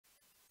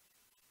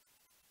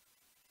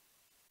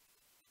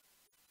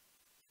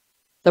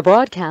The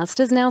broadcast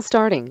is now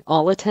starting.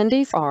 All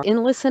attendees are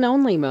in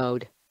listen-only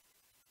mode.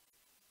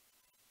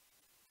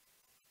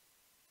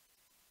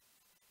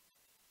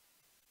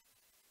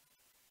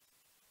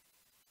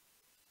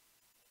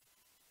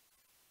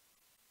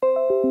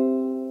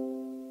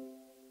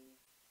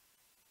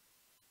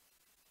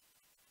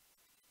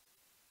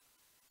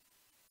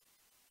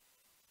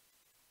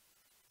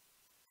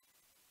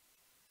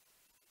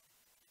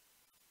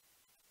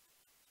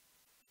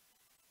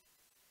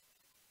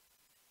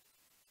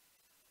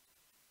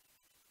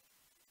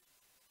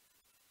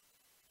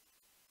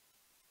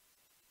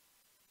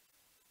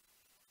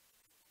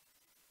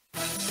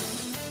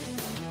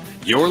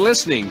 You're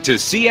listening to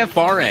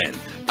CFRN,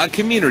 a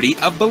community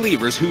of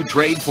believers who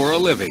trade for a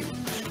living.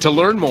 To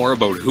learn more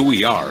about who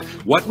we are,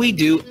 what we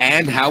do,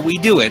 and how we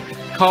do it,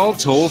 call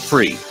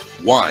toll-free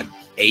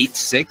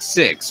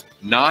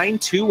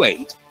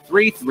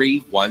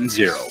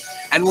 1-866-928-3310,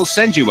 and we'll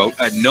send you out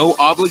a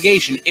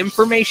no-obligation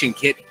information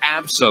kit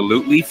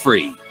absolutely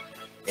free.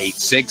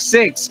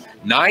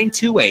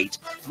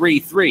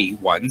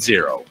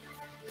 866-928-3310.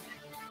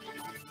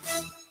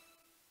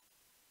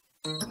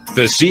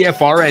 The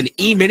CFRN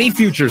Emini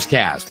Futures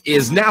cast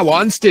is now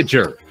on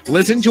Stitcher.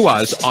 Listen to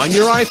us on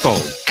your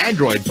iPhone,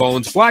 Android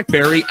phones,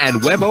 BlackBerry,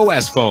 and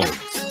WebOS phones.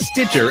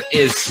 Stitcher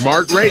is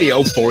smart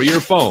radio for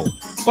your phone.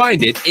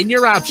 Find it in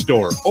your app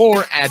store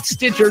or at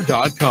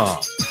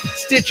Stitcher.com.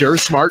 Stitcher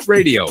Smart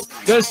Radio,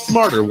 the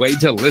smarter way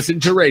to listen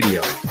to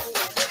radio.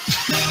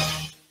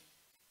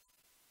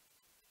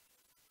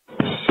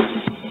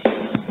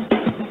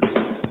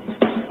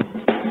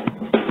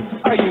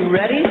 Are you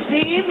ready,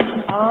 Steve?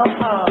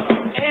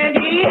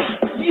 Andy?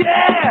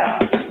 Yeah!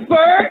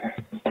 Bert?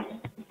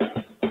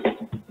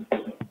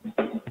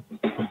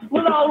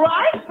 Well, all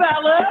right,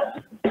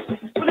 fellas.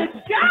 Let's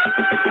go!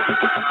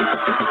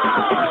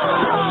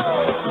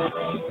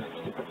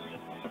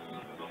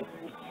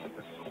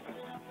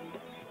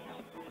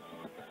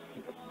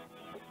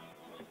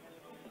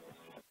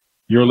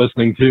 You're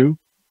listening to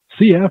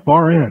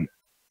CFRN,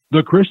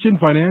 the Christian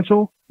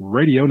Financial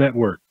Radio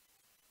Network.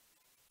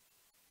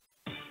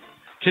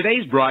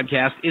 Today's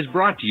broadcast is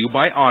brought to you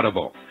by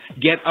Audible.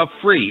 Get a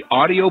free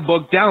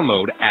audiobook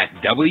download at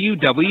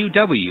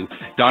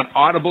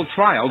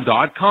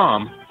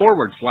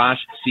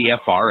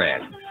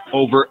www.audibletrial.com/CFRN.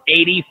 Over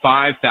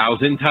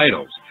 85,000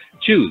 titles.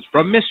 Choose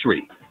from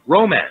mystery,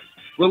 romance,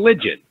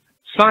 religion,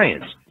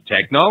 science,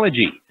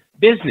 technology,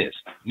 business,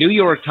 New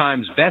York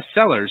Times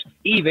bestsellers,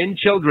 even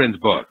children's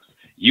books.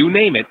 You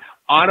name it,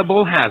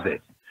 Audible has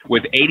it.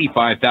 With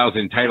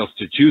 85,000 titles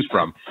to choose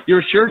from,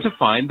 you're sure to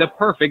find the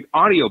perfect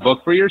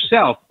audiobook for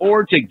yourself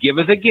or to give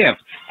as a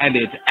gift, and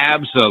it's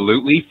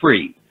absolutely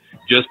free.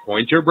 Just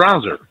point your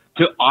browser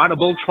to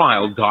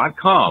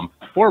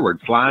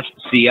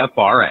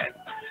audibletrial.com/CFRN.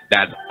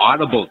 That's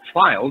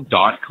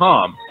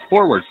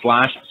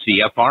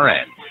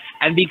audibletrial.com/CFRN.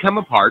 And become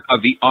a part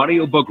of the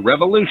audiobook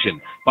revolution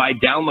by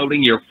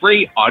downloading your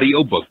free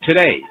audiobook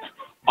today.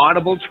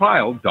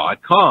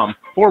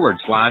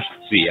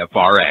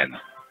 audibletrial.com/CFRN.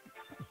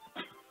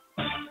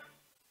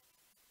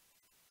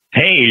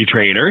 Hey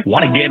trader,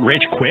 want to get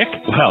rich quick?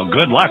 Well,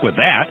 good luck with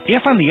that.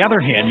 If on the other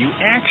hand you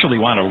actually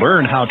want to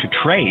learn how to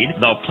trade,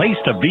 the place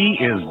to be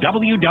is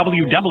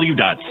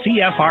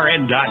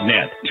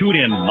www.cfrn.net. Tune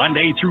in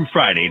Monday through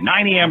Friday,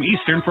 9 a.m.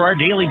 Eastern for our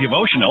daily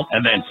devotional,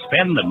 and then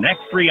spend the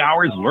next 3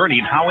 hours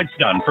learning how it's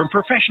done from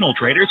professional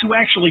traders who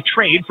actually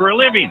trade for a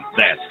living.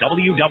 That's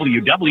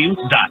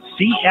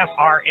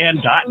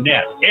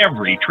www.cfrn.net.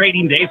 Every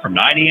trading day from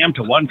 9 a.m.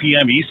 to 1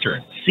 p.m.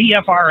 Eastern.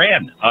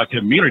 CFRN, a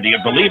community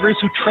of believers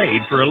who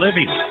trade for a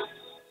living.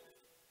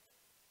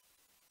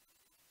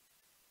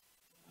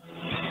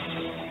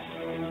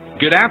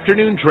 Good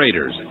afternoon,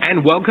 traders,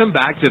 and welcome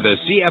back to the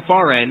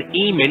CFRN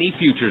Emini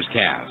Futures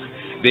cast.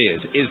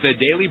 This is the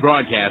daily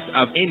broadcast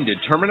of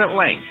Indeterminate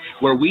Length,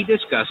 where we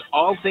discuss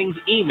all things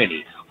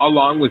Emini,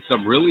 along with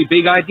some really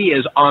big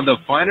ideas on the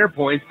finer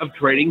points of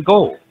trading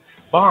gold,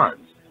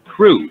 bonds,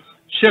 crude,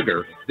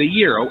 sugar, the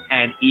euro,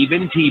 and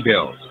even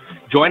T-bills.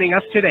 Joining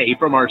us today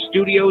from our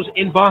studios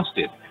in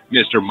Boston,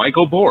 Mr.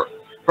 Michael Borth.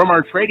 From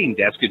our trading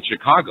desk in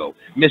Chicago,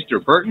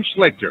 Mr. Burton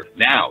Schlichter.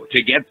 Now,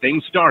 to get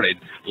things started,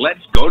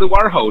 let's go to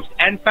our host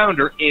and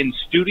founder in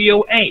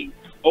Studio A,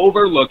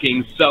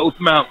 overlooking South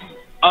Mountain,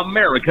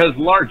 America's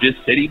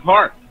largest city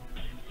park.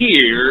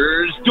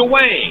 Here's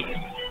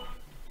Dwayne.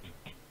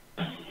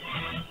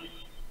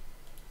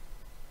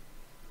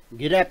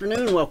 Good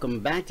afternoon. Welcome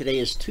back. Today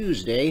is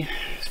Tuesday,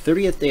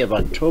 30th day of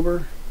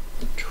October,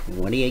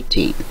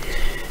 2018.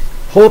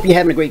 Hope you're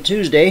having a great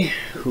Tuesday.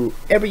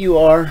 Whoever you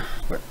are,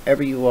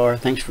 wherever you are,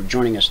 thanks for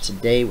joining us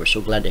today. We're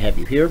so glad to have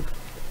you here.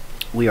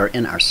 We are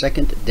in our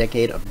second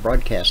decade of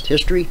broadcast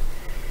history.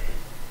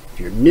 If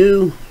you're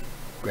new,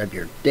 grab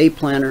your day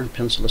planner,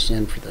 pencil us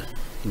in for the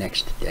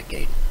next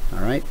decade.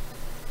 All right.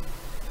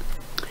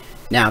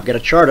 Now, I've got a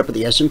chart up of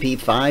the S&P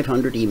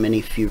 500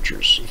 Emini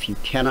Futures. If you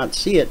cannot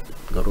see it,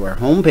 go to our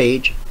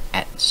homepage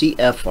at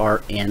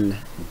CFRN.net.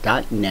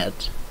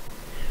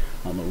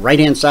 On the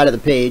right-hand side of the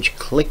page,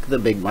 click the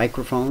big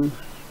microphone,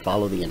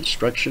 follow the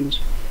instructions.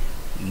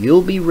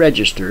 you'll be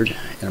registered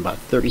in about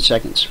 30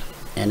 seconds,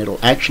 and it'll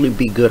actually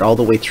be good all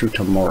the way through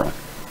tomorrow.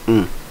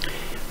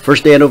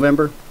 First day of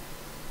November,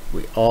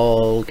 we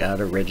all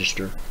gotta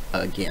register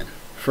again.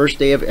 First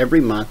day of every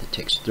month, it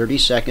takes 30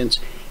 seconds,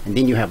 and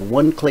then you have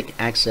one-click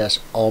access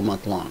all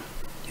month long.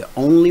 You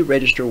only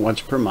register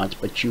once per month,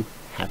 but you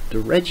have to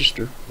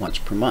register once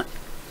per month.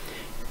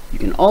 You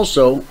can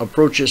also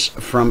approach us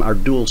from our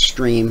dual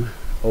stream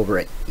over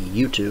at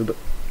YouTube.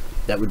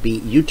 That would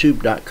be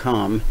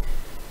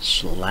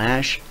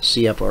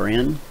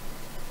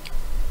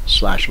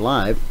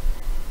youtube.com/CFRN/live,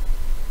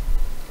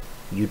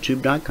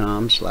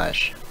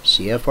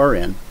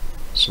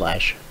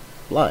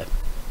 youtube.com/CFRN/live.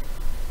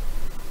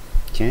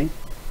 Okay?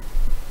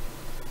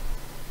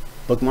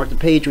 Bookmark the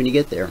page when you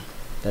get there.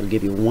 That'll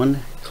give you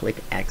one-click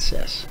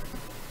access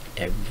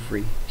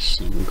every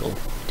single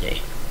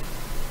day.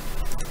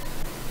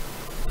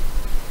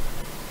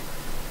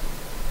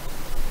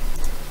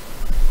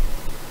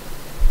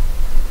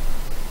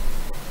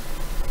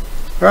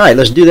 All right,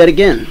 let's do that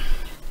again.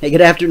 Hey,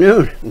 good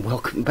afternoon.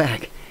 Welcome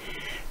back.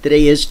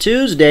 Today is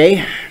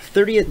Tuesday,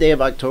 30th day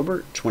of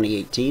October,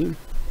 2018.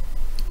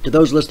 To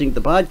those listening to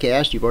the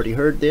podcast, you've already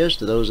heard this.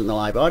 To those in the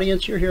live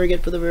audience, you're hearing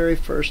it for the very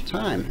first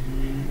time.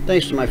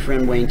 Thanks to my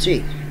friend Wayne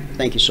T.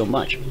 Thank you so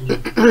much.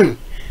 All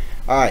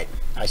right,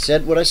 I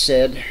said what I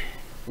said.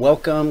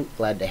 Welcome,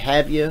 glad to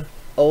have you.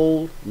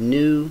 Old,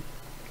 new,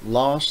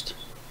 lost,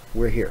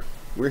 we're here.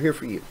 We're here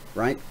for you,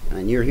 right?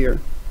 And you're here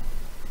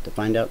to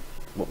find out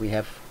what we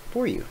have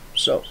for you.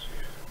 So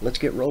let's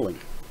get rolling.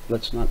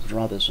 Let's not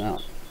draw this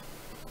out.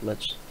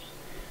 Let's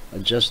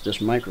adjust this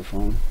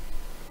microphone.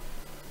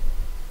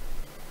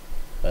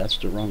 That's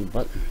the wrong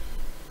button.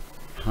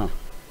 Huh.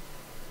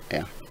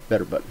 Yeah,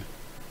 better button.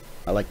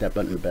 I like that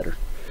button better.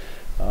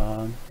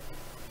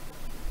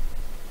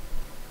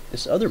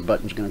 This other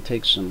button's going to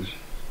take some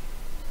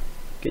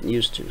getting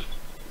used to,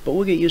 but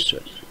we'll get used to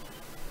it.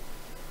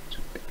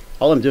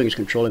 All I'm doing is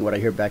controlling what I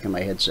hear back in my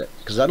headset,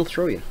 because that'll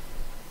throw you.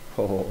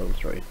 Oh, it'll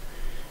throw you.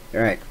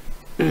 All right.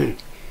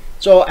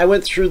 So I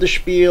went through the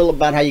spiel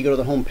about how you go to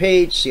the home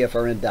page,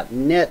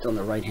 CFRN.net. On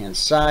the right hand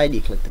side,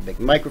 you click the big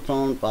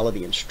microphone, follow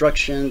the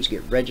instructions,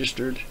 get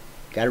registered.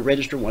 Got to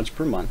register once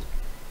per month.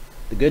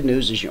 The good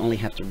news is you only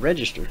have to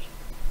register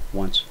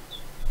once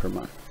per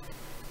month.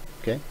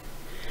 Okay?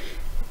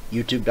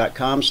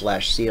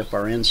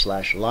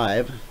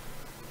 youtube.com/CFRN/live.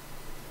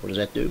 What does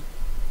that do?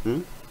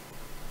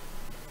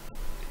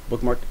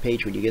 Bookmark the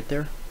page when you get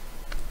there.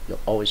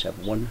 You'll always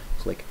have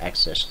one-click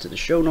access to the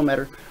show, no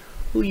matter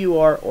who you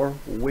are or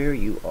where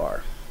you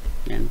are.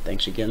 And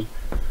thanks again,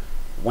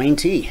 Wayne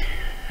T.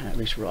 At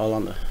least we're all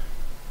on the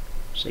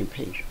same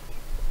page.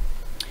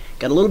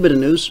 Got a little bit of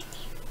news.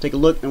 Take a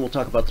look and we'll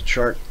talk about the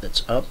chart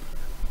that's up.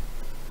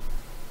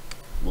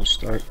 We'll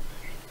start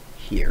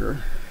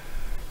here.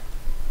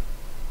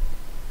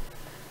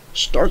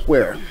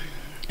 Starkware,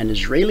 an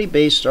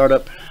Israeli-based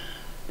startup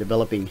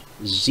developing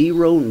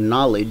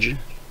zero-knowledge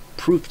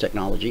proof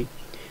technology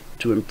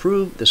to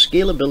improve the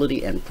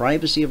scalability and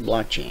privacy of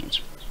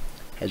blockchains,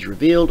 has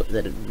revealed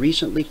that it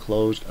recently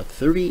closed a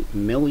 $30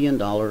 million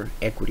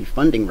equity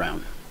funding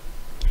round.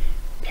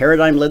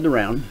 Paradigm led the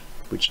round,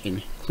 which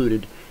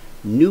included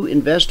new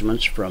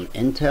investments from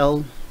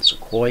Intel,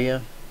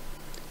 Sequoia,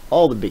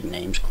 all the big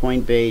names,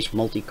 Coinbase,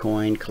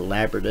 Multicoin,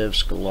 Collaborative,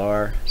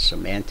 Scalar,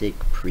 Semantic,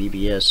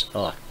 Previous,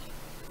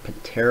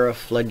 Pantera,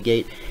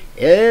 Floodgate.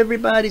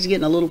 Everybody's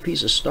getting a little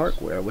piece of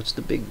Starkware. What's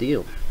the big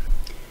deal?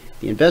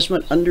 The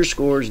investment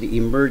underscores the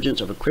emergence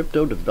of a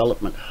crypto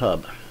development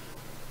hub.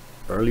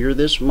 Earlier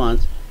this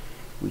month,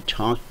 we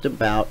talked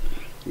about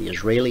the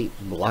Israeli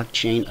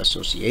Blockchain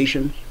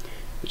Association,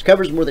 which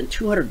covers more than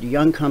 200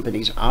 young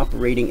companies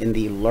operating in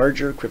the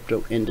larger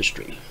crypto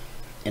industry.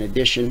 In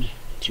addition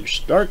to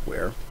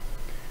Starkware,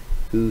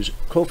 whose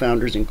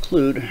co-founders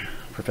include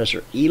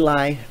Professor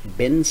Eli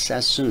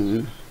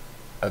Ben-Sassoon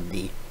of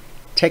the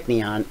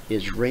Technion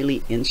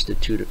Israeli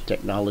Institute of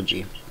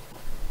Technology,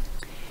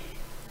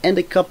 and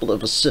a couple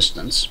of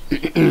assistants.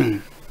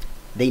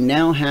 They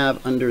now have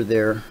under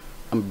their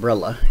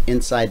umbrella,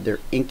 inside their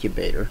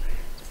incubator,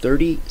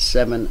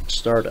 37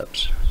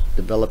 startups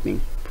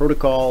developing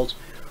protocols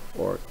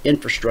or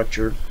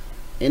infrastructure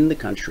in the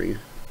country,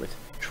 with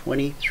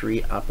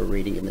 23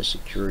 operating in the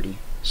security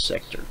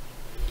sector.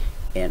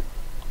 And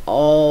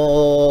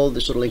all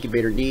this little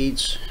incubator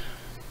needs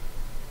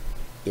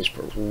is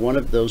for one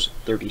of those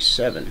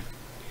 37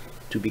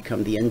 to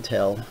become the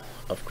Intel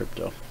of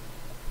crypto.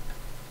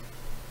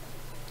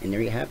 And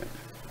there you have it.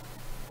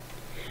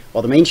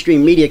 While the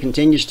mainstream media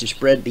continues to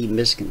spread the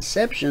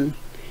misconception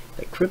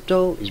that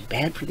crypto is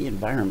bad for the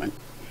environment,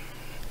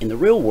 in the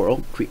real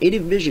world,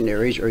 creative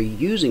visionaries are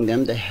using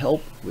them to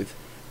help with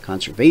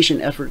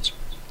conservation efforts.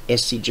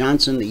 SC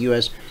Johnson, the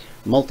U.S.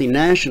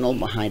 multinational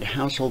behind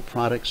household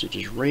products such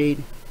as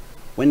Raid,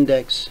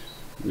 Windex,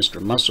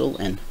 Mr. Muscle,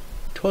 and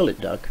Toilet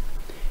Duck,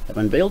 have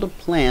unveiled a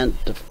plan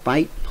to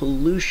fight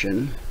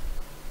pollution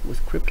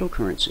with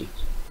cryptocurrency.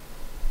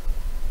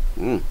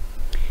 In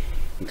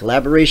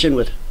collaboration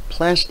with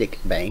Plastic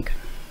Bank,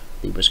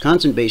 the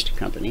Wisconsin-based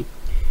company,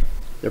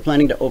 They're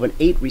planning to open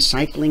 8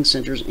 recycling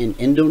centers in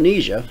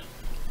Indonesia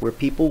where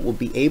people will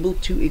be able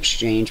to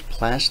exchange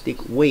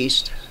plastic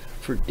waste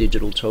for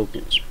digital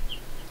tokens.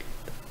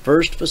 The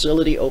first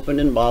facility opened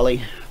in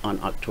Bali on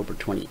October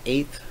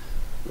 28th,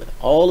 with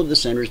all of the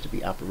centers to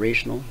be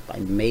operational by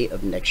May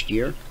of next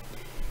year.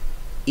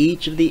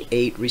 Each of the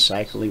 8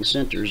 recycling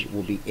centers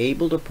will be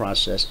able to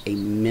process a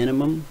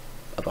minimum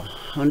of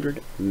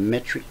 100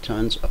 metric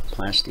tons of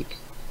plastic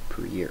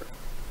per year.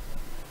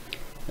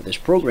 Now, this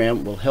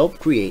program will help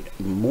create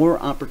more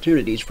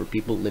opportunities for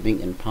people living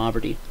in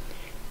poverty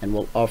and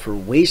will offer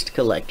waste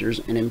collectors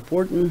an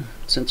important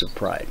sense of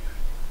pride.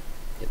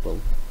 It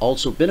will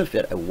also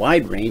benefit a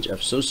wide range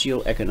of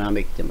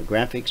socioeconomic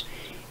demographics,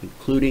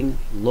 including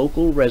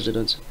local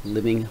residents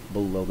living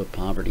below the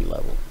poverty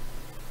level.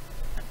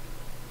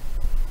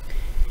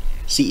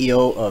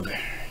 CEO of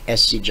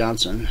SC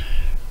Johnson,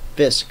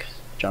 Fisk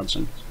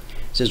Johnson,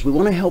 says we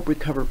want to help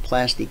recover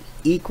plastic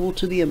equal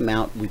to the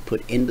amount we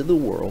put into the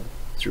world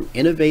through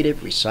innovative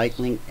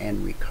recycling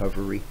and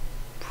recovery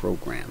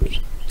programs.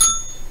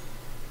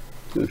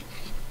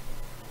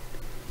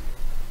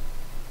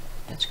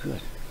 That's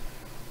good.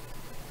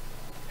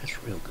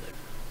 That's real good.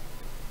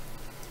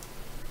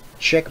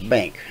 Czech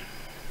Bank.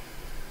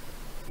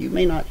 You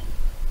may not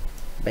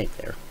bank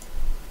there,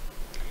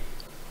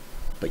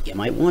 but you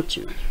might want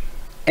to.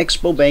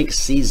 Expo Bank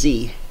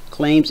CZ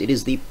claims it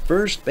is the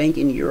first bank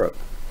in Europe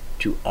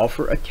to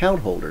offer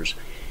account holders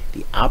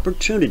the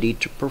opportunity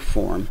to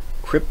perform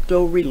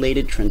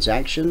crypto-related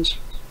transactions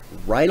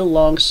right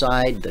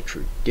alongside the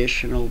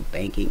traditional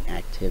banking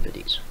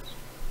activities.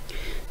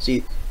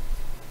 See,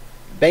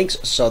 banks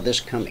saw this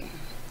coming.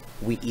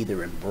 We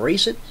either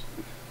embrace it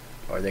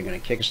or they're going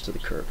to kick us to the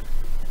curb.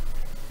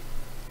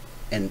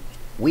 And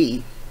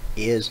we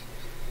is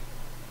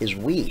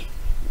we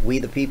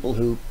the people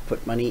who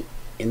put money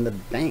in the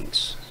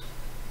banks.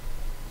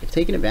 They've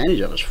taken advantage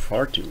of us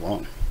far too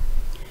long.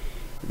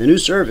 The new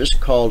service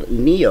called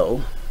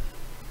Neo,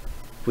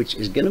 which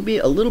is going to be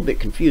a little bit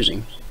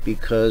confusing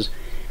because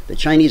the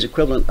Chinese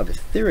equivalent of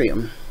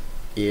Ethereum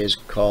is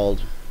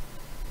called,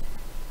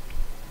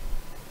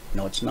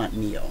 no, it's not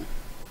Neo,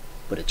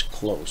 but it's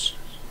close.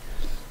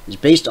 It's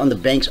based on the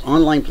bank's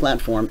online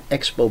platform,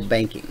 Expo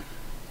Banking.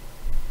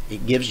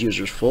 It gives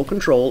users full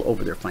control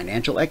over their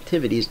financial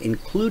activities,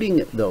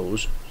 including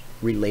those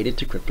related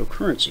to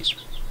cryptocurrencies.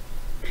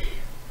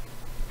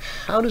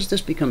 How does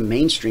this become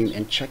mainstream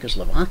in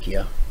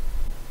Czechoslovakia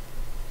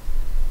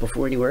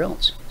before anywhere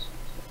else?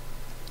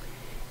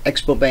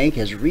 Expo Bank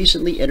has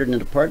recently entered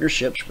into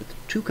partnerships with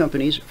 2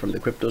 companies from the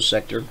crypto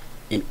sector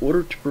in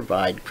order to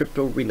provide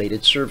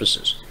crypto-related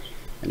services.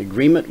 An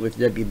agreement with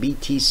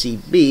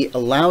WBTCB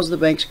allows the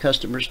bank's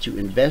customers to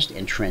invest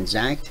and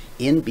transact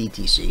in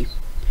BTC.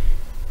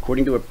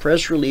 According to a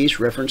press release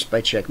referenced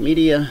by Czech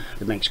media,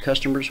 the bank's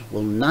customers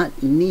will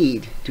not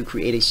need to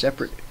create a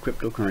separate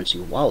cryptocurrency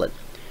wallet.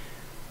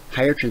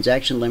 Higher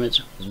transaction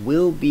limits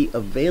will be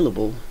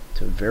available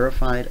to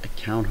verified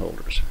account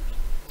holders.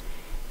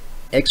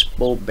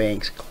 Expo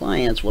Bank's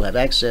clients will have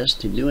access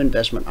to new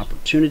investment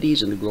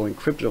opportunities in the growing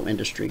crypto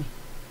industry.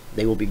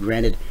 They will be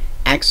granted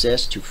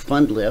access to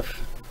FundLift,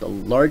 the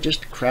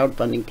largest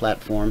crowdfunding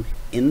platform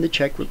in the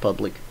Czech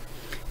Republic,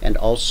 and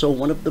also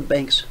one of the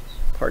bank's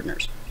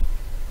partners.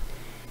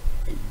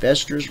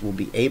 Investors will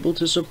be able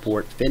to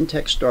support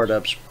fintech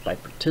startups by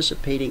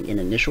participating in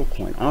initial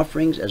coin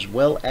offerings as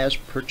well as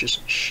purchase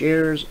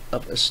shares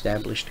of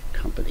established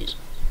companies.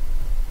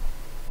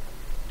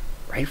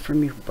 Right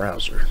from your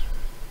browser.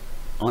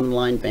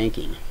 Online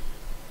banking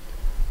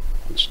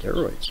on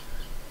steroids.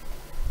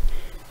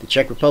 The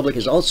Czech Republic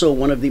is also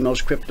one of the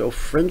most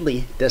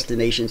crypto-friendly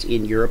destinations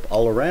in Europe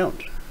all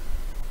around.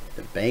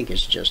 The bank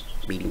is just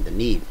meeting the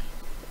need.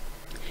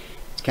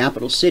 Its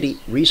capital city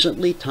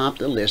recently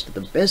topped a list of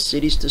the best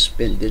cities to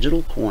spend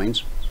digital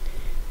coins.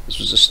 This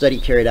was a study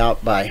carried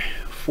out by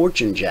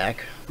Fortune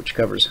Jack, which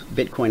covers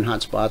Bitcoin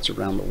hotspots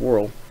around the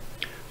world.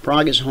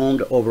 Prague is home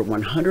to over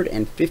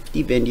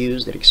 150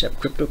 venues that accept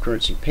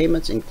cryptocurrency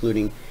payments,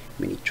 including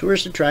many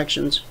tourist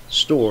attractions,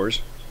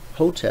 stores,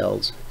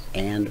 hotels,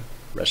 and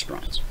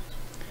restaurants.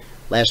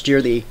 Last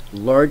year, the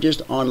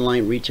largest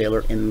online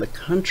retailer in the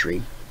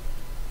country,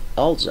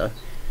 Alza.cz,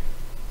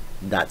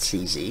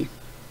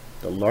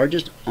 the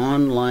largest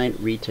online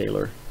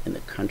retailer in the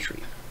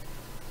country,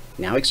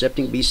 now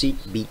accepting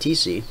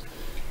BTC.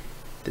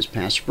 This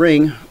past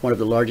spring, one of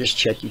the largest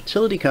Czech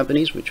utility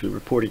companies, which we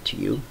reported to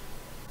you,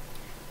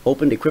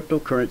 opened a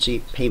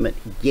cryptocurrency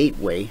payment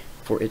gateway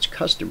for its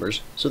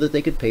customers so that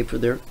they could pay for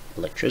their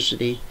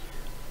electricity,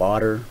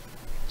 water,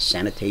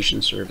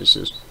 sanitation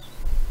services.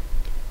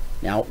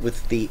 Now,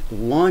 with the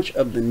launch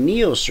of the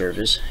Neo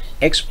service,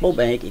 Expo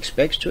Bank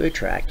expects to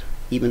attract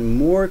even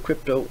more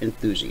crypto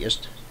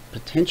enthusiasts,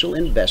 potential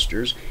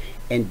investors,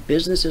 and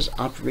businesses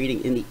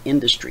operating in the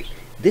industry.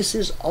 This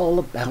is all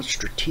about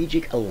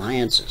strategic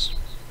alliances,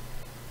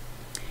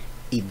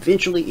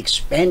 eventually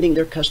expanding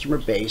their customer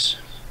base,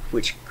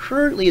 which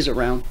currently is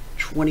around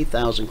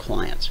 20,000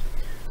 clients.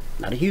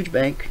 Not a huge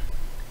bank,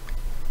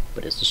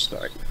 but it's a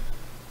start.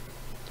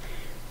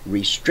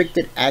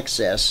 restricted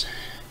access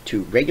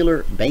to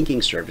regular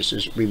banking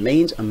services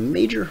remains a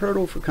major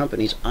hurdle for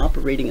companies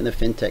operating in the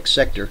fintech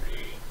sector,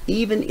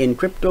 even in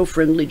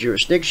crypto-friendly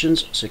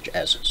jurisdictions such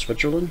as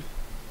Switzerland.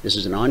 This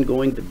is an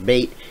ongoing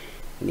debate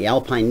in the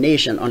Alpine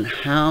nation on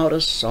how to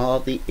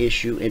solve the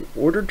issue in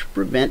order to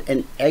prevent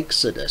an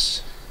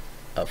exodus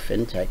of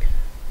fintech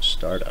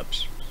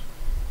startups.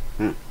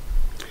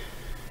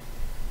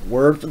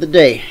 Word for the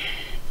day,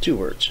 2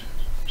 words: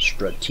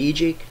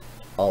 strategic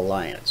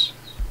alliance.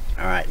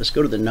 All right, let's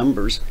go to the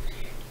numbers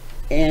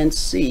and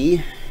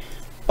see.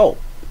 Oh,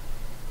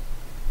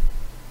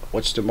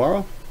 what's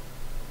tomorrow?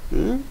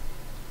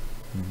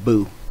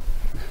 Boo.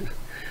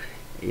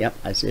 Yep,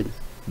 I said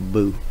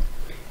boo.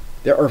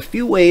 There are a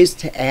few ways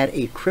to add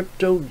a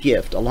crypto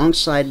gift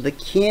alongside the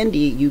candy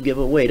you give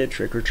away to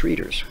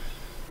trick-or-treaters,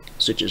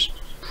 such as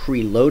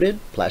preloaded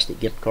plastic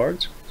gift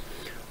cards,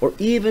 or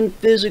even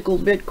physical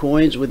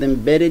bitcoins with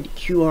embedded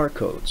QR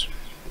codes.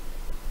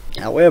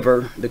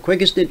 However, the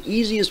quickest and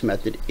easiest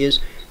method is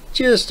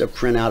just to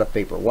print out a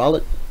paper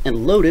wallet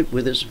and load it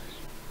with as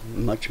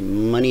much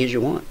money as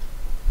you want.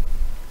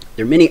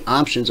 There are many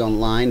options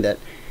online that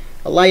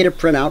allow you to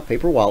print out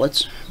paper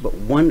wallets, but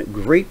one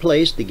great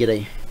place to get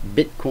a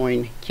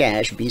Bitcoin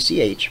Cash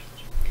BCH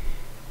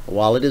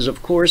wallet is,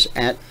 of course,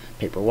 at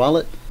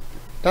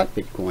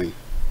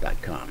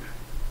paperwallet.bitcoin.com.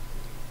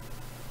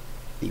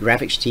 The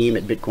graphics team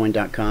at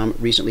bitcoin.com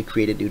recently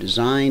created new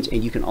designs,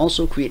 and you can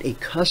also create a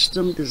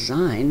custom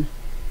design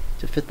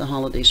to fit the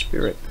holiday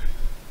spirit.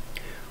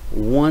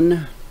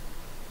 One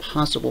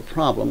possible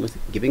problem with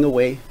giving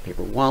away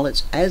paper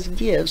wallets as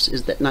gifts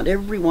is that not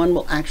everyone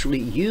will actually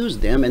use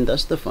them, and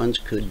thus the funds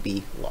could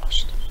be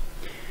lost.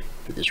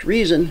 For this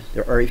reason,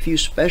 there are a few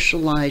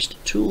specialized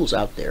tools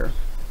out there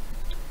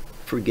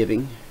for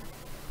giving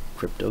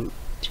crypto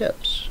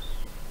tips.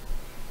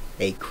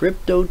 A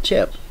crypto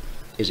tip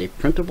is a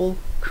printable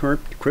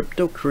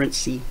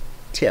cryptocurrency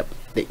tip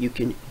that you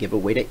can give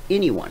away to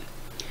anyone.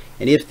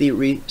 And if the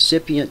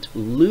recipient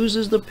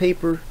loses the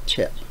paper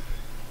tip,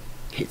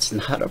 it's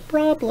not a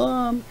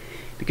problem,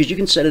 because you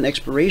can set an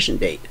expiration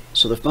date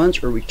so the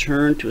funds are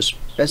returned to a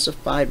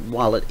specified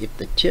wallet if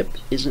the tip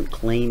isn't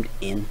claimed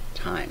in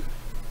time.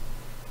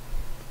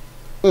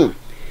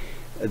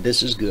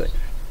 This is good.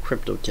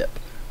 Crypto tip.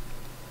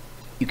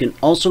 You can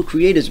also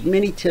create as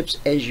many tips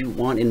as you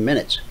want in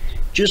minutes.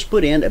 Just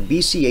put in a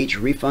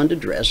BCH refund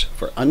address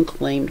for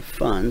unclaimed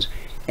funds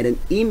and an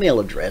email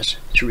address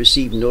to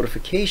receive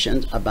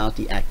notifications about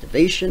the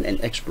activation and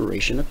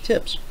expiration of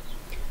tips.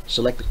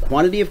 Select the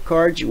quantity of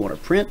cards you want to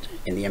print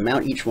and the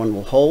amount each one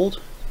will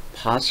hold,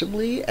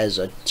 possibly as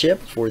a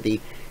tip for the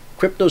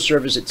crypto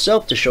service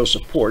itself to show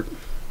support,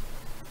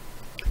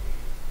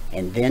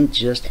 and then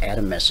just add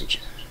a message.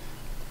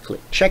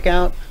 Click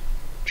checkout,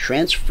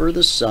 transfer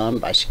the sum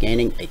by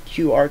scanning a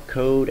QR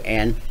code,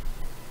 and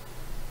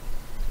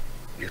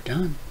you're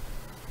done.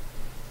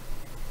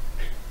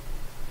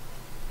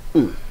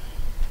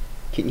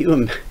 Can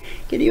you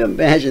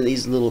imagine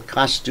these little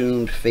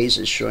costumed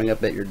faces showing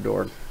up at your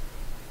door?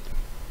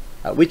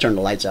 We turn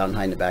the lights out and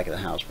hide in the back of the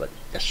house, but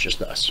that's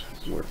just us.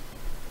 We're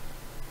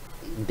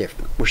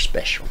different. We're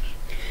special.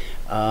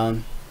 A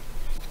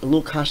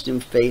little costume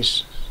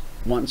face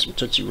wanting some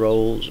Tootsie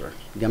Rolls or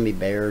gummy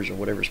bears or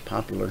whatever's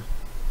popular.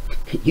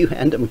 You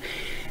hand them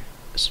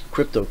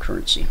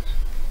cryptocurrency.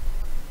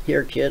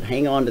 Here, kid,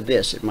 hang on to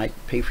this. It might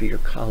pay for your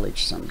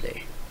college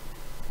someday.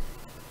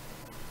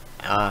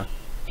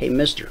 Hey,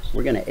 mister,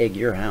 we're going to egg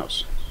your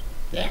house.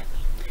 Yeah,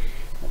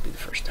 won't be the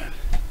first time.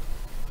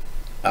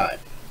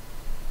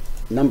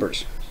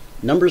 Numbers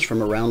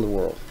from around the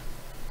world.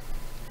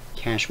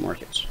 Cash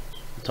markets.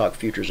 We'll talk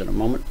futures in a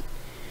moment.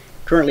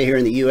 Currently here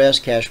in the U.S.,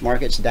 cash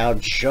markets, Dow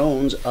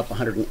Jones up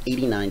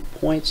 189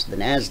 points, the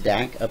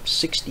NASDAQ up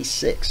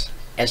 66,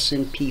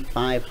 S&P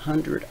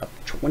 500 up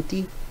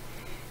 20,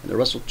 and the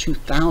Russell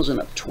 2000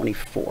 up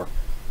 24.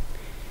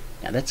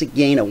 Now that's a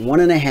gain of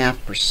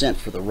 1.5%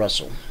 for the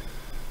Russell,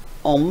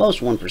 almost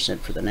 1%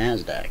 for the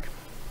NASDAQ.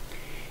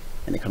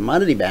 In the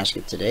commodity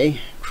basket today,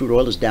 crude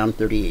oil is down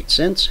 38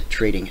 cents,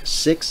 trading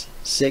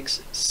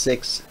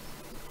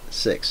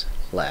 6.666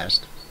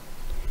 last.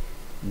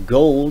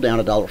 Gold down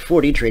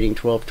 $1.40, trading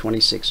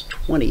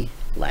 12.2620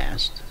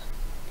 last.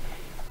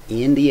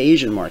 In the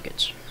Asian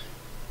markets,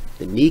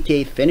 the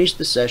Nikkei finished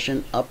the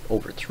session up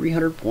over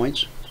 300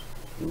 points,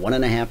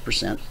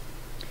 1.5%.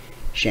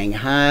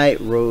 Shanghai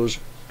rose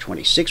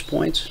 26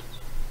 points,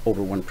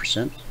 over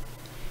 1%.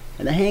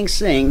 And the Hang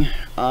Seng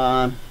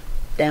down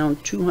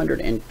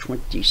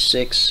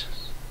 226.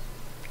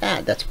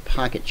 That's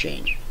pocket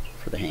change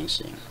for the Hang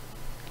Seng.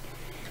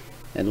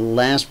 And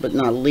last but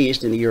not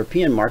least, in the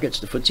European markets,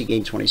 the FTSE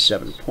gained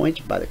 27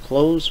 points by the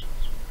close.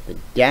 The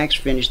DAX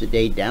finished the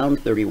day down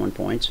 31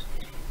 points,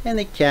 and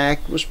the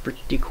CAC was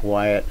pretty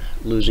quiet,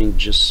 losing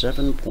just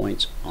 7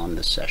 points on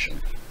the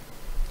session.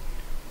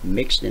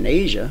 Mixed in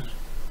Asia,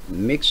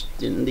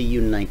 mixed in the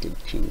United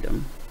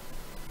Kingdom.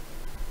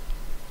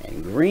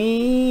 And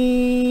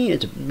green,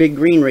 it's a big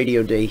green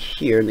radio day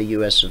here in the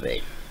US of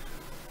A.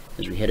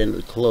 As we head into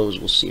the close,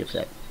 we'll see if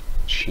that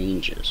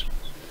changes.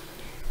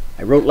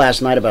 I wrote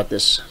last night about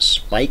this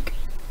spike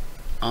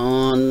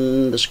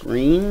on the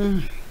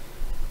screen.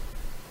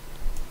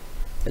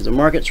 As the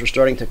markets were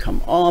starting to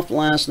come off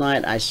last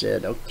night, I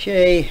said,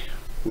 okay,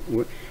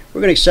 we're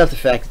going to accept the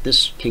fact that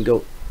this can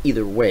go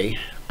either way,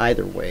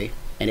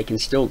 and it can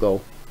still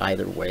go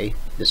either way.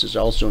 This is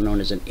also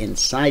known as an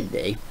inside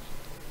day.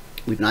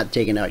 We've not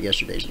taken out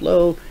yesterday's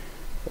low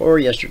or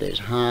yesterday's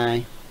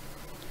high.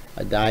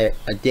 A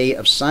day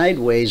of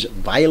sideways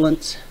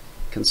violent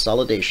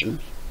consolidation.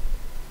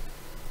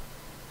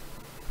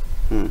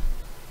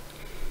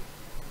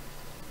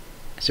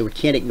 So we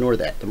can't ignore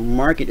that. The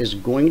market is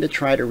going to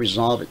try to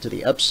resolve it to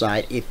the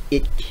upside. If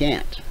it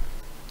can't,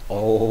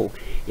 oh,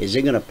 is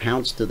it going to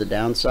pounce to the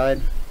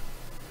downside?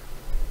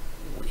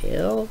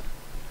 Well,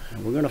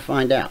 we're going to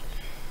find out.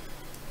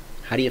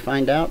 How do you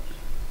find out?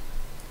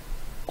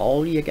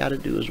 All you got to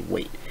do is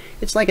wait.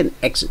 It's like an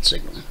exit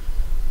signal.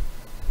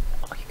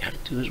 All you got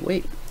to do is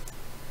wait.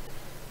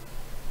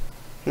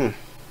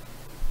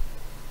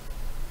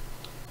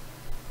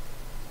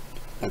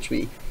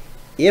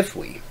 If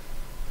we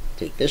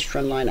take this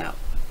trend line out,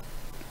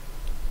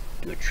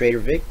 do a trader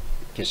Vic,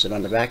 kiss it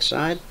on the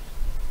backside,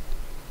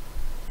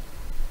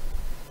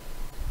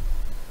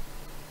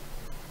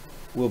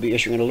 we'll be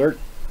issuing an alert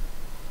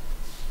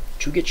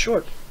to get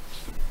short.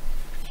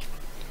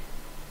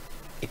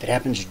 If it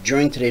happens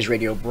during today's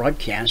radio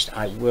broadcast,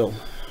 I will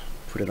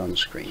put it on the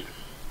screen.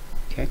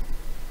 Okay?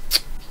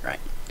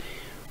 Right.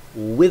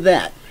 With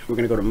that, we're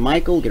going to go to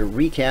Michael, get a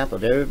recap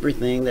of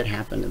everything that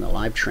happened in the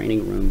live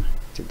training room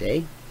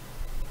today.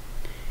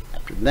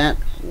 After that,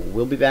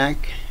 we'll be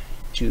back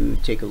to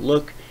take a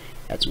look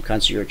at some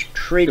Concierge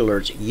Trade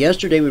Alerts.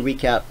 Yesterday we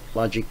recapped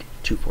Logic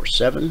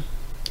 247.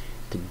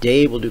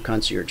 Today we'll do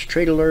Concierge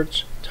Trade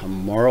Alerts.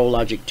 Tomorrow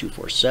Logic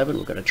 247.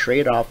 We're going to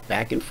trade off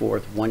back and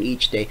forth, one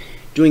each day.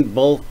 Doing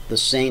both the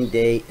same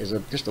day is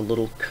just a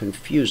little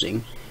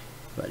confusing,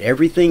 but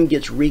everything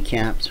gets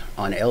recapped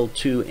on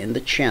L2 in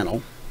the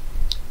channel,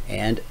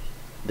 and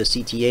the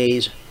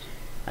CTAs,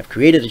 I've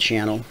created a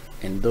channel,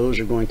 and those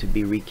are going to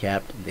be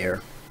recapped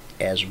there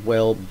as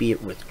well, be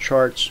it with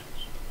charts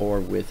or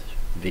with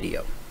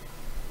video.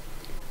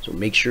 So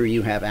make sure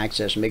you have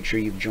access, make sure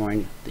you've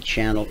joined the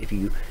channel. If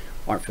you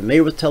aren't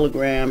familiar with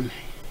Telegram,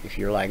 if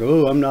you're like,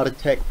 oh, I'm not a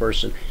tech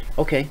person,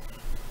 okay.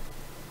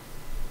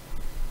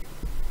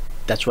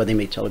 That's why they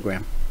made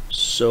Telegram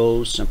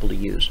so simple to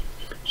use,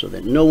 so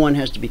that no one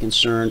has to be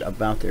concerned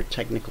about their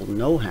technical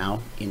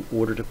know-how in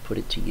order to put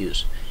it to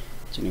use.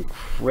 It's an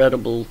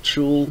incredible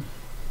tool,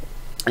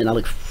 and I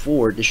look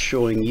forward to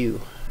showing you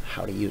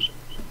how to use it.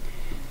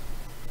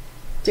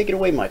 Take it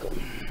away, Michael.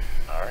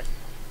 All right.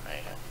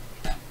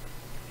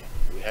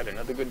 We had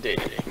another good day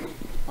today.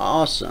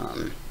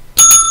 Awesome.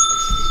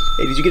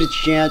 Hey, did you get a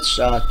chance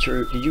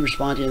did you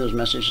respond to any of those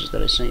messages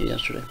that I sent you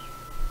yesterday?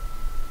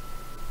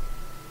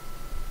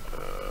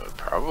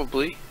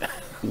 Probably.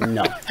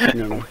 No.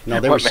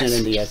 They were sent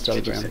in the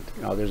Telegram.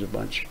 Oh, there's a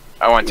bunch.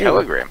 Oh, on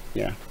Telegram.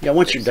 Yeah.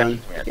 Once you're done,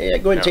 go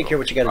ahead and take care of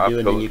what you got to do,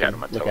 and then you can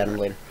look at them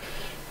later.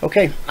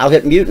 Okay, I'll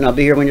hit mute, and I'll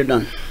be here when you're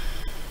done.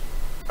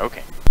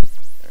 Okay.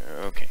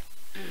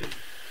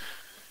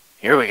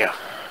 Here we go.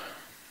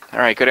 All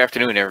right, good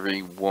afternoon,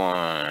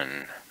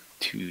 everyone.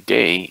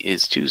 Today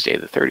is Tuesday,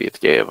 the 30th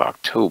day of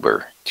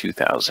October,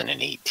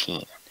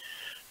 2018.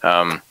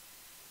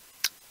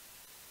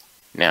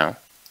 Now,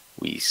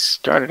 we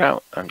started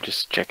out, I'm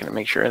just checking to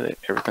make sure that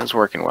everything's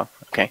working well.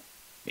 Okay,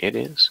 it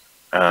is.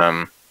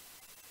 Here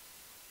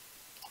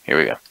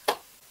we go.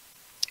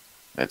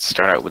 Let's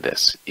start out with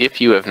this.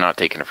 If you have not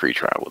taken a free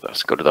trial with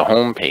us, go to the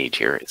home page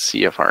here at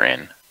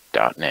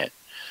CFRN.net.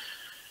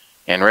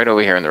 And right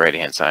over here on the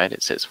right-hand side,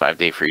 it says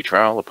 5-day free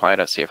trial,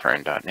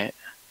 apply.cfrn.net.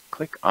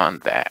 Click on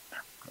that.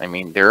 I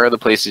mean, there are other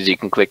places you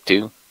can click to,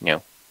 you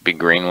know, big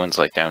green ones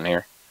like down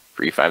here.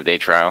 Free 5-day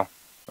trial.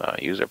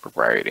 Use our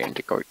proprietary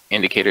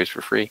indicators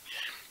for free.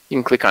 You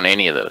can click on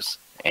any of those,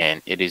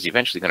 and it is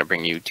eventually going to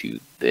bring you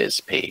to this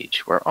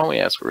page, where all we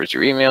ask for is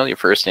your email, your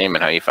first name,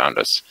 and how you found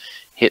us.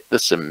 Hit the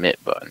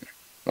submit button.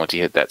 Once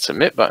you hit that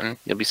submit button,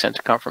 you'll be sent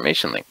a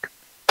confirmation link.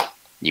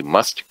 You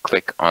must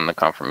click on the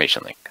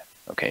confirmation link.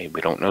 Okay, we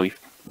don't know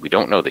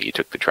that you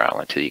took the trial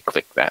until you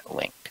click that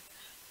link.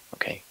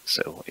 Okay,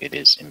 so it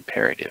is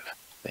imperative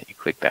that you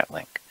click that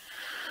link.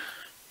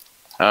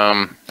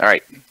 All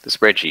right, the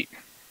spreadsheet.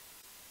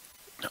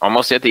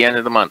 Almost at the end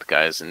of the month,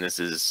 guys, and this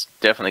is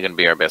definitely going to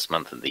be our best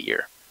month of the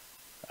year.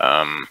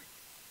 And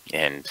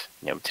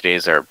you know, today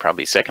is our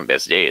probably second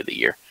best day of the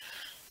year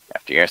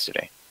after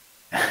yesterday.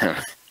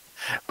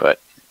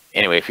 But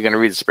anyway, if you're going to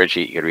read the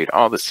spreadsheet, you got to read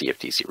all the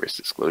CFTC risk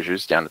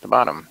disclosures down at the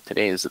bottom.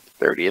 Today is the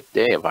 30th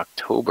day of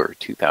October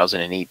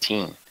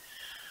 2018.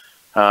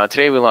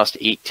 Today we lost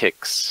 8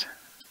 ticks.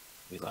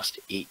 We lost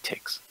 8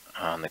 ticks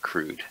on the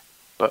crude,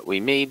 but we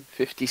made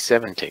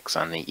 57 ticks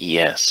on the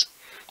ES.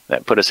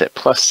 That put us at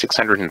plus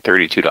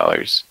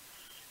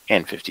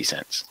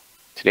 $632.50.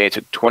 Today it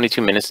took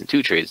 22 minutes and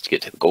 2 trades to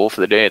get to the goal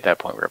for the day. At that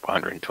point, we were up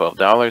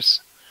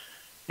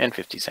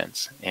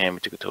 $112.50, and we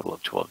took a total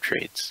of 12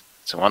 trades.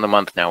 So on the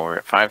month now, we're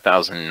at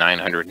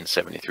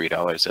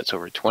 $5,973. That's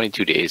over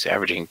 22 days,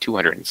 averaging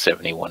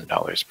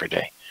 $271 per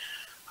day.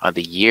 On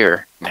the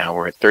year, now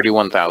we're at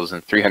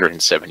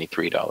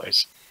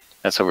 $31,373.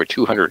 That's over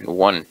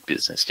 201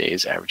 business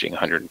days, averaging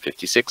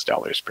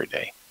 $156 per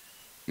day.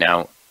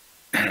 Now,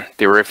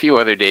 there were a few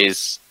other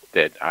days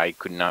that I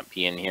could not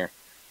be in here,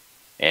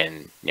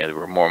 and there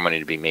were more money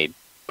to be made.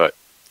 But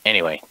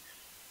anyway,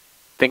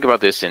 think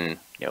about this in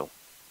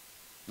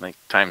like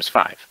times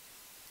 5,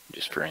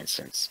 just for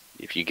instance.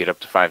 If you get up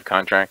to 5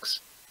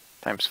 contracts,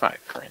 times 5,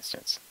 for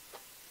instance,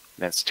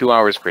 that's 2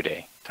 hours per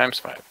day times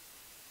 5,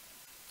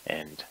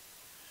 and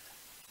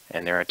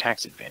there are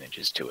tax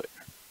advantages to it.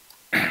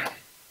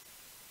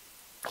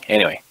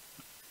 Anyway,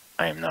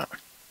 I am not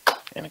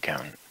an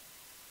accountant,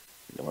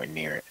 nowhere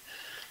near it,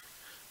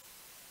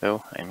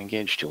 though I'm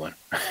engaged to one.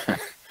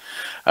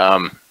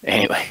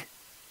 Anyway,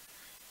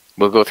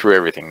 we'll go through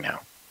everything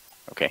now.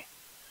 Okay.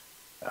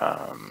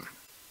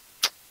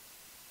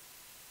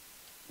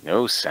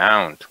 No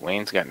sound.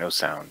 Wayne's got no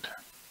sound.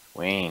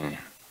 Wayne,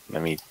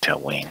 let me tell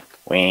Wayne.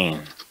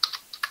 Wayne,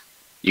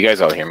 you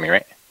guys all hear me,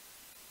 right?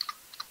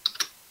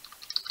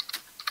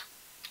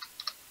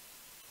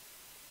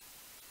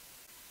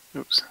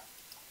 Oops.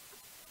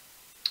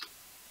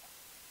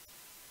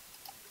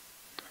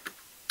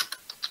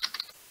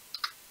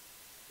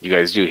 You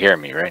guys do hear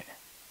me, right?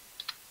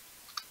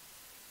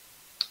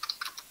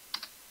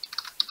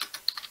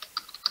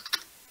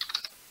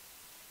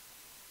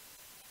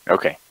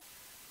 Okay.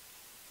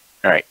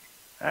 All right.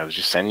 I was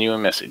just sending you a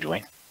message,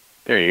 Wayne.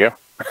 There you go.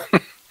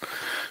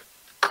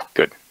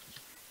 Good.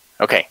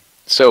 Okay.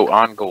 So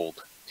on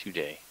gold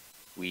today,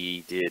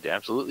 we did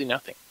absolutely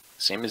nothing.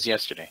 Same as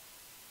yesterday.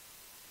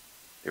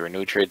 There were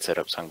no trade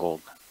setups on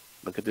gold.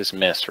 Look at this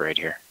mess right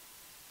here.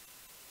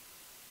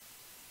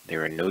 There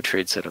were no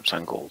trade setups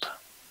on gold.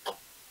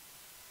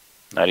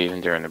 Not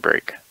even during the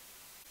break.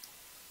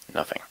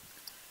 Nothing.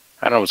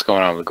 I don't know what's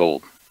going on with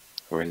gold.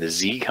 We're in the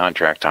Z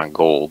contract on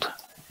gold,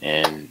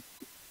 and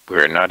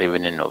we're not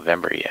even in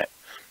November yet.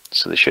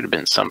 So there should have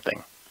been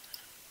something.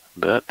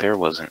 But there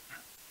wasn't.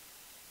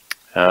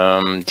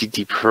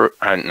 DT Pro,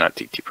 not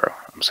DT Pro,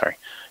 I'm sorry.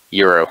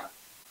 Euro.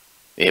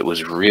 It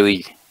was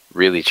really,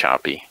 really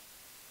choppy.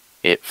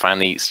 It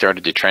finally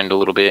started to trend a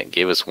little bit,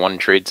 gave us one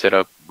trade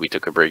setup we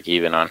took a break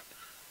even on,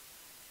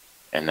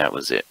 and that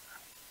was it.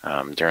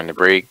 During the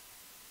break,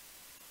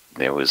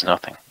 there was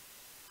nothing.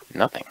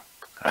 Nothing.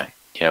 I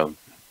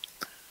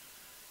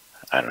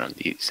don't know,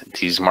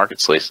 these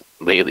markets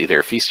lately,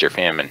 they're feast or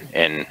famine,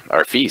 and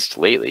our feast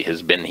lately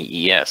has been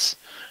the ES,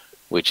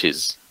 which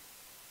is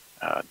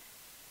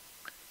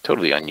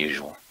totally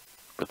unusual,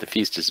 but the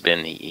feast has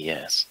been the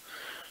ES.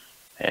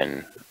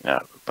 And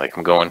like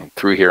I'm going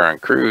through here on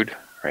Crude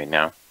right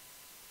now.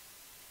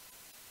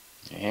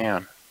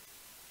 Yeah.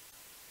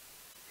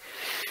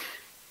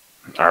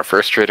 Our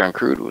first trade on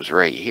Crude was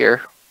right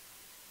here,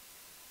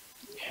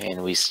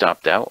 and we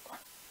stopped out.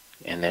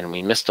 And then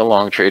we missed a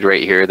long trade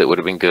right here that would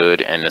have been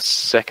good, and a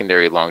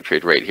secondary long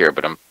trade right here,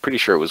 but I'm pretty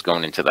sure it was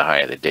going into the high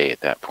of the day at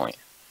that point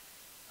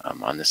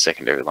on the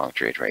secondary long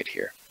trade right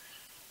here.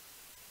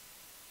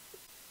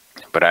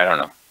 But I don't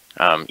know.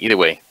 Either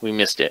way, we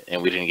missed it,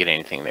 and we didn't get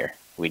anything there.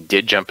 We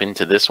did jump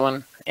into this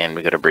one, and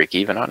we got a break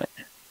even on it.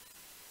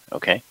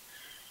 Okay.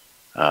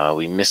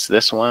 We missed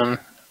this one,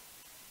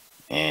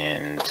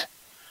 and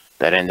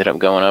that ended up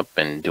going up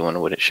and doing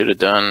what it should have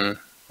done.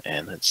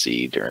 And let's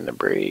see, during the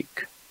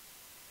break.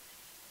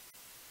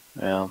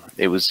 Well,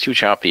 it was too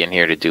choppy in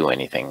here to do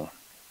anything.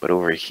 But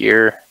over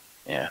here,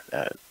 yeah,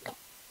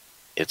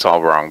 it's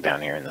all wrong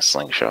down here in the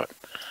slingshot.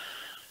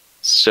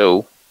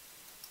 So,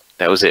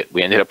 that was it.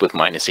 We ended up with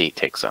 -8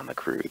 ticks on the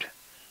Crude.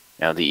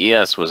 Now, the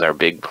ES was our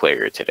big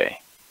player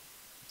today.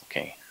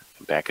 Okay,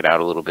 back it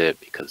out a little bit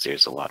because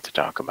there's a lot to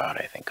talk about,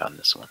 I think, on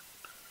this one.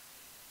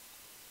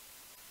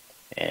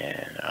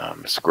 And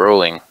I'm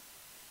scrolling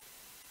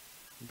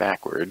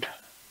backward,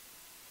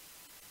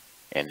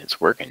 and it's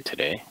working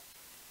today.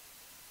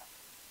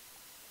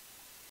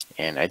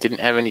 And I didn't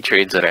have any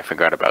trades that I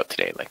forgot about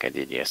today like I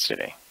did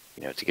yesterday.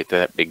 To get to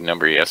that big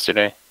number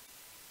yesterday,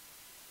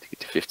 to get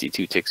to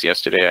 52 ticks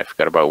yesterday, I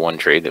forgot about one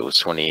trade that was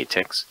 28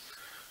 ticks.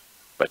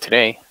 But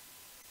today,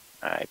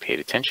 I paid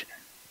attention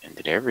and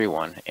did every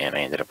one, and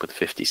I ended up with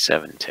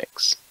 57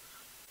 ticks.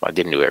 Well, I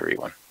didn't do every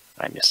one.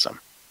 I missed some.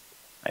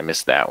 I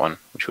missed that one,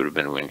 which would have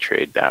been a win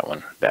trade, that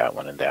one,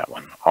 and that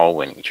one. All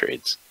winning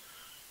trades.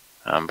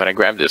 But I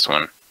grabbed this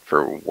one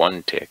for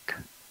 1 tick,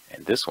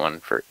 and this one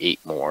for 8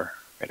 more.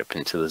 Right up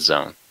into the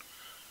zone.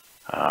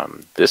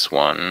 This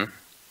one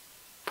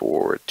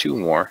for 2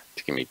 more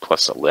to give me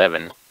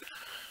 +11.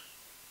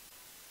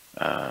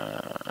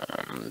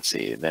 Let's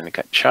see, then it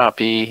got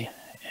choppy,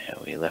 and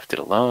we left it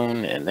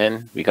alone, and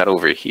then we got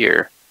over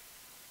here,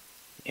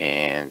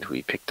 and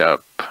we picked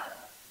up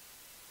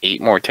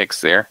 8 more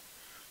ticks there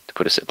to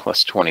put us at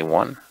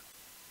 +21.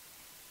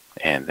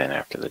 And then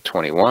after the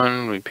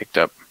 21, we picked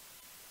up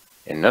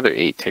another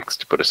 8 ticks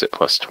to put us at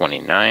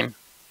 +29.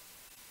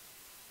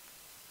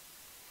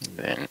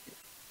 Then,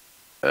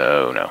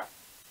 oh no.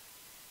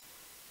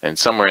 And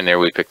somewhere in there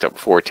we picked up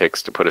 4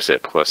 ticks to put us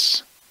at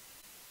plus,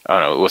 oh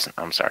no, it wasn't,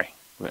 I'm sorry.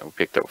 We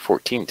picked up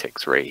 14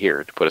 ticks right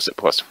here to put us at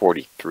plus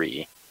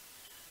 43.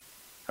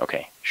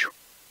 Okay,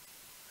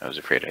 I was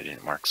afraid I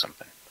didn't mark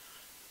something,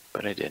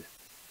 but I did.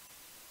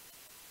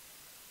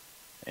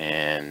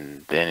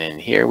 And then in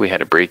here we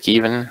had a break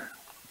even,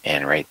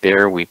 and right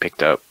there we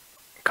picked up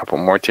a couple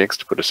more ticks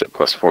to put us at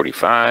plus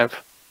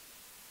 45.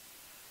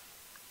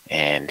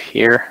 And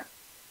here,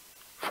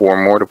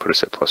 4 more to put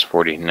us at plus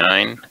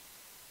 49.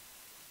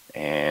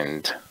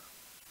 And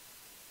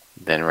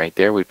then right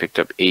there we picked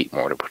up 8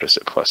 more to put us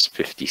at plus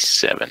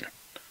 57.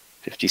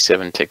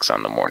 57 ticks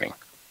on the morning.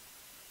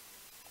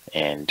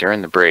 And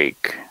during the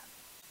break,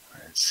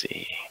 let's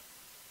see.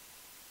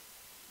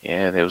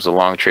 Yeah, there was a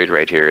long trade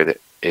right here that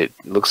it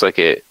looks like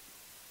it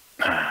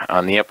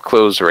on the up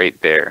close right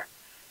there.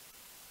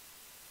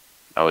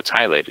 Oh, it's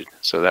highlighted,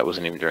 so that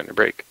wasn't even during the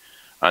break.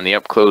 On the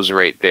up close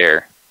right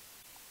there,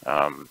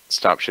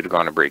 stop should have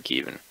gone to break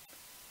even.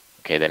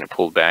 Okay, then it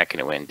pulled back and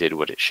it went and did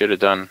what it should have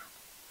done.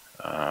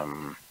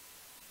 And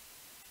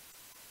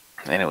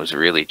it was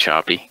really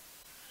choppy.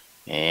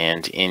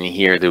 And in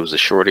here there was a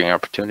shorting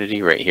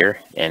opportunity right here.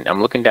 And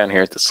I'm looking down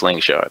here at the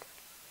slingshot.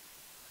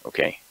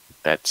 Okay,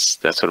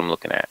 that's what I'm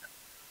looking at.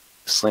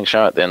 The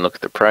slingshot, then look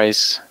at the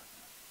price.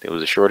 There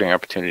was a shorting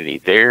opportunity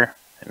there,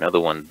 another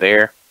one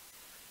there.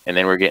 And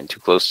then we're getting too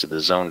close to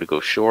the zone to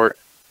go short.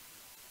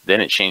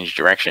 Then it changed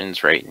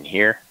directions right in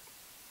here.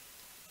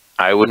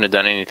 I wouldn't have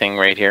done anything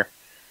right here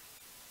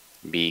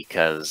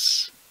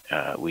because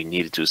we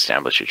needed to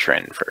establish a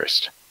trend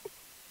first.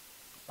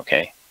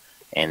 Okay,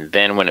 and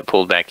then when it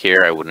pulled back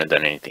here, I wouldn't have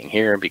done anything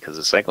here because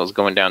the cycle is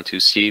going down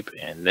too steep,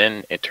 and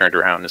then it turned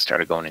around and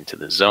started going into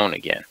the zone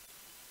again.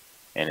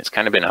 And it's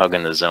kind of been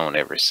hugging the zone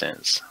ever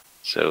since.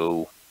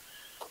 So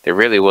there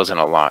really wasn't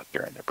a lot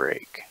during the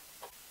break.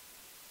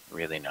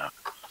 Really not.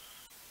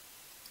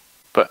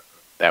 But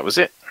that was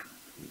it.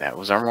 That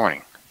was our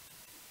morning.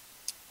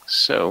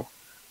 So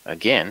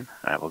again,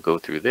 I will go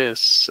through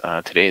this.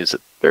 Today is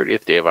the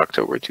 30th day of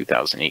October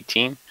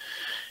 2018.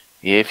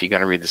 If you're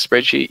going to read the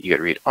spreadsheet, you got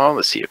to read all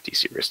the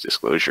CFTC risk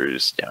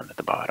disclosures down at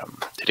the bottom.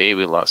 Today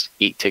we lost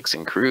 8 ticks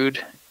in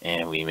crude,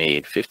 and we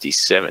made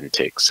 57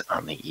 ticks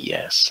on the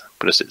ES.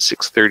 Put us at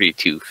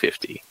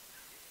 632.50.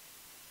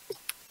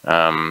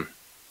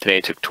 Today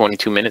it took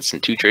 22 minutes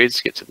and 2 trades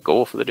to get to the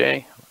goal for the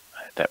day.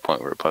 At that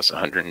point we were plus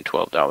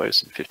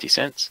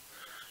 $112.50.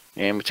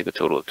 And we took a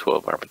total of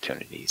 12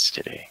 opportunities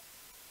today.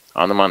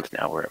 On the month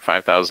now, we're at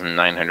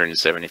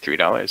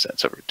 $5,973.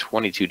 That's over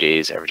 22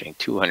 days, averaging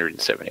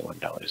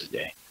 $271 a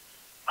day.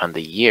 On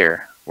the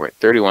year, we're at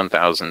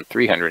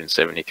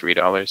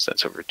 $31,373.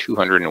 That's over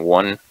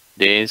 201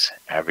 days,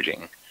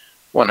 averaging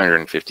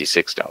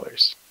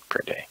 $156 per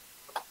day.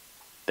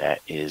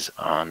 That is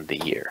on the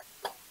year.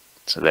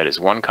 So that is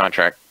 1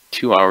 contract,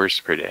 2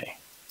 hours per day.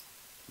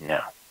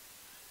 Now,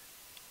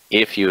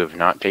 if you have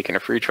not taken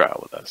a free trial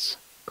with us,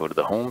 go to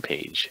the home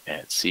page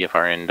at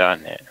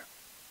CFRN.net.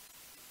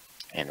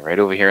 And right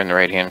over here in the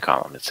right-hand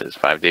column, it says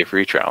 5-day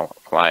free trial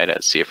applied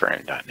at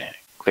CFRN.net.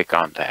 Click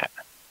on that.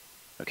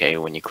 Okay,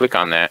 when you click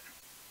on that,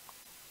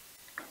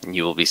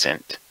 you will be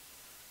sent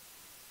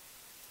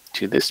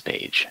to this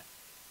page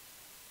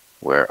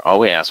where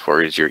all we ask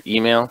for is your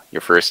email, your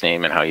first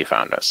name, and how you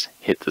found us.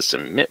 Hit the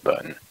submit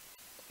button.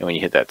 And when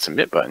you hit that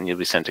submit button, you'll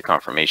be sent a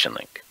confirmation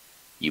link.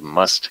 You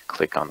must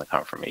click on the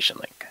confirmation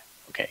link.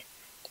 Okay,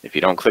 if you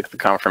don't click the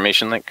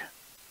confirmation link,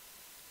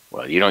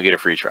 well, you don't get a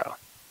free trial.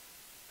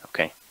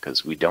 Okay,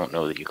 because we don't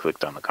know that you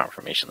clicked on the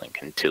confirmation link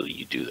until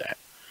you do that.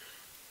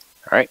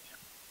 All right.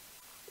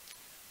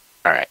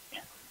 All right.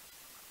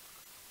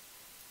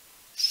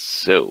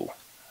 So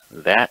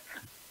that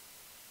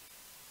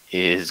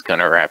is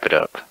going to wrap it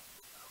up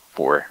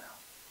for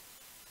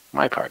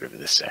my part of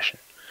this session.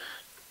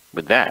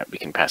 With that, we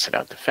can pass it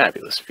out to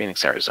fabulous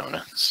Phoenix,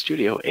 Arizona,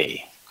 Studio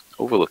A,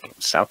 overlooking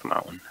South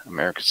Mountain,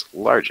 America's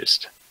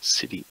largest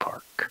city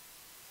park.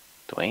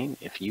 Dwayne,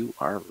 if you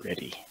are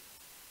ready.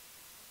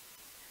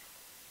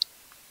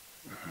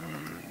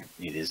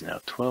 It is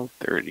now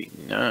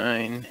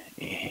 12:39,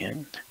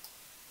 and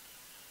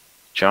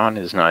John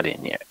is not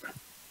in yet.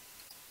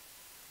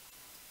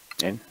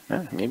 And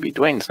maybe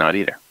Dwayne's not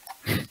either.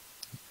 I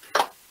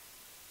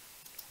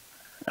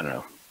don't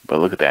know. But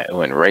look at that. It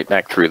went right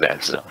back through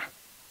that zone.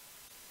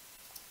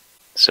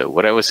 So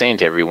what I was saying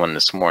to everyone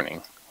this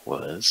morning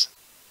was,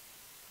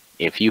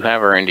 if you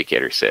have our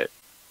indicator set,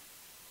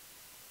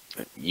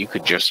 you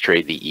could just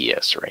trade the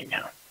ES right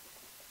now.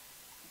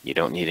 You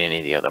don't need any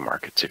of the other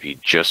markets. If you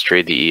just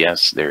trade the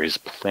ES, there is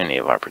plenty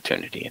of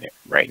opportunity in it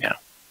right now.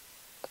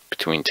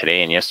 Between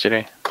today and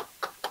yesterday,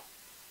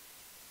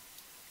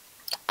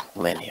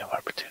 plenty of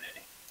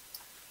opportunity.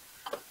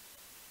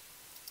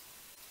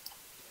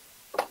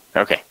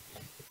 Okay.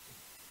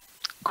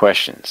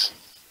 Questions?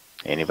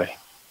 Anybody?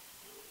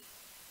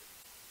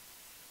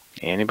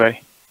 Anybody?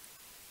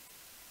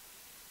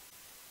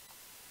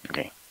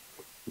 Okay.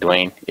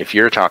 Dwayne, if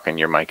you're talking,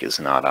 your mic is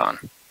not on.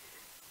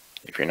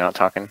 If you're not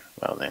talking,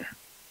 well then,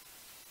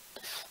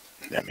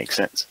 that makes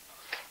sense.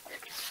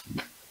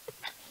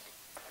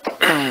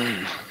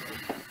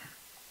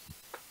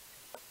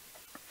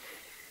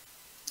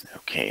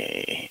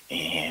 Okay,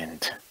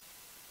 and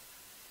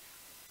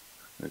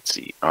let's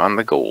see, on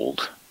the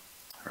gold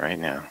right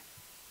now,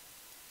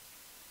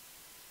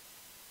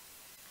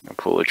 I'll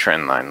pull a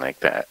trend line like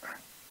that.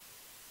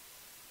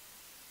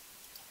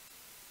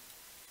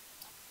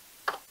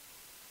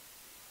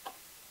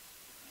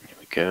 Here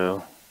we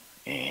go,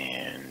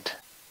 and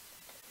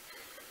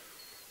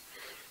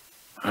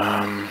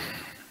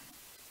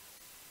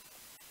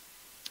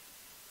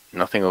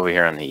nothing over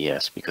here on the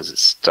ES because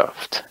it's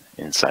stuffed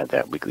inside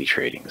that weekly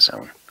trading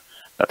zone.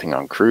 Nothing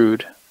on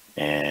crude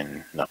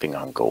and nothing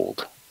on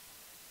gold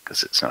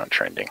because it's not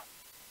trending.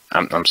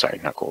 I'm sorry,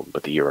 not gold,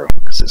 but the euro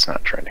because it's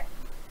not trending.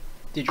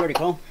 Did you already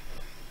call?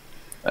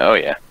 Oh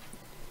yeah.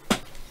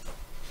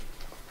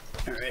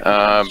 All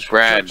right.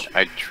 Brad,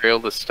 I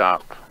trailed the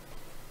stop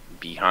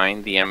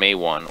behind the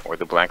MA1 or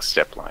the black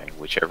step line,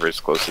 whichever is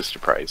closest to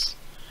price,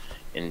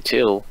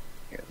 until,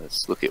 here,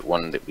 let's look at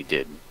one that we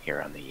did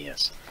here on the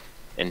ES.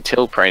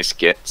 Until price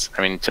gets,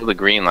 until the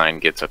green line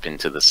gets up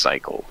into the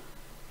cycle.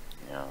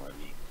 Now, let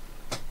me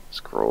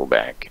scroll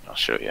back and I'll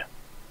show you.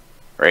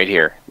 Right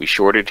here, we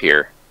shorted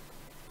here,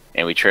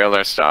 and we trailed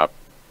our stop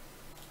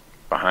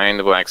behind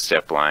the black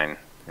step line,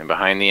 and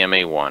behind the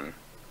MA1,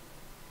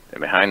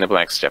 and behind the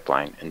black step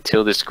line,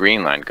 until this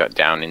green line got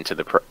down into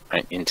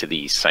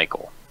the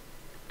cycle.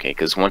 Okay,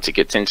 because once it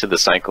gets into the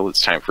cycle, it's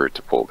time for it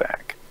to pull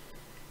back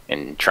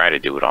and try to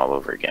do it all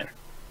over again.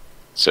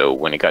 So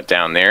when it got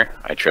down there,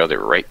 I trailed it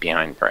right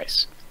behind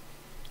price.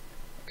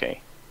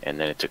 Okay, and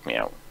then it took me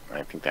out.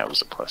 I think that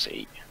was a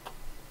 +8.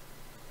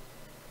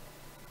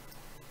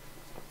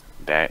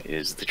 That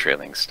is the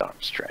trailing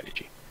stop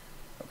strategy.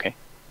 Okay?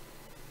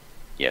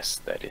 Yes,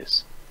 that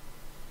is.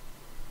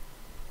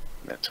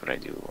 That's what I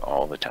do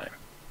all the time.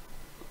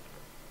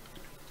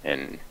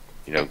 And,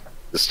 you know,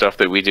 the stuff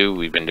that we do,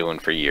 we've been doing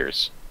for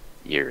years.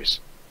 Years.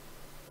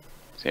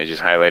 See, I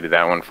just highlighted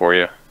that one for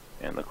you,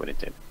 and look what it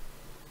did.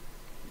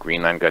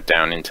 Green line got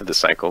down into the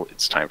cycle.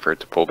 It's time for it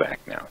to pull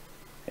back now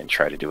and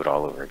try to do it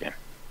all over again.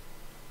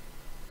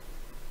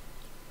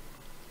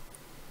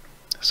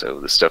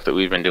 So the stuff that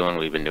we've been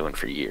doing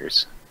for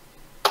years.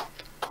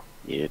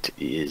 It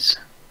is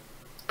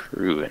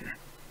proven.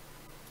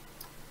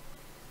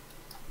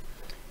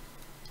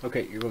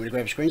 Okay, you're going to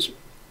grab screens?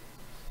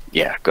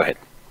 Yeah, go ahead.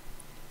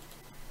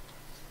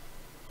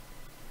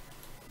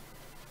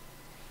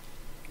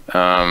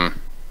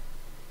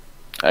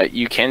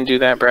 You can do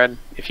that, Brad,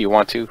 if you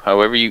want to.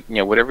 However,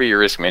 whatever your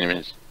risk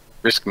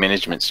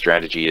management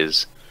strategy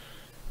is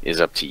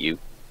up to you.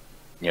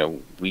 You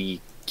know,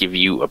 we give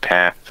you a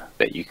path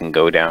that you can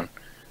go down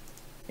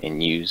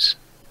and use,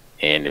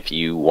 and if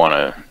you want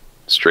to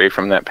stray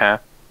from that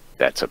path,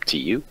 that's up to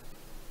you.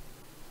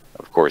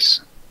 Of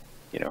course,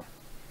 you know,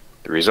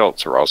 the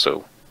results are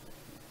also,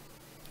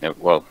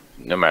 well,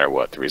 no matter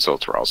what, the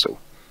results are also,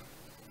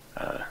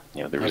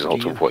 the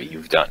result of what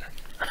you've done.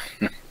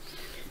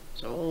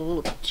 It's all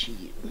up to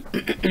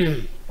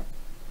you.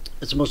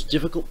 It's the most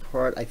difficult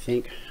part, I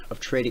think, of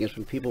trading is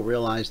when people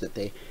realize that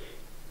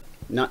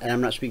and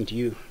I'm not speaking to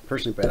you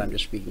personally, Brad, I'm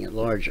just speaking at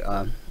large,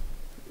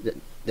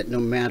 that no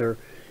matter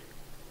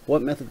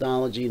what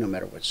methodology, no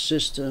matter what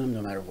system,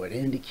 no matter what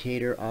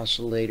indicator,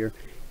 oscillator,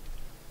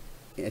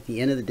 at the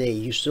end of the day,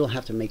 you still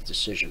have to make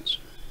decisions.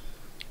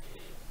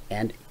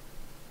 And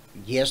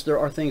yes, there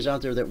are things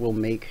out there that will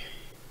make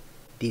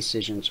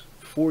decisions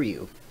for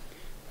you,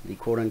 the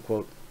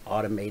quote-unquote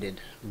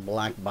automated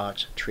black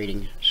box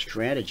trading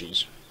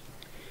strategies.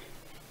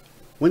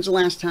 When's the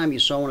last time you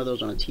saw one of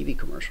those on a TV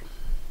commercial?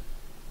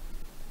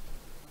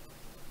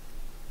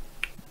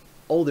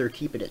 Oh, they're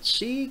keeping it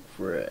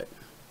secret.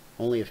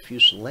 Only a few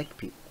select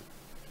people.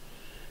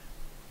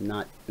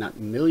 Not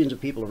millions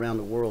of people around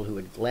the world who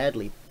would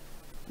gladly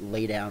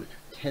lay down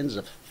tens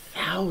of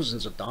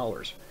thousands of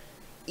dollars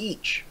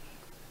each,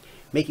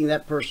 making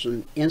that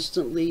person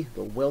instantly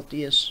the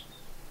wealthiest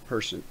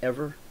person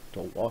ever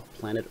to walk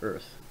planet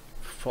Earth.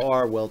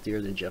 Far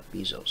wealthier than Jeff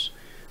Bezos,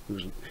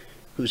 who's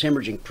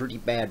hemorrhaging pretty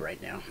bad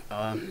right now.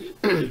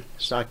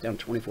 Stock down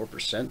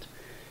 24%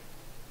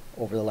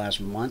 over the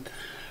last month.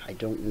 I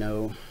don't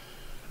know,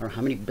 or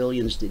how many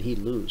billions did he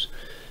lose?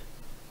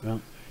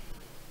 Well,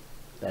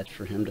 that's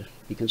for him to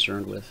be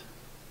concerned with,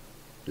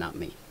 not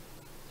me.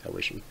 I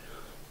wish him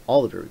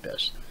all the very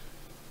best.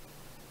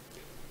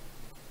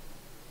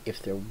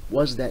 If there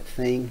was that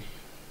thing,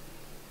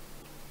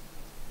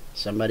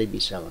 somebody'd be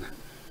selling it,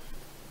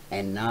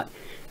 and not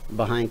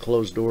behind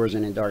closed doors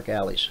and in dark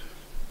alleys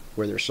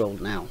where they're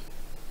sold now,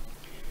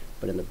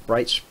 but in the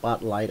bright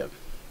spotlight of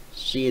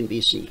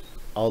CNBC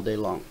all day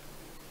long,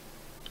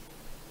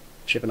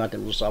 shipping out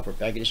them little software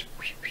packages.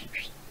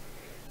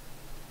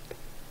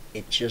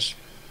 It just,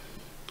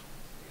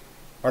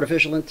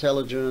 artificial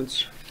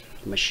intelligence,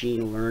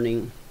 machine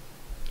learning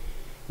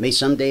may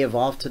someday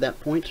evolve to that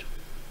point.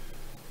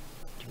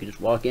 You could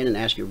just walk in and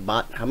ask your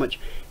bot how much,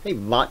 hey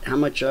bot, how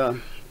much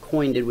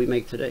coin did we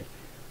make today?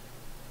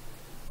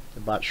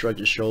 The bot shrugs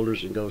his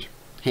shoulders and goes,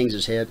 hangs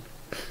his head.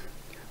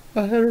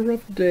 I had a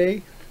rough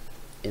day.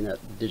 In that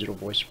digital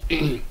voice.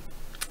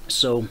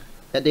 So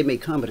that day may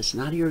come, but it's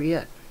not here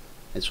yet.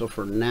 And so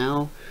for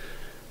now,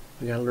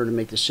 We got to learn to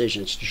make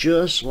decisions.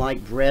 Just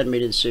like Brad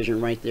made a decision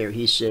right there.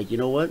 He said, you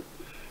know what?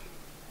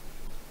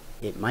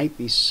 It might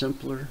be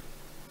simpler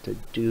to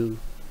do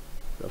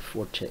the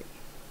forte.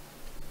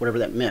 Whatever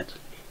that meant.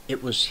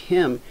 It was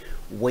him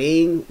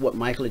weighing what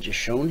Michael had just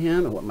shown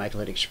him and what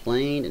Michael had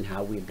explained and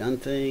how we've done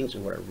things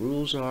and what our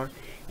rules are.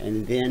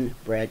 And then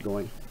Brad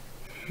going,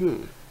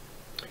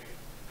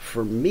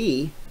 for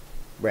me,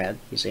 Brad,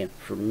 he's saying,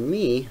 for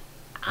me,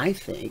 I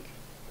think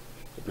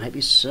it might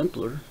be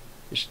simpler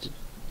just to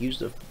use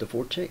the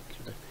forte.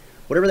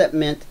 Whatever that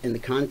meant in the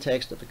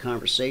context of the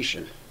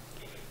conversation.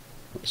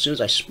 As soon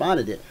as I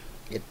spotted it,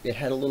 it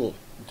had a little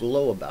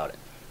glow about it.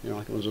 You know,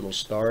 like those little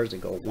stars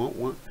that go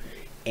won't.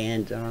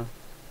 And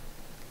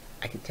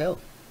I could tell.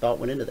 Thought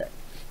went into that.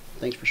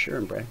 Thanks for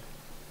sharing, Brad.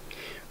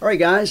 All right,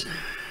 guys.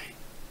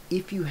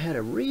 If you had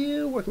a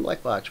real working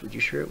black box, would you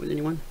share it with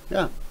anyone?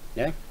 Yeah.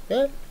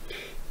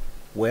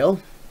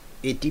 Well,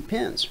 it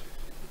depends.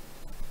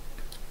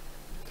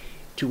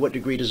 To what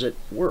degree does it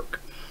work?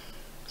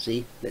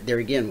 See, there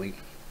again, we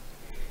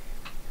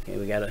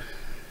got to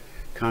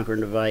conquer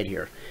and divide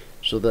here.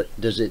 So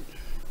does it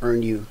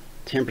earn you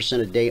 10%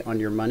 a day on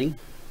your money?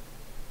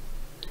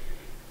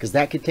 Because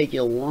that could take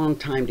you a long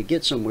time to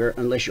get somewhere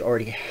unless you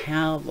already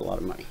have a lot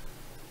of money.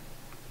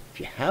 If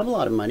you have a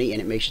lot of money and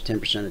it makes you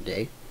 10% a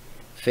day,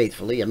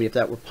 faithfully, I mean, if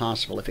that were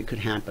possible, if it could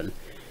happen,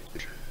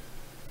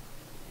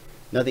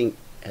 nothing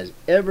has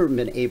ever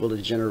been able to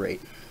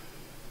generate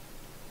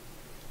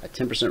a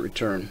 10%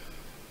 return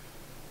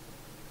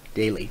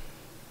daily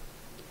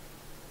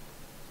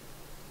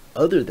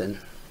other than,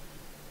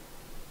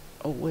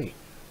 oh wait,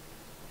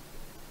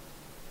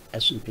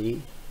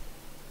 S&P,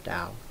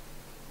 Dow,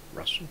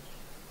 Russell,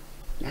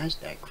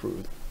 NASDAQ,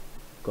 Crude,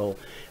 Gold.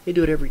 They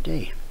do it every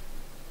day.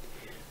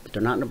 But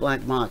they're not in a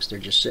black box. They're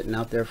just sitting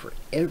out there for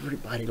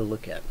everybody to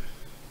look at.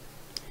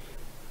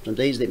 Some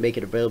days they make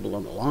it available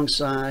on the long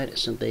side, and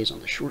some days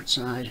on the short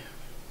side.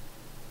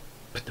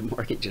 But the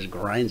market just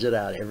grinds it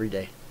out every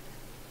day.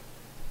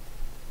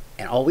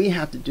 And all we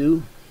have to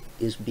do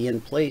is be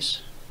in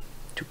place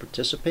to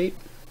participate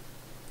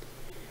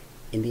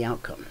in the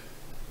outcome.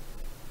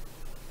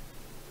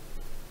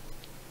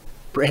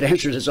 Brad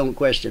answered his own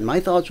question. My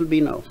thoughts would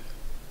be no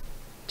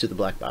to the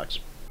black box,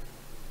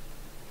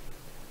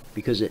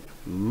 because it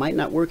might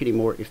not work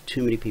anymore if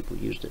too many people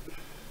used it.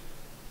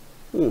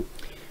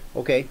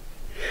 Okay.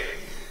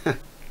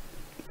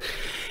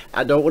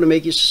 I don't want to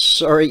make you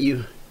sorry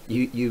you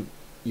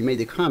made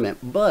the comment,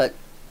 but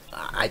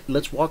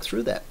let's walk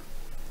through that.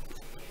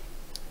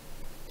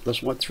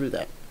 Let's walk through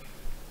that.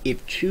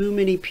 If too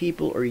many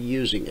people are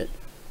using it,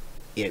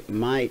 it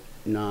might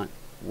not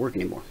work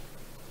anymore.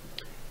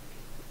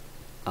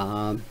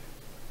 I'm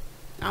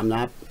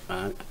not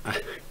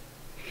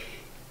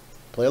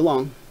play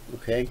along,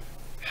 okay?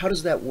 How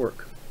does that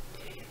work?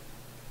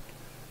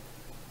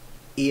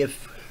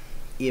 If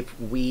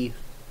we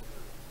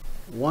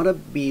want to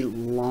be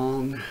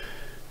long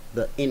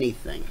the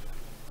anything,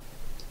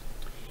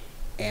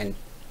 and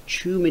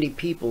too many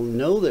people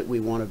know that we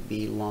want to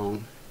be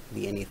long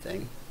the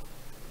anything,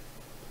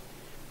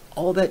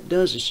 all that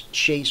does is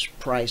chase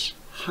price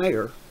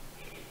higher.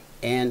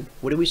 And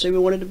what did we say we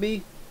wanted to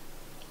be?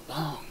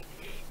 Long.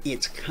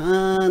 It's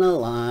kind of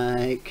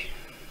like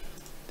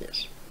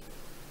this,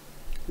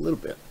 a little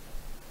bit.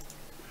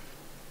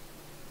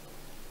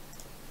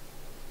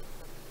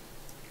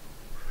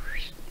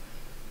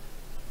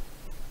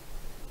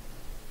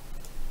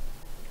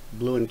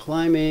 Blue and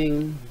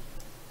climbing,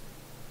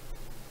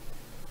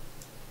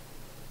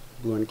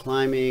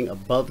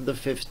 above the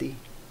 50,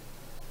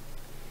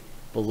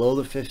 below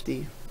the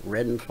 50,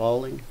 red and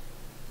falling.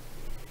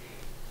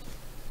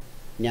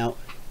 Now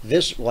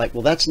this, like,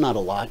 well, that's not a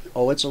lot.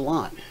 Oh, it's a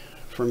lot.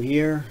 From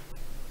here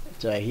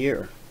to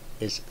here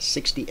is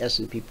 60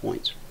 S&P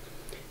points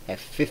at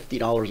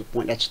 $50 a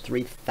point. That's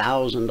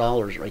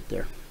 $3,000 right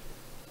there.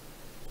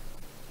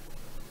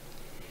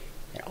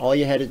 And all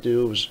you had to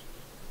do was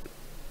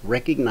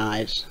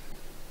recognize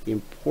the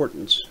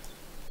importance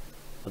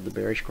of the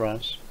bearish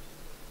cross.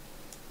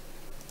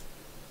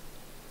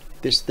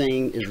 This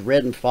thing is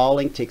red and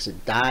falling, takes a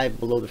dive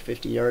below the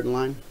 50-yard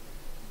line.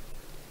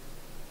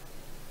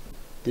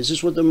 This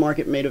is what the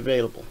market made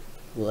available.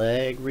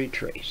 Leg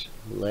retrace,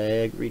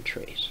 leg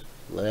retrace,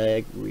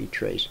 leg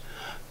retrace.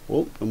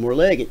 Oh, no more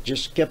leg, it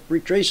just kept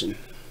retracing.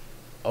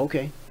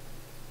 Okay.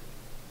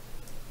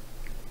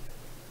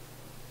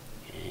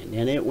 And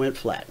then it went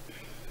flat.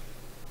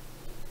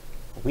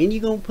 When you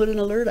gonna put an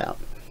alert out?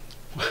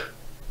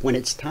 When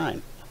it's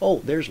time. Oh,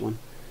 there's one.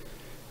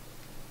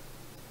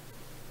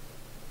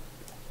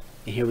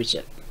 And here we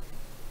sit,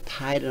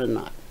 tied in a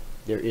knot.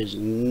 There is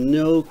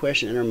no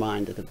question in our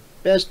mind that the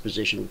best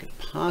position we could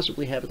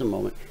possibly have at the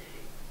moment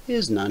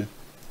is none,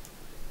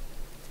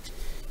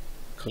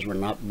 because we're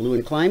not blue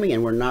and climbing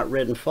and we're not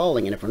red and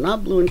falling. And if we're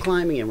not blue and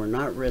climbing and we're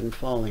not red and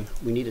falling,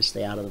 we need to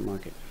stay out of the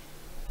market.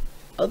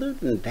 Other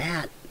than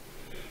that,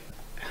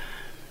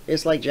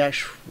 it's like Jack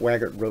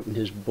Schwaggart wrote in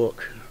his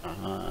book,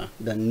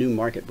 The New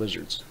Market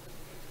Wizards.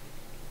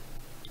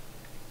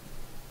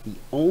 The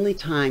only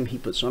time he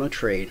puts on a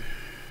trade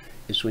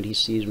is when he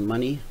sees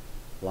money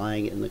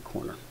lying in the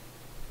corner.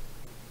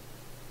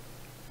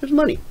 There's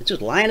money. It's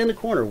just lying in the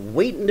corner,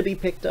 waiting to be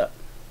picked up.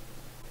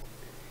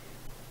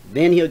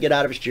 Then he'll get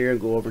out of his chair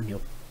and go over and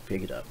he'll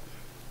pick it up.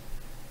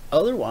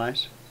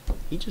 Otherwise,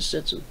 he just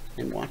sits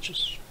and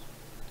watches.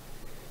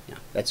 Now,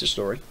 that's a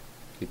story.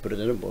 He put it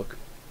in a book,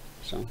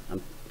 so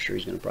I'm sure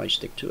he's going to probably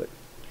stick to it.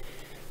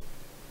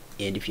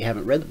 And if you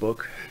haven't read the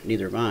book,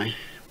 neither have I,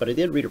 but I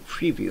did read a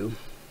preview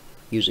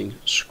using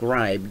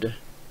Scribd,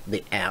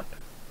 the app,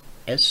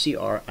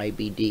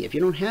 S-C-R-I-B-D. If you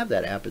don't have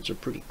that app, it's a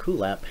pretty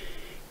cool app.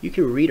 You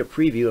can read a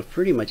preview of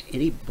pretty much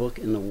any book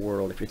in the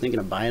world. If you're thinking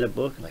of buying a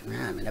book, like,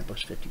 man, that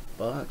book's $50.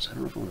 I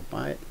don't know if I want to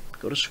buy it.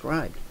 Go to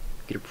Scribd,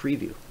 get a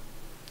preview,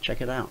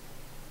 check it out,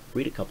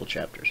 read a couple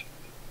chapters,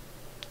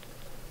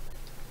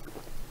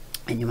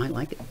 and you might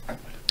like it.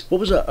 What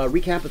was a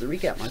recap of the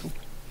recap, Michael?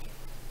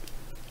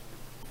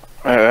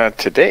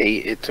 Today,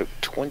 it took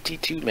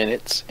 22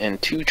 minutes and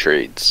 2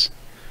 trades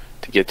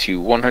to get to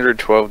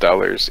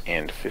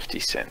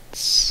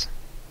 $112.50.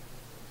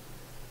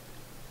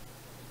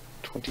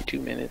 22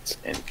 minutes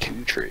and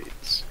 2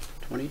 trades.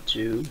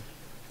 22.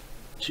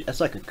 That's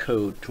like a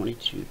code.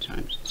 22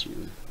 times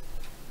 2.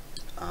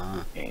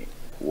 And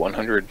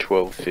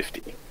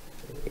 $112.50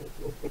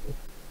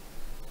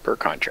 per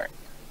contract.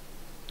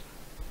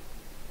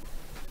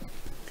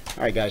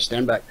 All right, guys,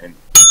 stand back. And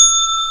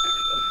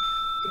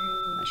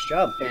nice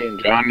job.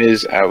 And John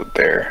is out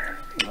there.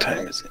 What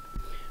time is it?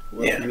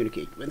 We'll Yeah.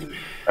 communicate with him.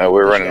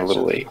 We're running a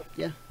little late.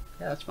 Yeah,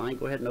 that's fine.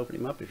 Go ahead and open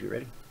him up if you're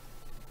ready.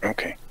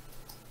 Okay.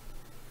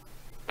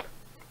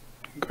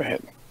 Go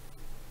ahead.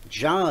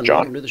 John,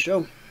 welcome to the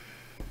show.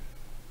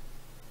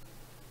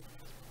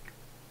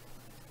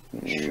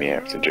 You may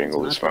have to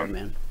jingle his phone.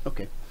 Man.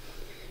 Okay.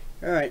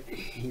 All right.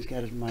 He's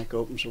got his mic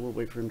open, so we'll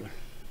wait for him to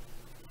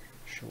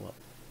show up.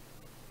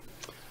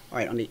 All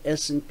right, on the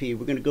S&P,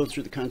 we're going to go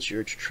through the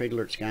Concierge Trade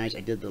Alerts, guys.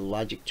 I did the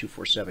Logic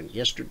 247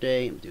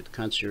 yesterday. I'm going to do the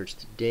Concierge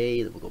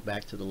today. Then we'll go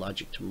back to the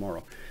Logic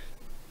tomorrow.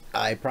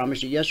 I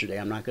promised you yesterday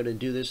I'm not going to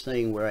do this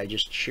thing where I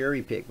just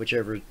cherry pick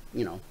whichever,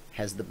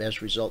 has the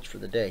best results for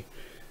the day.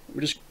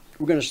 We're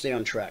going to stay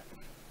on track.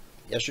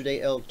 Yesterday,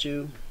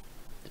 L2.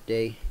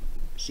 Today,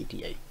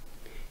 CTA.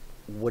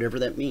 Whatever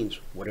that means,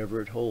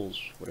 whatever it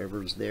holds,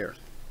 whatever is there,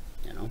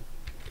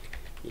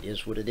 it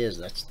is what it is.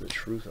 That's the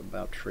truth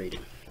about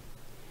trading.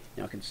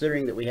 Now,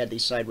 considering that we had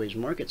these sideways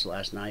markets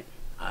last night,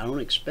 I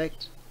don't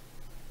expect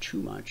too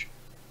much.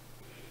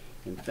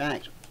 In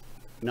fact,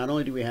 not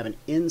only do we have an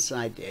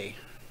inside day,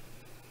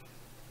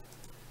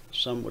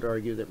 some would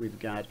argue that we've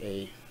got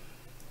a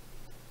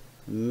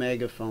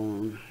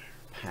megaphone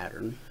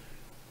pattern,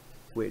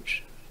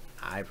 which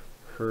I've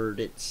heard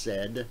it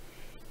said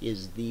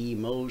is the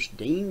most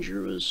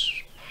dangerous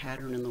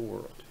pattern in the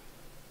world.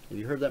 Have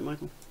you heard that,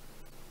 Michael?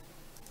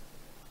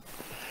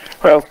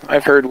 Well,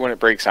 I've heard when it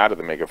breaks out of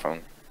the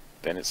megaphone,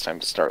 then it's time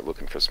to start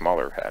looking for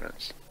smaller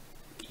patterns.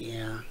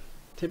 Yeah.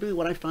 Typically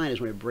what I find is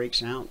when it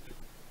breaks out,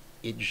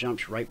 it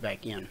jumps right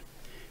back in.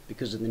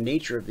 Because of the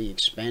nature of the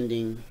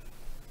expanding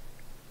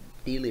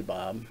dealy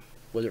bob,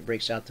 whether it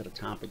breaks out to the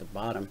top or the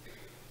bottom,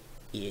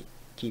 it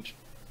keeps,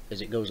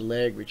 as it goes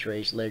leg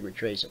retrace,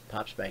 it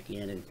pops back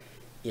in, and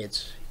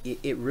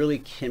it really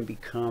can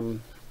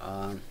become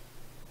the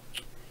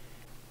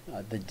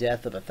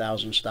death of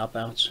 1,000 stop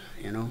outs,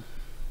 trying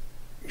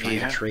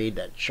to trade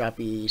that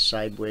choppy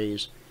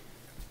sideways.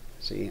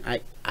 See,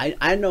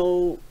 I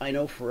know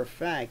for a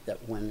fact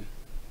that when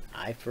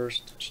I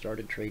first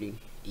started trading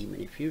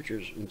Emini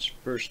Futures and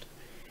first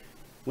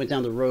went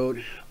down the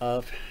road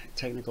of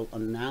technical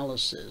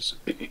analysis,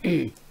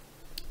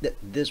 that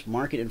this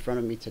market in front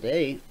of me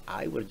today,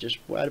 I'd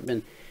have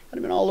been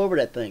all over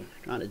that thing,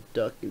 trying to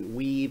duck and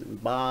weave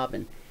and bob,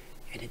 and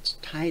it's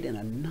tied in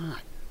a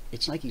knot.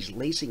 It's like he's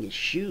lacing his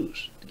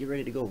shoes to get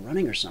ready to go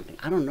running or something.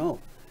 I don't know,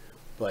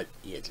 but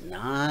it's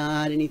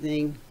not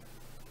anything.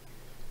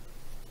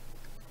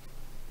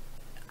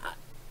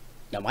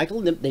 Now,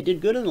 Michael, they did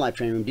good in the live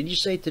training room. Did you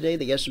say today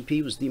the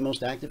S&P was the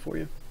most active for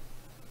you?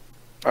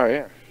 Oh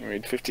yeah, I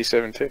made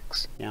 57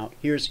 ticks. Now,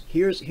 here's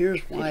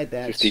why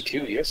that's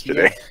 52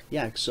 yesterday.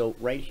 Yeah. So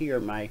right here,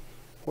 my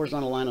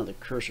horizontal line on the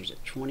cursor is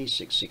at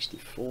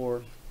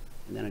 26.64,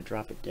 and then I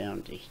drop it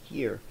down to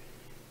here,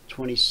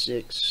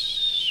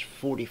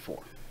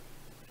 26.44.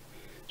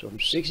 So from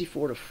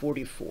 64 to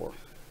 44,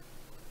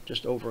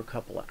 just over a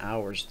couple of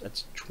hours,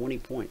 that's 20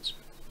 points.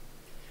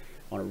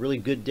 On a really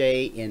good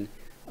day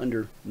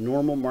under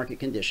normal market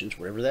conditions,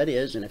 wherever that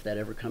is, and if that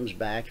ever comes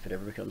back, if it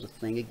ever becomes a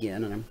thing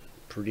again, and I'm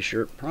pretty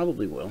sure it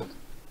probably will,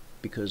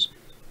 because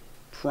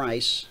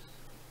price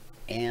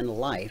and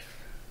life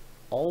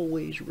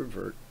always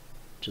revert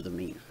to the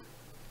mean.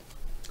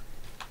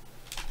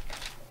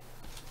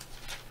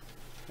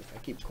 If I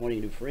keep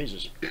coining new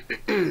phrases,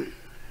 I'm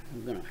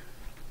gonna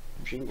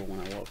jingle when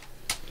I walk.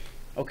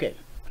 Okay,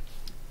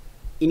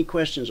 any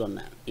questions on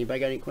that? Anybody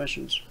got any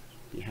questions?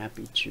 Be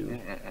happy to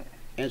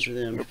answer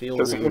them.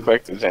 Doesn't look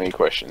like there's any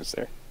questions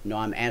there. No,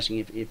 I'm asking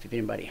if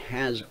anybody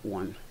has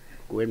one.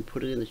 Go ahead and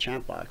put it in the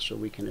chat box so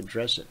we can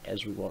address it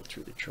as we walk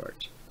through the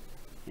charts,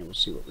 and we'll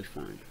see what we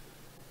find.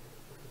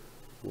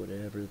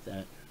 whatever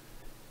that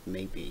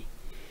may be.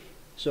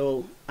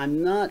 So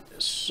I'm not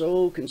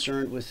so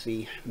concerned with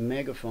the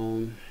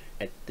megaphone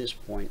at this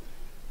point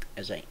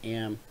as I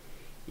am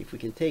if we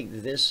can take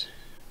this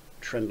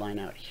trend line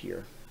out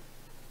here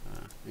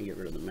and get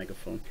rid of the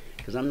megaphone,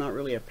 because I'm not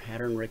really a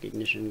pattern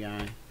recognition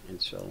guy,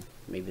 and so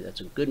maybe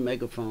that's a good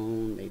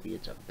megaphone, maybe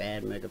it's a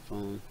bad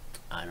megaphone,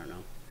 I don't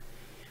know.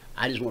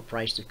 I just want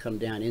price to come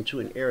down into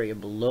an area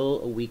below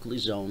a weekly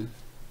zone,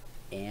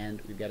 and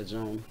we've got a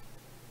zone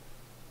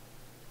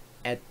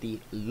at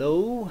the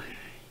low,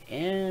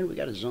 and we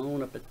got a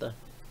zone up at the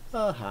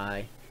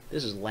high.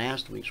 This is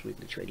last week's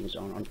weekly trading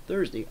zone. On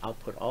Thursday, I'll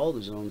put all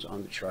the zones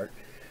on the chart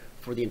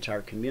for the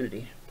entire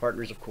community.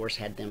 Partners, of course,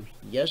 had them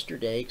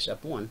yesterday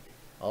except one.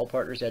 All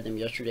partners had them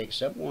yesterday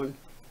except one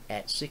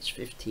at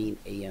 6:15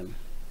 a.m.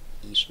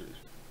 Eastern.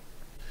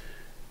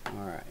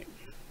 All right.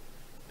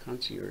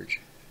 Concierge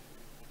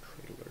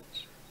Trade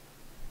Alerts.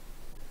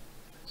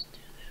 Let's do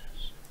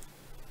this.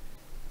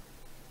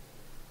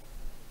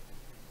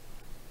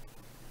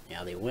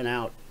 Now they went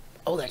out.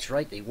 Oh, that's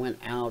right. They went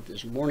out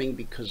this morning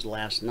because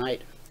last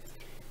night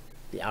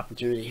the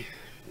opportunity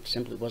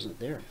simply wasn't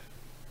there.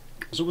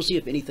 So we'll see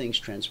if anything's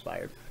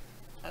transpired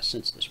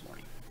since this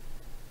morning.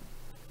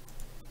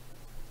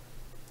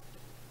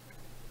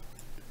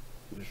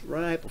 It was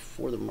right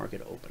before the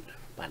market opened,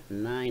 about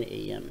 9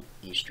 a.m.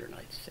 Eastern,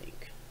 I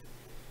think.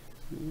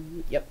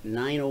 Yep,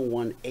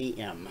 9:01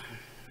 a.m.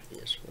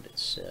 is what it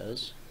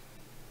says.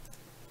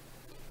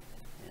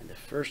 And the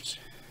first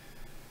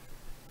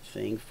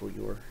thing for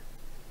your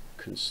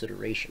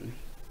consideration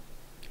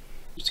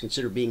is to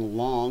consider being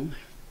long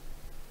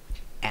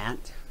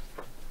at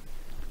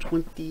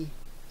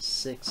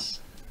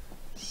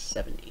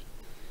 2670.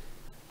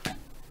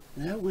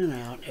 That went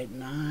out at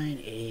 9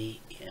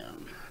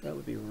 a.m. That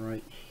would be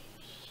right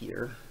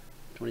here.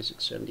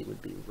 2670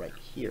 would be right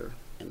here,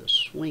 and the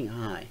swing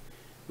high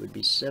would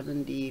be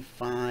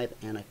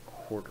 75.25.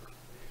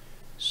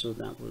 So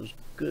that was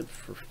good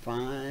for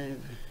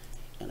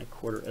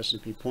 5.25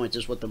 S&P points.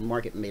 Is what the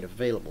market made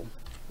available.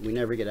 We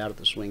never get out of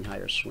the swing high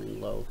or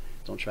swing low.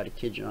 Don't try to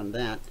kid you on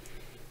that.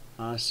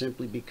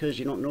 Simply because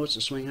you don't know it's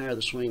the swing high or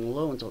the swing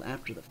low until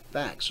after the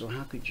fact. So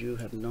how could you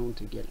have known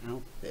to get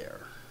out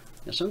there?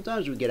 Now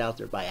sometimes we get out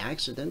there by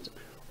accident,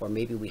 or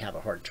maybe we have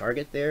a hard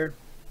target there.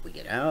 We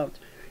get out.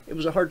 It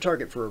was a hard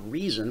target for a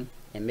reason,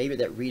 and maybe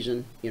that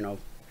reason, you know,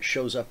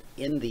 shows up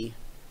in the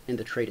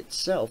trade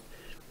itself,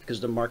 because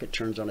the market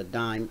turns on a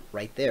dime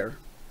right there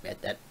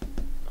at that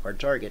hard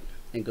target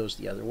and goes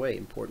the other way.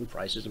 Important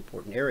prices,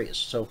 important areas.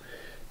 So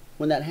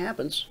when that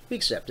happens, we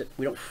accept it.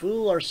 We don't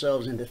fool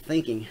ourselves into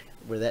thinking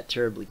we're that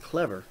terribly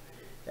clever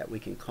that we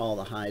can call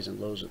the highs and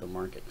lows of the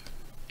market.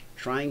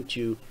 Trying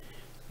to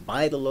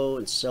buy the low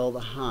and sell the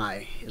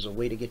high is a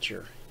way to get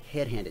your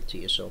head handed to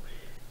you. So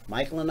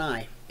Michael and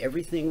I,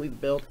 everything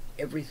we've built,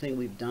 everything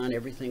we've done,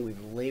 everything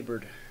we've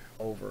labored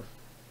over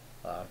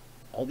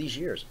all these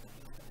years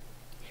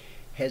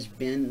has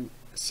been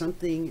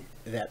something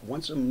that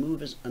once a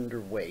move is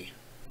underway,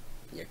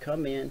 you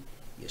come in,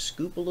 you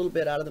scoop a little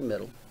bit out of the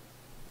middle.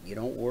 You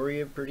don't worry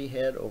a pretty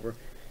head over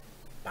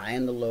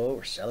buying the low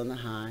or selling the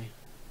high.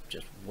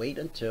 Just wait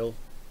until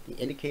the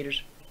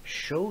indicators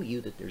show you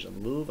that there's a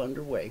move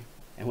underway.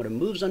 And when a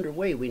move's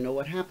underway, we know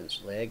what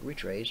happens. Leg,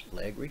 retrace,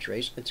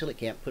 until it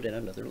can't put in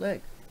another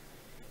leg.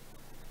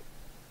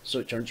 So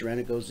it turns around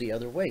and goes the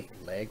other way.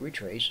 Leg,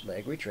 retrace,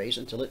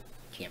 until it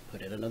can't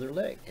put in another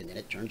leg. And then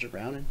it turns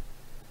around and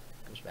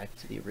goes back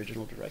to the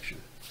original direction.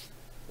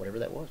 Whatever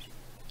that was.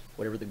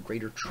 Whatever the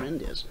greater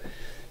trend is.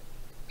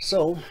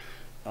 So,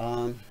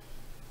 there's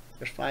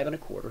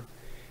 5.25.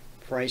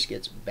 Price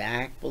gets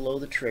back below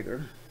the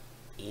trigger,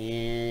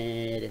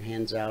 and it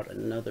hands out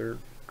another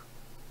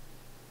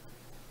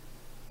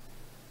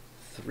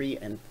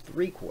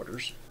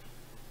 3.75.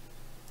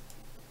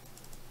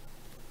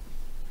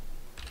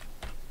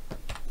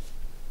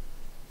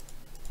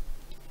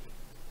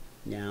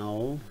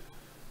 Now,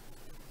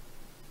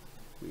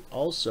 we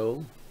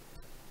also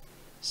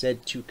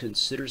said to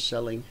consider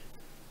selling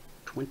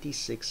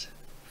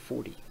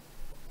 2640.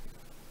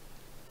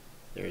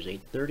 There's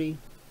 8:30.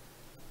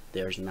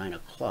 There's 9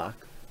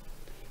 o'clock.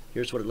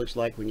 Here's what it looks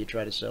like when you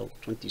try to sell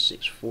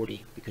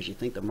 2640 because you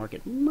think the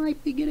market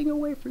might be getting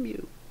away from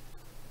you.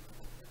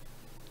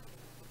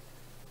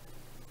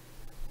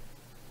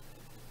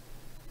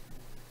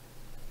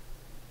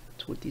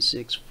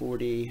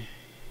 $26.40,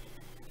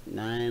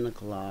 9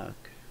 o'clock,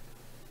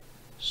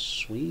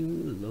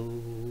 swing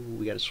low.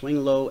 We got a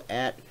swing low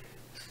at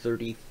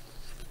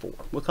 34.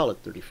 We'll call it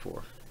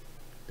 34.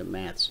 The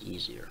math's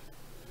easier.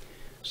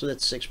 So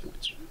that's 6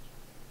 points.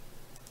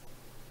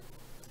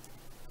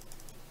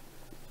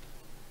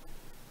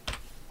 That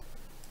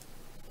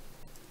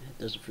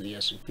does it for the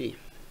S&P.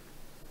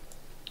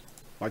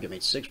 Market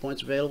made 6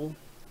 points available,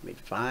 made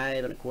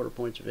 5.25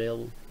 points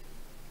available,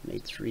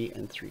 made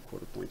 3.75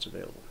 points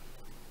available.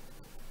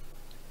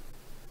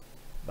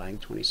 Buying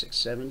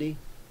 2670.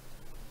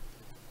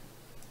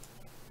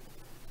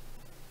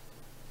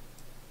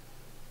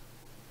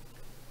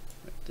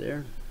 Right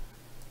there.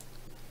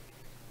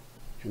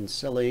 and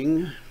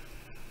selling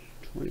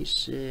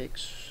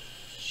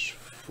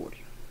 26.40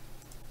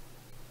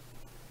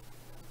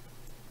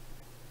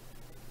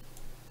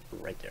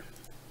 right there.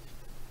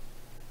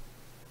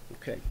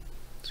 Okay,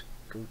 let's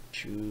go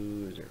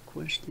to, is there a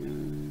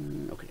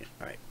question? Okay,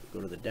 all right,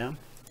 go to the down.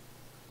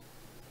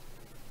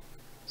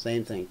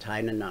 Same thing,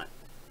 tighten a knot.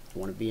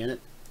 Want to be in it?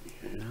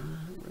 Not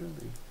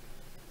really.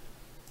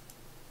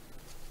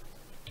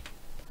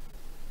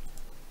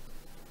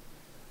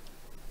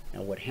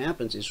 Now what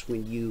happens is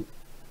when you,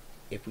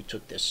 if we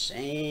took the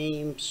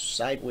same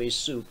sideways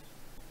soup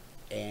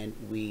and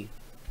we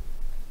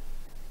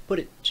put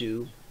it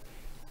to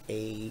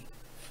a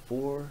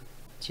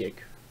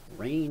 4-tick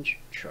range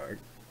chart,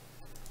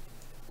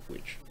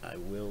 which I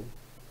will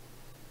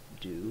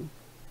do,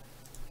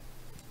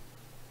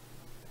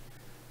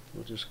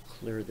 we'll just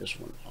clear this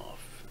one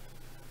off.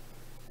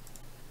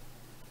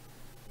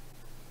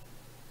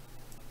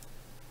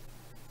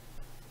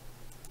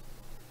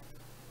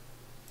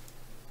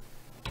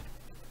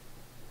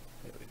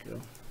 There we go.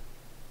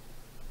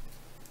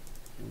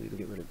 And we can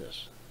get rid of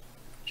this.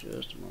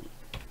 Just a moment.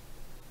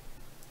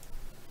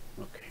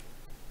 Okay.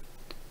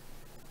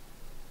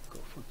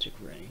 Go for tick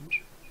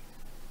range.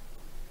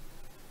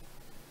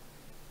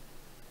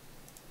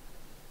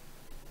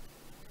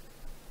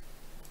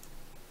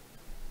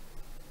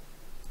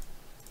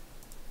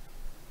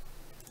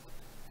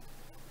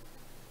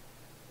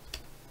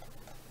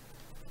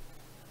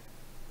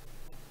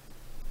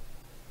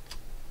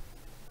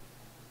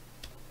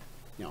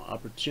 Now,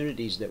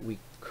 opportunities that we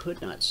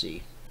could not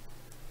see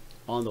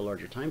on the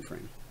larger time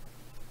frame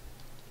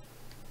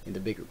in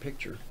the bigger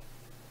picture,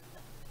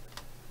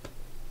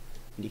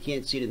 and you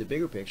can't see it in the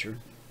bigger picture,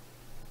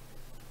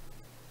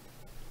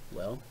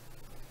 well,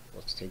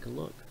 let's take a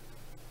look.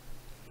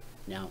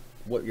 Now,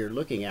 what you're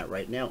looking at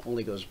right now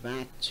only goes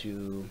back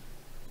to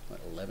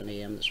what, 11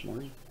 a.m. this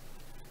morning.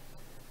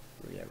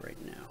 Where are you at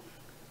right now?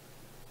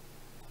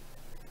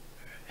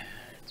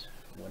 At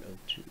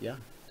 1:02. Yeah,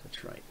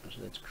 that's right.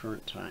 So that's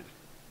current time.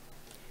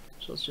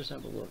 So let's just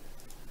have a look.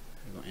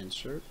 We're going to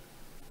insert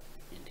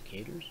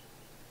indicators,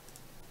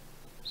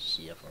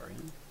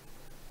 CFRN.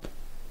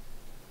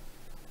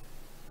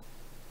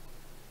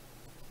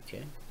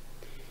 Okay.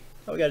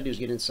 All we got to do is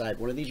get inside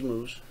one of these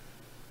moves.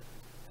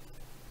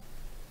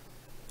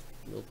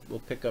 We'll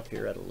pick up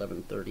here at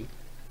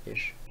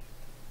 11:30-ish.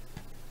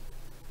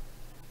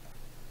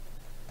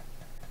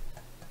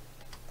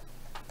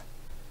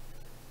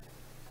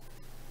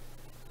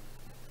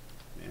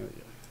 There we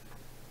go.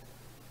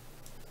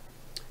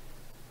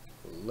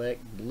 Leg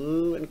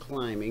blue and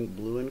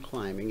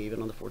climbing,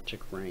 even on the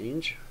 4-tick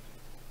range.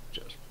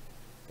 Just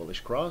bullish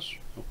cross.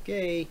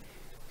 Okay,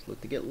 let's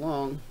look to get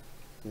long.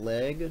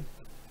 Leg,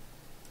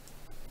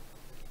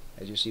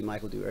 as you see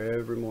Michael do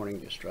every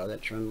morning, just draw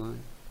that trend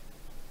line.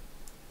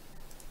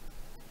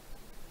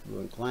 Blue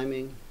and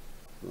climbing,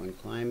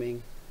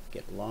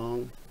 get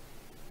long.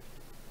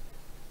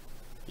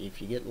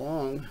 If you get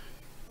long,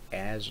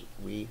 as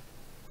we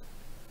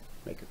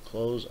make a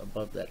close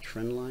above that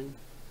trend line,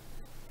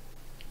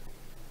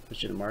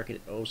 put you to market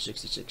at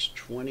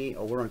 66.20.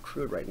 Oh, we're on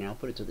crude right now.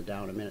 Put it to the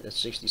down a minute.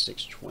 That's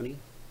 66.20.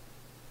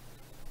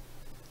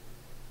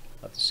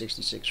 Up to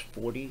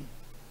 66.40.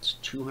 It's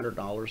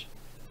 $200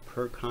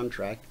 per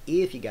contract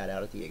if you got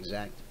out at the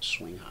exact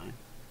swing high.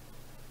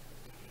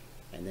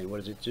 And then what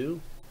does it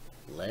do?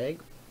 Leg,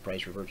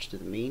 price reverts to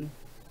the mean.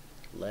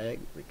 Leg,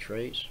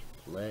 retrace,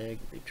 leg,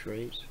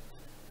 retrace.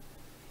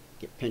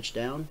 Get pinched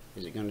down.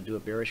 Is it going to do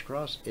a bearish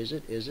cross? Is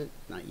it? Is it?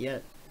 Not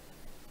yet.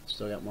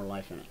 Still got more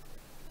life in it.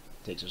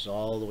 Takes us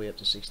all the way up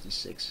to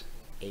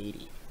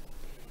 66.80.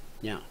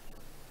 Now,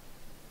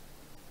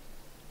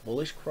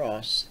 bullish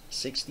cross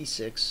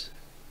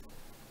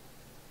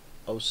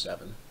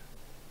 66.07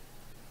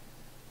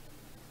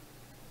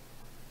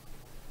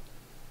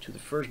 to the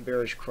first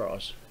bearish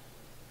cross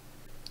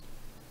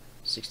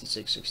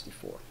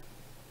 66.64.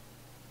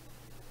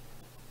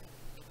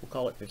 We'll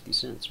call it 50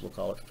 cents. We'll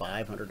call it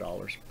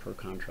 $500 per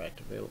contract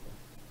available.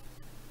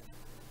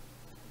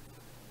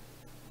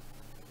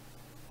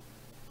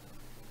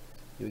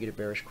 We get a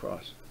bearish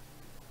cross.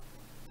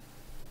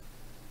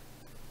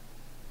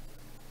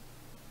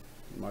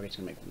 The market's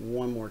going to make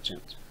one more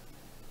attempt.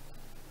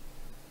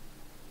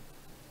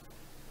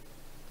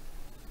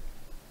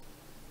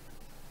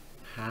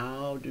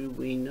 How do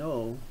we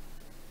know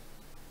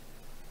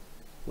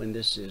when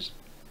this is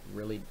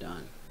really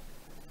done?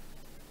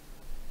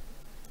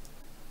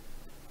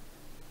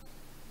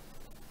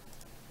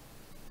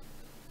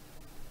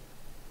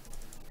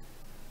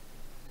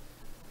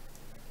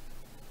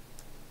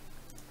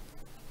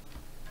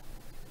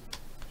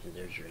 And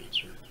there's your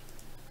answer.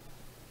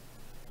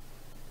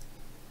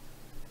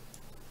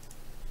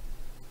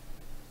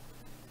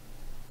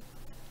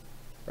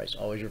 Price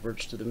always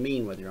reverts to the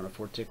mean, whether you're on a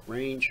 4-tick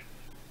range,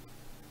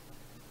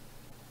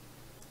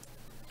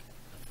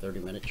 a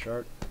 30-minute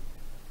chart,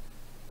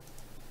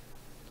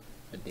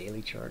 a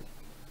daily chart.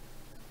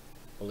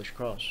 Bullish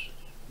cross,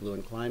 blue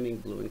and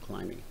climbing,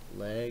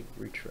 leg,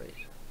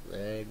 retrace,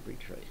 leg,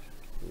 retrace,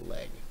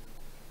 leg.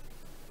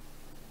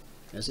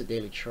 That's a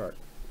daily chart.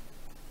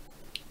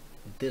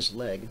 This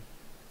leg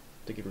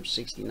took it from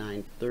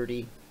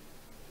 69.30.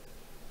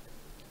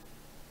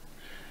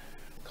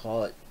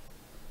 Call it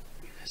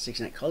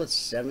 69. Call it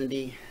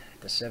 70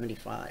 to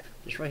 75.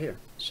 Just right here,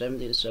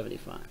 70 to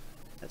 75.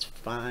 That's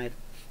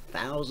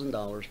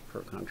 $5,000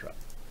 per contract.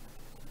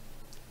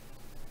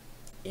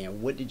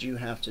 And what did you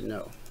have to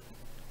know?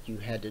 You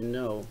had to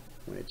know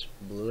when it's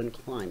blue and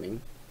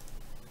climbing,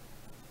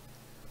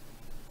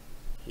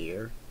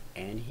 here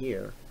and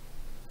here,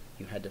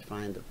 you had to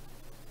find the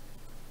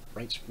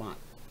right spot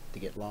to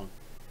get long.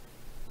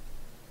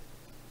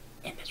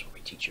 And that's what we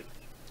teach you.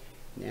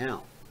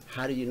 Now,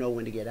 how do you know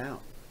when to get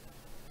out?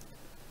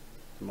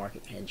 The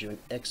market hands you an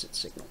exit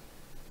signal,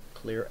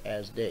 clear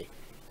as day.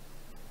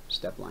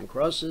 Step line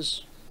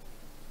crosses,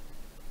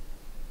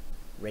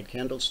 red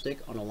candlestick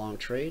on a long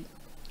trade.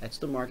 That's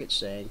the market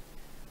saying,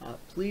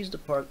 please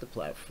depart the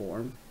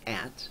platform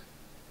at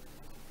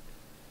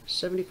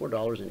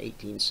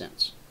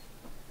 $74.18.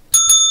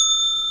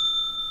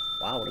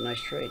 Wow, what a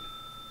nice trade.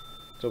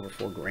 It's over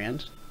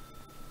 $4,000,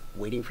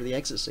 waiting for the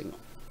exit signal.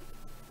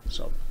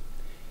 So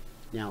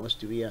now let's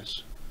do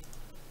ES.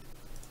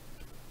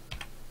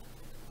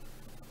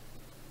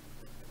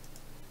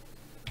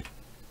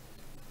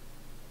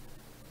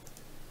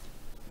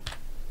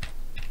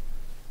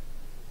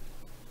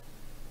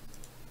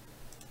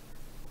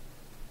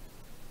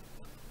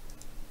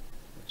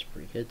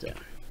 Hit that.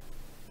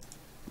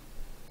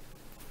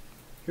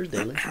 Here's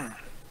daily.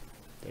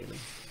 Daily.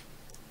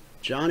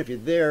 John, if you're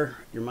there,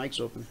 your mic's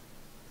open.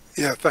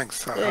 Yeah,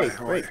 thanks. Hey, hi,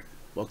 great.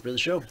 Welcome to the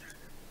show.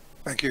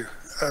 Thank you.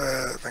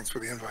 Thanks for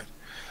the invite.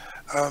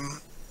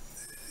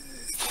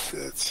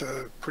 It's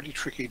a pretty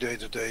tricky day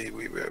today.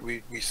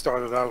 We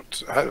started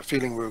out, I had a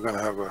feeling we were going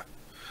to have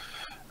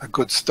a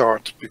good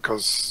start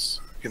because,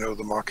 you know,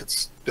 the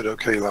markets did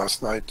okay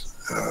last night.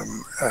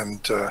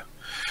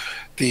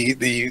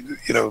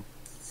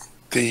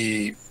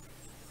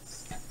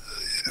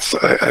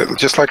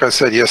 Just like I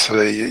said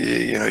yesterday,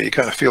 you know, you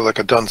kind of feel like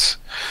a dunce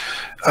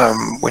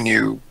when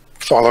you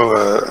follow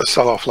a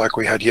sell-off like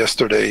we had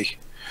yesterday,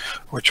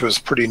 which was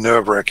pretty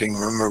nerve-wracking.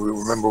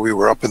 Remember we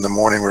were up in the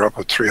morning, we were up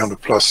at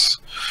 300 plus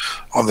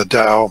on the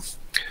Dow,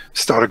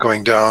 started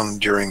going down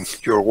during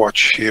your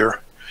watch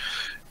here,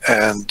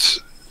 and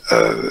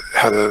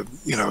had a,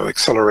 you know,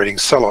 accelerating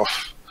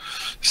sell-off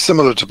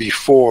similar to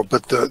before.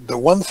 But the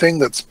one thing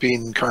that's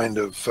been kind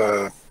of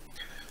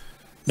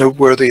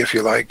noteworthy, if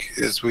you like,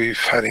 is we've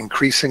had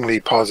increasingly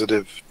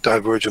positive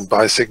divergent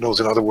buy signals.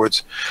 In other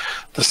words,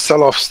 the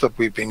sell-offs that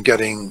we've been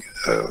getting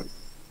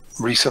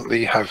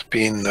recently have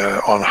been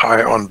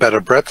on better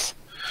breadth.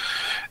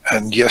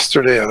 And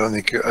yesterday,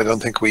 I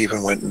don't think we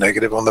even went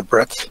negative on the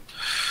breadth.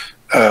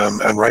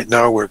 And right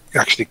now, we're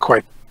actually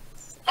quite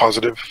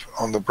positive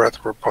on the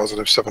breadth. We're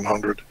positive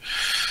 700.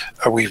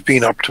 We've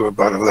been up to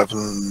about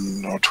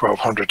 11 or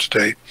 1200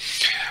 today,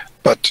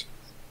 but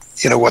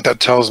you know what that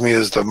tells me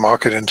is the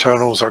market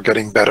internals are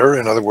getting better.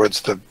 In other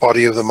words, the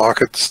body of the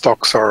market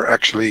stocks are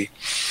actually,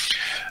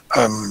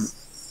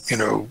 you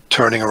know,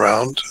 turning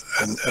around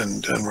and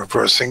had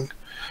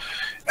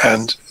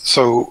And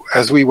so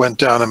as we went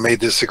down and made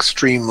this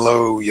extreme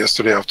low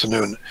yesterday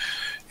afternoon,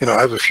 you know,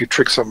 I have a few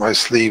tricks up my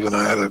sleeve, and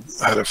I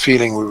had a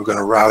feeling we were going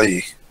to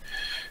rally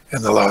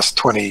in the last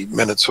 20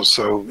 minutes or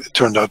so. It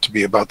turned out to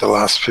be about the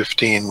last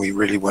 15. We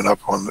really went up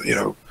on, you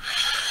know,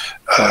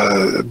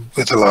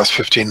 with the last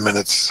 15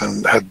 minutes,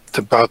 and had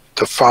about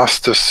the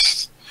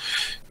fastest,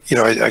 you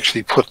know, I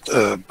actually put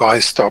a buy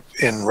stop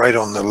in right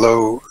on the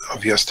low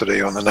of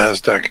yesterday on the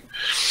NASDAQ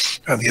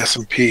and the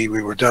S&P.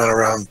 We were down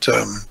around,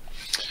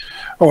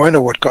 oh, I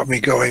know what got me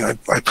going. I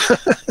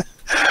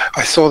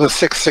saw the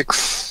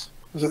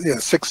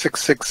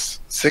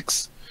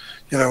 6666,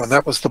 you know, and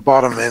that was the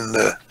bottom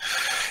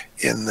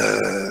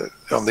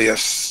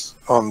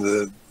on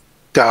the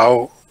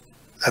Dow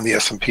and the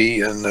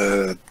S&P in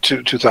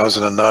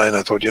 2009.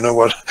 I thought, you know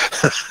what,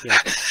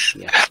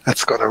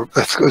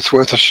 it's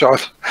worth a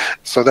shot.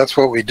 So that's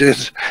what we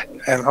did.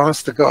 And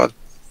honest to God,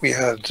 we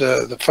had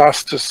the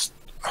fastest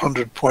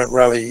 100-point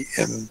rally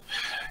in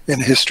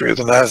history of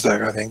the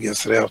NASDAQ, I think,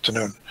 yesterday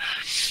afternoon,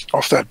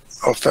 off that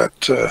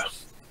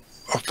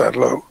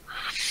low.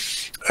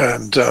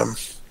 And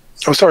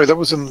oh, sorry, that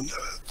was in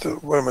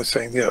what am I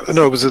saying? Yeah,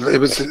 no, it was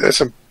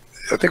S&P.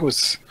 I think it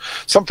was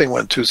something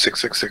went to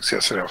 666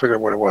 yesterday. I forget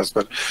what it was,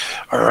 but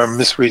I'm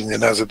misreading the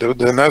NASDAQ.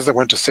 The NASDAQ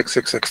went to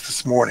 666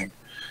 this morning.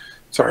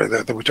 Sorry,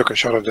 that we took a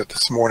shot at it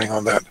this morning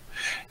on that.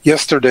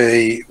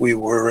 Yesterday we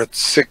were at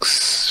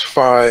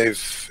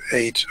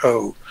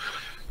 6580.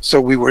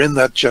 So we were in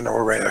that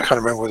general range. I can't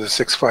remember whether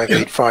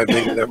 6585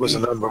 maybe that was a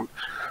number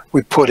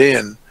we put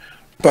in.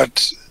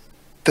 But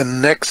the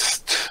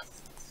next,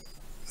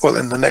 well,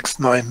 in the next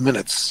 9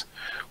 minutes,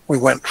 we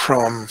went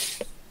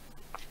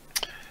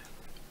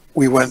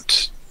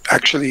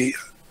actually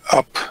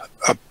up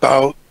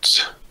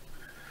about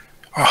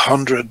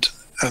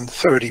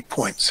 130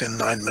 points in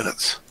 9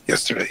 minutes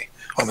yesterday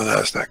on the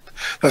NASDAQ.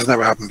 That's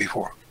never happened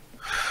before.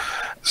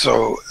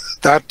 So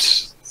that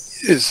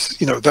is,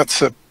 you know,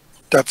 that's a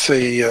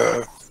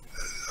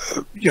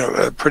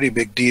a pretty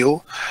big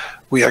deal.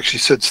 We actually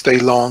said stay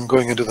long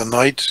going into the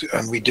night,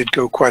 and we did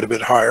go quite a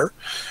bit higher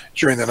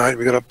during the night.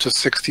 We got up to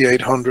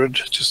 6,800,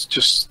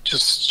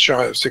 just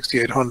shy of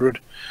 6,800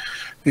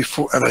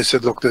 before. And I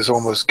said, look, there's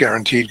almost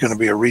guaranteed going to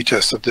be a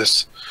retest of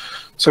this,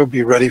 so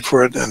be ready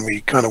for it. And we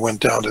kind of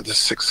went down to the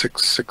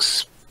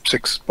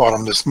 6,666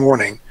 bottom this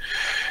morning,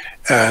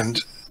 and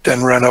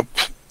then ran up,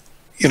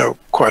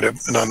 quite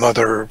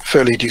another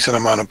fairly decent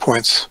amount of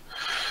points,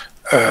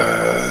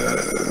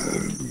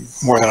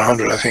 more than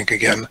 100, I think,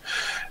 again.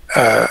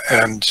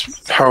 And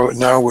how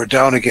now we're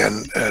down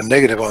again,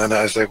 negative on the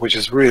Nasdaq, which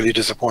is really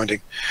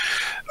disappointing.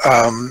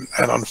 And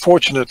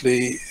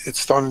unfortunately, it's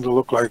starting to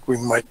look like we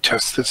might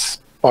test this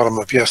bottom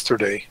of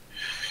yesterday,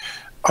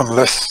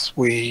 unless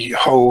we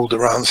hold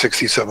around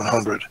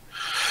 6,700,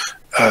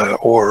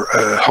 or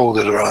hold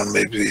it around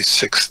maybe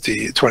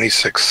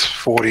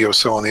 2640 or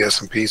so on the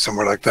S&P,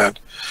 somewhere like that.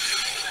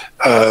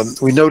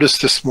 We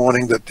noticed this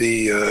morning that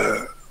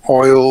the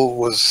oil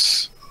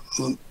was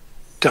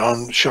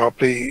down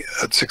sharply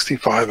at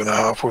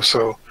 65.5 or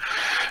so.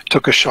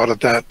 Took a shot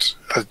at that.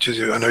 I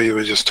know you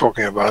were just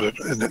talking about it,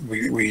 and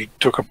we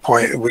took a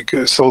point. We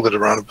sold it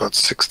around about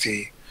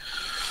 66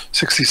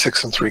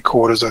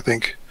 3/4, I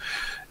think.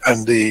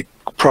 And the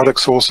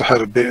products also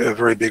had a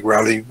very big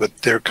rally, but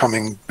they're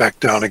coming back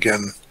down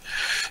again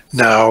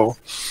now.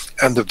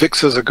 And the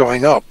VIXs are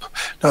going up.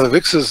 Now the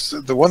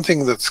VIXs, the one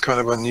thing that's kind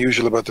of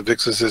unusual about the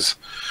VIXs is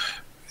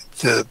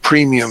the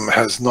premium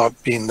has not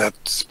been that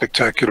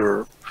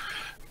spectacular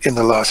in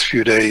the last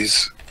few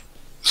days,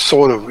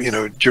 sort of,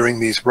 during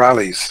these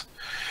rallies.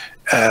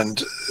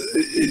 And,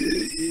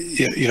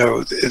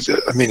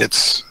 I mean,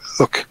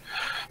 look,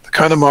 the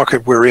kind of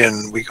market we're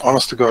in,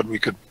 honest to God, we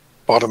could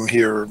bottom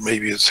here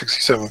maybe at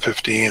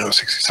 67.15 or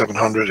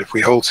 6,700. If we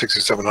hold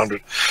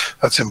 6,700,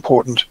 that's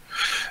important.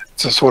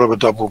 It's a sort of a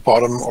double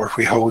bottom, or if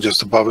we hold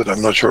just above it,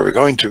 I'm not sure we're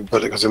going to,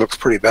 but because it looks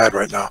pretty bad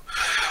right now.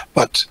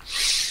 But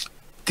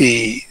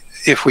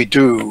if we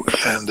do,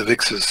 and the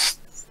VIXs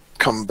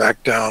come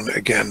back down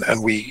again,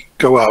 and we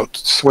go out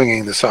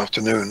swinging this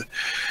afternoon,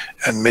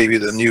 and maybe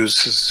the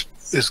news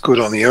is good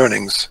on the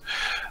earnings,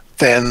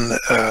 then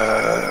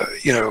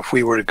if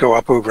we were to go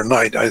up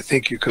overnight, I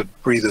think you could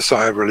breathe a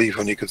sigh of relief,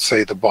 and you could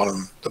say the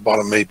bottom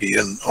may be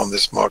in on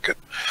this market.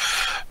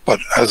 But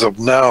as of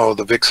now,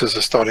 the VIXs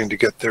are starting to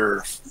get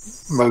their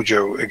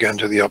mojo again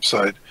to the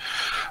upside,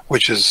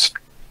 which is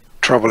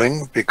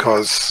troubling,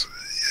 because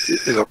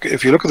look,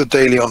 if you look at the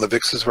daily on the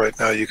VIXs right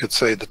now, you could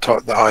say the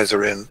highs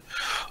are in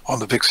on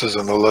the VIXs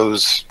and the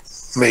lows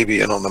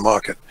maybe in on the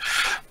market.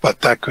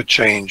 But that could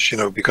change,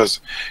 because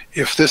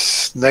if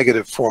this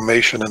negative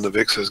formation in the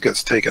VIXs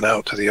gets taken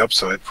out to the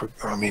upside,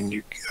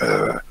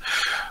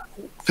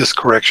 this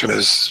correction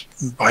is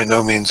by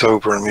no means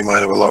over, and we might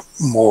have a lot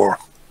more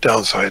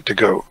downside to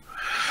go.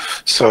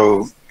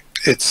 So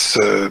it's,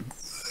 I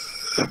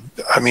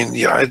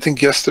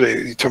think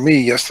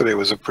yesterday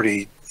was a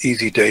pretty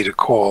easy day to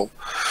call.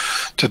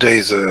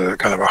 Today's a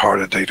kind of a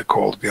harder day to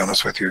call, to be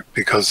honest with you,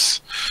 because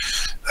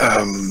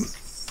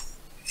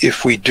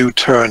if we do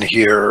turn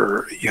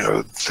here,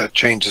 that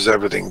changes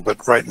everything.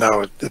 But right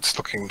now it's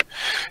starting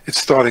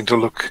to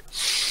look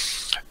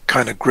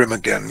kind of grim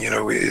again.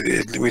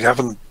 We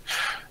haven't,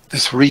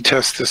 this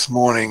retest this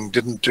morning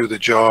didn't do the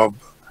job.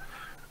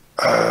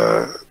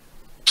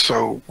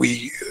 So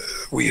we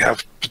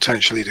have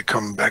potentially to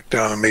come back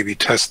down and maybe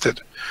test it,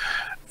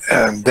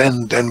 and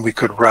then we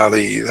could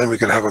rally. Then we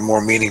could have a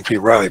more meaningful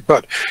rally.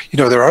 But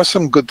there are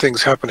some good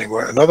things happening.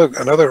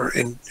 Another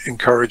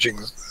encouraging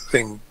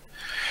thing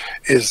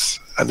is,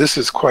 and this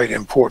is quite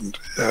important,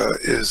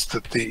 is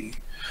that the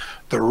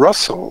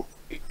Russell,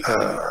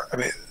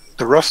 the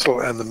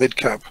Russell and the mid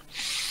cap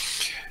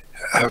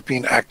have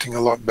been acting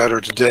a lot better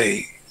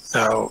today.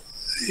 Now,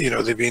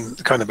 they've been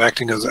kind of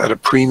acting as at a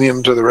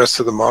premium to the rest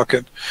of the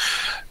market,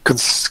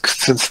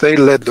 since they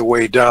led the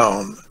way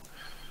down.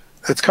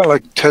 It's kind of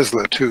like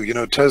Tesla too.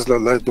 Tesla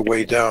led the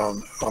way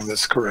down on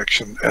this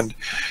correction, and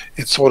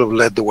it sort of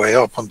led the way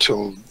up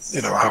until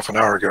half an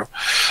hour ago.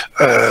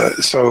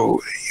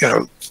 So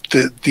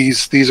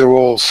these are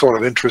all sort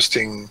of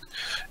interesting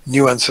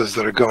nuances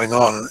that are going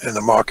on in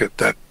the market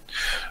that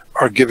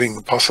are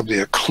giving possibly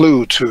a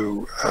clue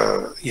to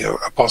a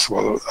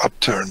possible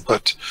upturn.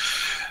 But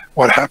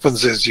what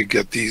happens is you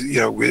get these,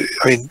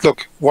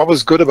 look, what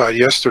was good about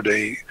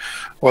yesterday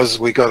was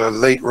we got a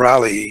late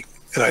rally.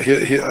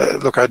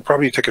 And look, I'd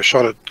probably take a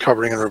shot at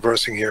covering and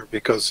reversing here,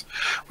 because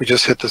we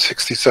just hit the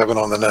 67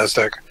 on the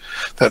Nasdaq.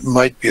 That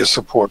might be a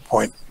support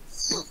point.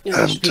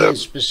 And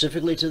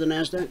specifically to the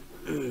Nasdaq?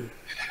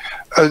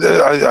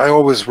 I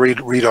always read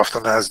off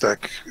the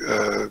Nasdaq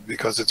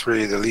because it's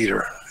really the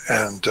leader,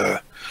 and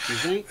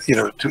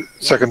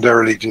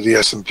secondarily to the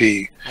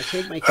S&P. I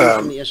take my cue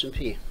from the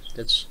S&P.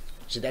 That's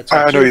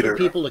I know you do.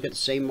 People look at the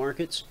same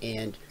markets,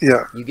 and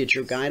you get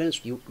your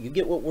guidance. You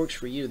get what works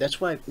for you. That's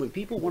why when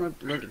people want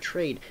to learn to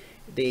trade,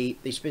 they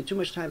spend too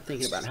much time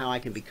thinking about how I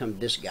can become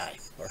this guy,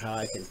 or how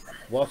I can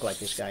walk like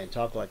this guy and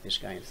talk like this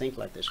guy and think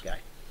like this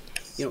guy.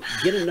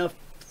 Get enough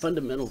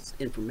fundamental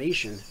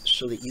information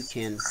so that you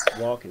can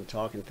walk and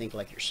talk and think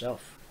like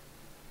yourself.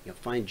 You know,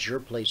 find your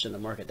place in the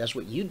market. That's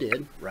what you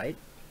did, right?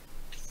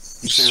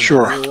 You found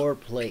Sure. your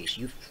place.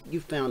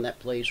 You found that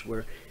place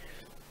where,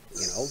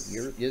 you know,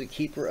 you're the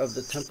keeper of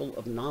the temple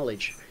of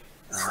knowledge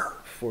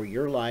for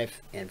your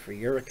life and for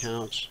your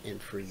accounts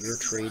and for your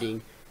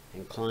trading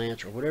and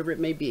clients or whatever it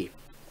may be.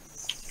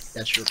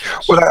 That's your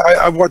place. Well,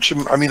 I watch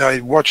them. I mean, I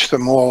watch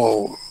them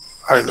all.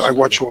 I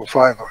watch all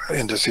 5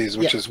 indices,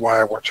 which is why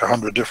I watch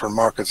 100 different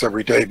markets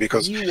every day.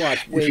 Because you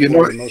watch way if you're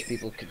more not, than most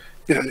people could.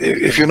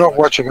 if you're not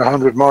watching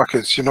 100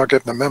 markets, you're not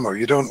getting the memo.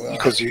 You don't,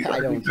 because I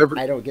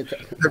don't get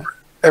that.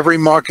 Every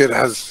market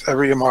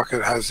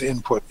has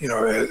input. You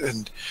know,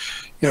 and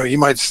you know, you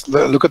might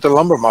look at the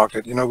lumber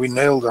market. You know, we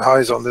nailed the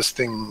highs on this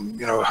thing,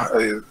 you know,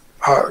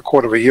 a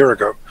quarter of a year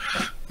ago,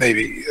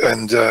 maybe,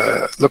 and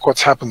look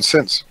what's happened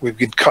since. We've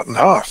been cut in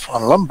half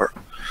on lumber.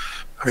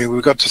 I mean,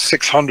 we got to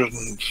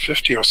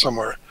 650 or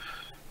somewhere,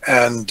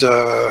 and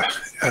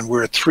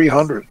we're at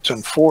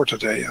 304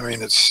 today. I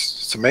mean,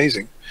 it's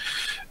amazing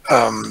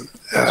how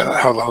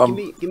the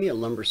lumber. Give me a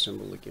lumber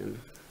symbol again.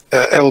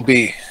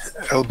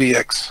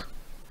 LBX.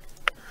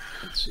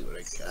 Let's see what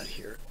I got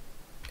here.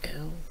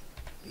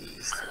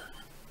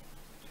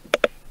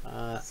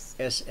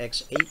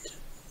 SX8.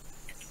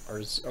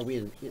 Or are we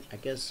in? I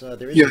guess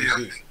there is no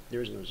Z.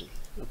 There is no Z.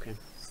 Okay.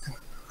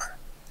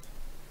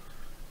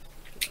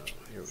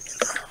 Here we go.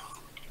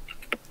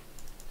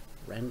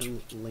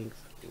 Random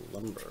length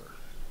lumber.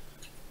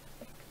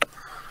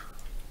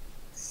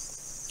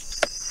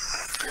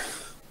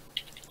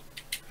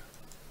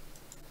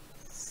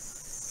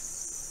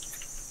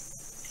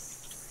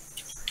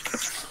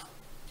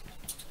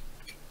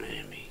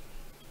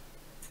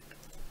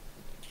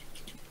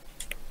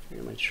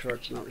 Yeah, my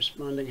chart's not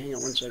responding. Hang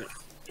on one second,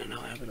 and I'll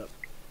have it up.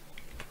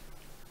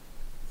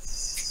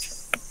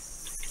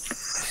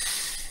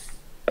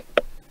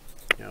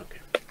 Okay.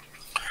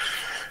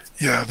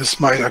 Yeah, this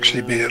might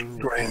actually be it,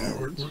 Dwayne.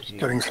 We're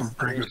getting some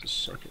pretty good.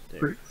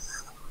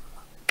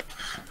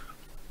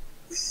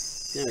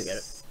 Yeah, I got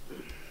it.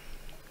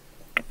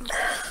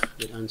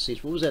 It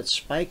unseats. What was that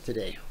spike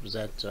today? Was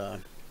that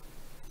on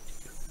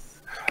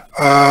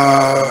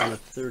a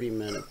 30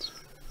 minutes?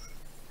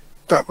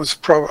 That was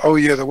probably. Oh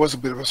yeah, there was a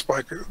bit of a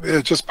spike.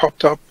 It just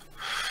popped up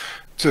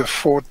to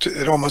 4.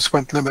 It almost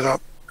went limit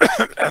up,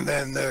 and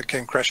then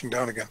came crashing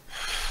down again.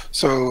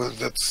 So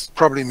that's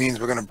probably means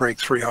we're going to break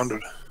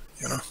 300.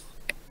 You know.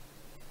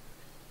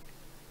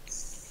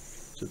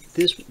 So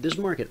this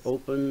market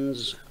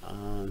opens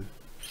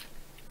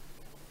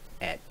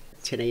at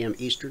 10 a.m.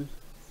 Eastern.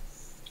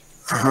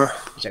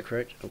 Is that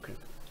correct? Okay.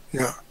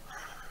 Yeah.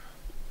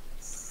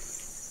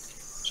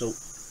 So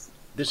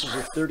this is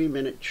a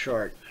 30-minute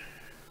chart,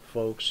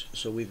 folks.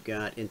 So we've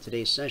got, in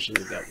today's session,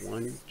 we've got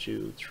 1,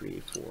 2,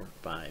 3, 4,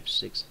 5,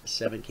 6,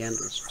 7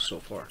 candles so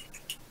far.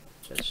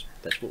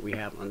 That's what we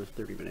have on the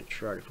 30-minute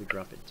chart. If we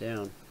drop it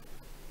down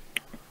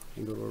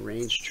and go to a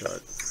range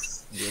chart,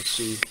 you'll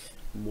see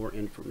more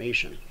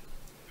information.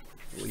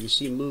 When you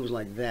see moves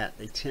like that,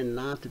 they tend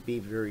not to be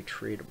very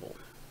tradable,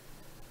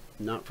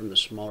 not from the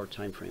smaller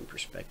time frame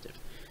perspective.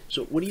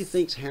 So what do you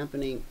think's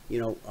happening? You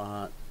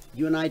know,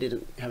 you and I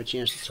didn't have a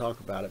chance to talk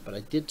about it, but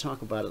I did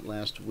talk about it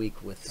last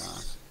week with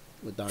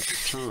Dr.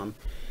 Tom.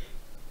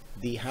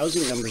 The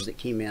housing numbers that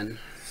came in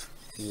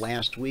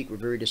last week were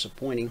very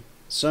disappointing.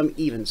 Some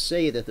even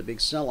say that the big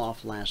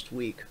sell-off last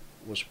week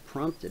was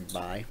prompted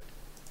by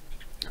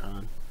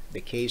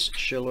the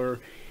Case-Shiller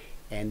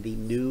and the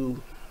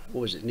new,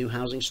 what was it, new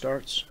housing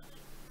starts?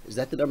 Is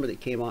that the number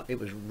that came off? It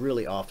was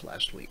really off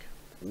last week.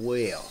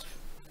 Way off.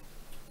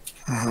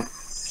 Do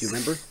you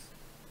remember?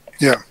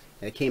 Yeah.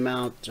 It came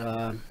out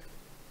the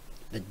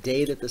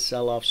day that the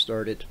sell-off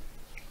started.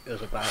 It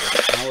was about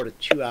an hour to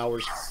 2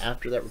 hours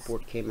after that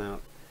report came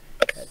out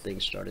that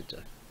things started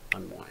to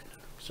unwind.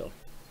 So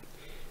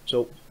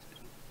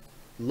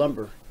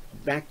lumber,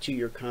 back to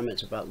your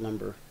comments about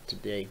lumber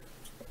today.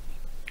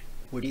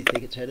 Where do you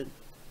think it's headed?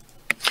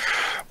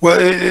 Well,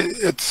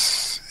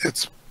 it's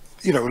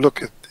you know,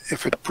 look,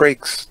 if it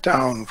breaks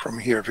down from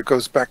here, if it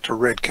goes back to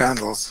red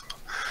candles,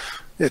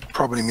 it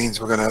probably means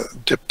we're going to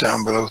dip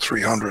down below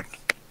 300.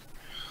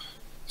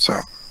 So.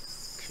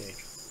 Okay.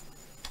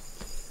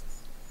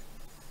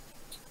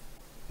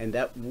 And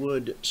that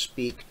would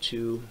speak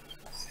to.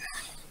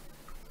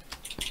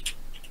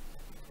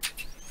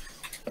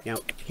 Now,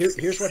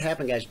 here's what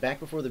happened, guys. Back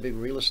before the big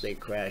real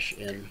estate crash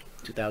in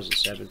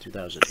 2007,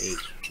 2008,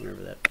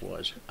 whenever that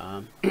was,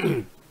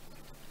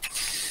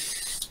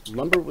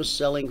 lumber was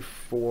selling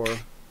for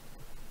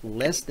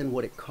less than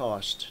what it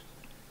cost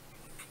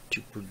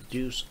to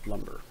produce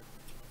lumber.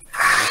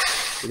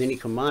 With any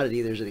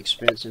commodity, there's an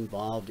expense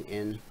involved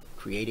in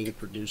creating and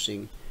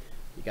producing.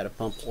 You got to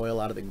pump oil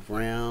out of the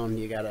ground.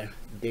 You got to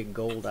dig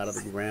gold out of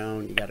the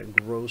ground. You got to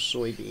grow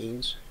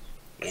soybeans.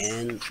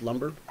 And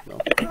lumber, well,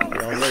 we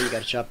all know you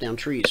got to chop down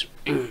trees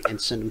and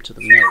send them to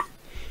the mill.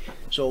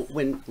 So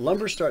when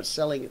lumber starts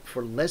selling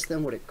for less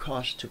than what it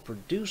costs to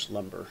produce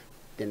lumber,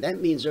 then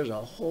that means there's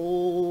a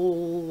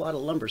whole lot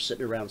of lumber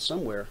sitting around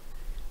somewhere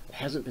that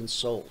hasn't been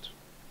sold.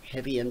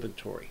 heavy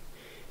inventory.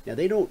 Now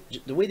they don't,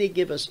 the way they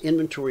give us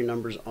inventory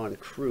numbers on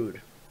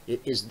crude,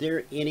 is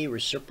there any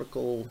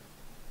reciprocal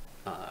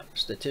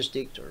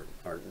statistic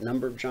or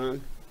number,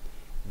 John,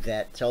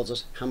 that tells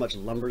us how much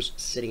lumber's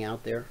sitting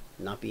out there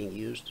not being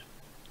used?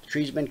 The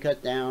tree's been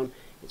cut down,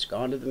 it's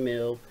gone to the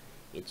mill,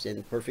 it's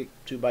in perfect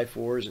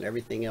 2x4s and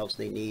everything else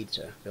they need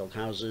to build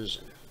houses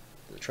and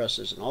the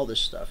trusses and all this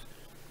stuff.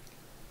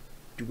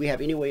 Do we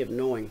have any way of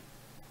knowing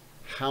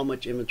how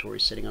much inventory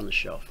is sitting on the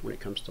shelf when it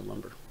comes to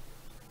lumber?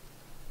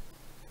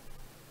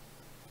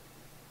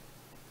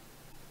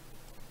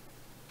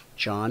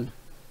 John?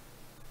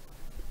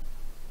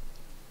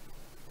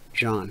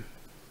 John?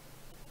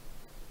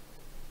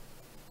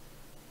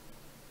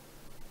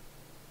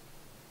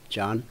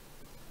 John?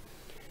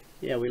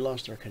 Yeah, we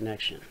lost our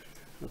connection.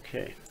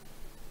 Okay.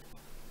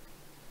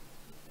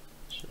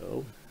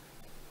 So,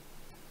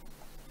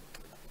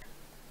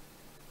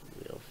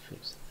 we'll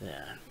fix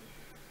that.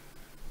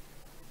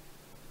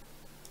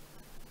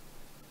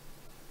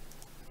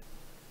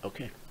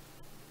 Okay.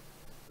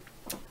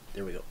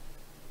 There we go.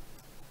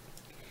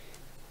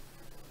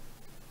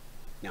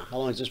 Now, how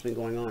long has this been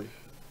going on?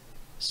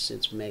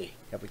 Since May.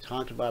 Have we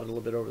talked about it a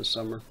little bit over the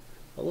summer?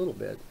 A little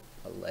bit.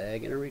 A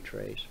lag and a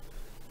retrace.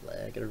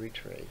 Lag and a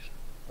retrace.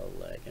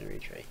 A lag and a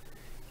retrace.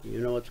 You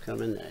know what's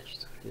coming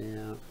next.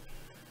 Yeah.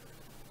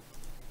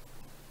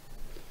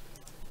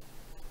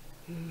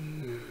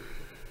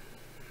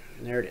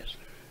 There it is.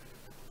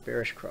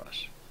 Bearish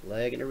cross.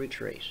 Lag and a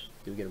retrace.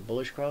 Do we get a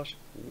bullish cross?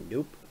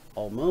 Nope.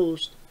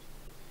 Almost.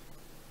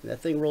 That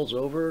thing rolls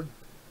over,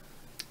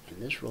 and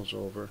this rolls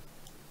over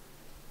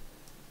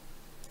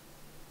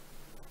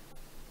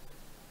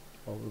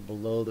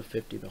below the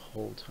 50 the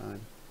whole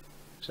time,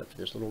 except for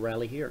this little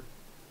rally here.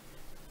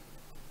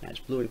 Now it's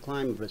blue and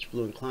climbing,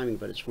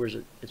 but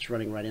it's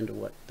running right into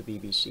what the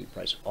BBC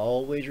price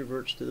always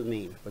reverts to the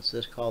mean. What's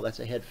this called?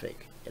 That's a head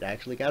fake. It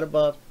actually got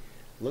above,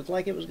 looked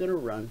like it was going to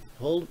run,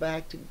 pulled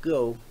back to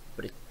go,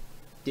 but it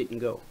didn't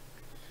go.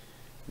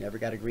 Never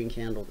got a green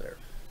candle there.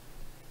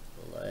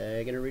 A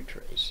lag and a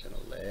retrace, and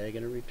a lag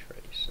and a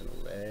retrace, and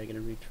a lag and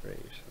a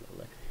retrace, and a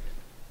lag.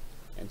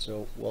 And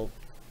so, well,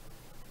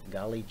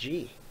 golly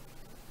gee,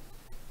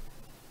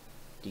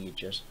 do you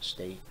just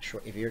stay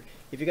short? If you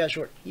got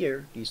short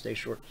here, do you stay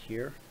short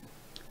here?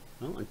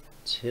 Well,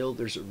 until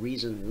there's a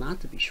reason not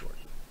to be short.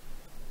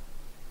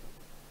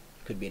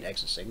 Could be an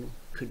exit signal,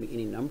 could be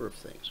any number of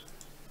things.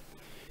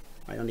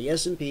 All right, on the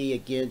S&P,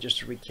 again, just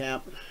to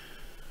recap,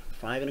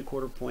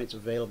 5.25 points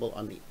available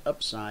on the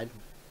upside.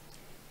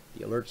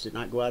 The alerts did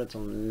not go out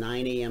until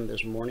 9 a.m.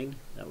 this morning.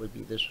 That would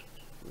be this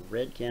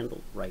red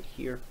candle right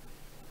here.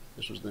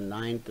 This was the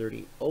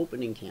 9:30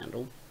 opening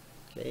candle.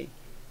 Okay,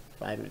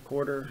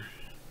 5.25,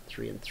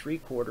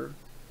 3.75.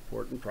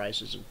 Important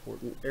prices,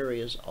 important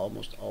areas,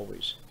 almost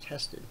always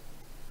tested.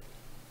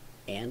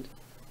 And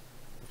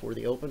before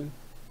the open,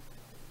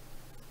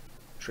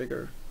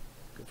 trigger,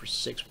 go for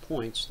 6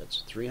 points.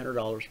 That's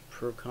 $300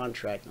 per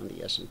contract on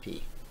the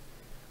S&P.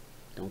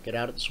 Don't get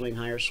out at the swing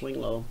high or swing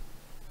low.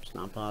 It's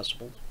not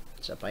possible,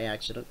 except by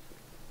accident.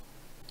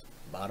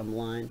 Bottom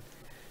line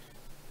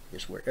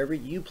is wherever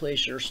you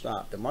place your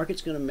stop, the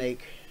market's going to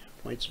make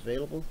points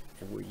available,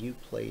 and where you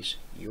place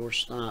your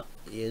stop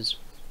is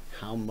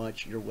how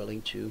much you're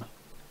willing to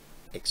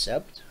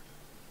accept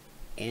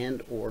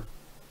and or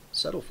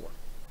settle for.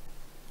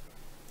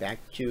 Back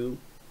to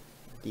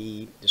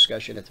the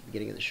discussion at the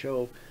beginning of the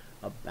show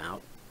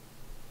about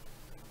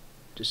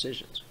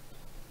decisions.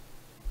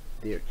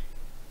 Their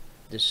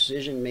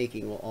decision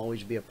making will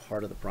always be a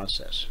part of the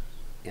process,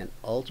 and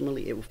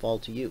ultimately it will fall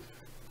to you.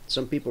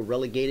 Some people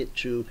relegate it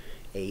to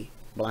a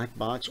black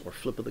box or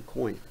flip of the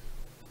coin.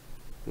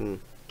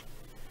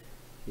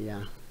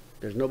 Yeah,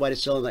 there's nobody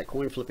selling that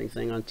coin flipping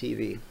thing on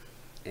TV,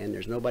 and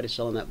there's nobody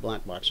selling that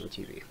black box on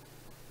TV.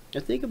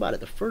 Now think about it,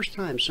 the first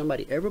time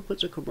somebody ever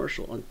puts a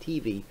commercial on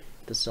TV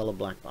to sell a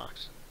black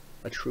box,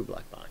 a true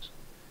black box.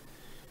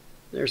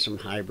 There's some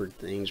hybrid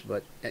things,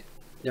 but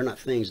they're not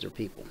things, they're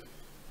people.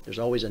 There's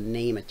always a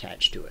name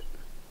attached to it.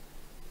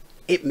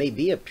 It may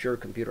be a pure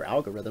computer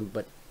algorithm,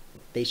 but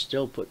they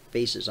still put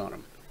faces on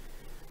them.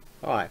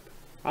 Hi,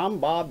 I'm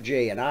Bob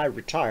J, and I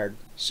retired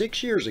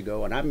 6 years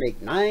ago, and I make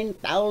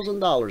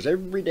 $9,000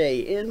 every day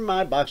in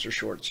my boxer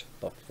shorts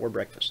before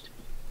breakfast.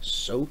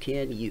 So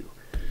can you.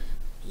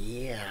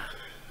 Yeah,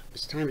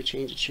 it's time to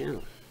change the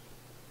channel.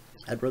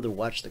 I'd rather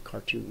watch the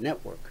Cartoon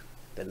Network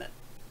than that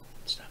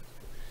stuff.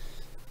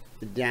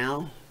 The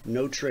Dow,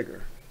 no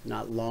trigger,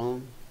 not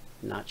long,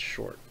 not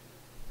short.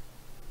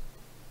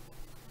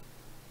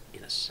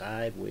 In a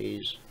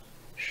sideways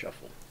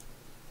shuffle.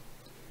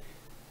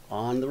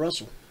 On the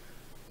Russell,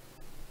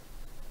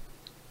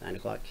 9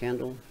 o'clock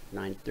candle,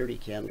 9:30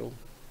 candle,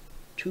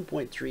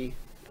 2.3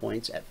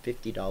 points at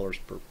 $50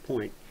 per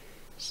point,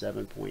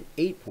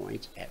 7.8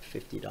 points at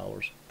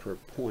 $50 per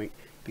point,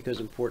 because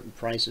important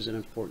prices in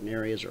important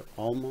areas are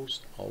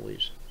almost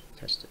always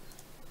tested.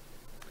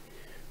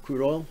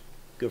 Crude oil,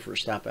 good for a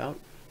stop out.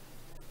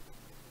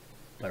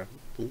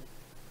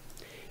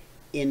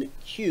 In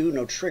Q,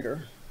 no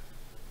trigger.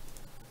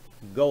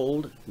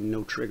 Gold,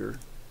 no trigger.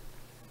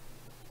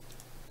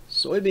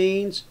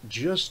 Soybeans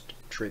just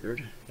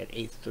triggered at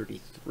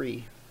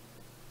 8:33,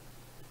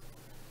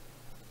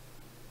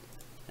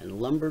 and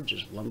lumber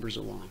just lumbers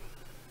along.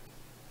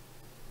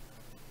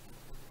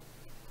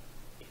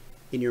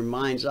 In your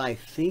mind's eye,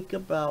 think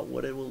about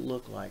what it will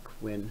look like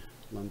when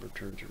lumber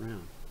turns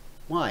around.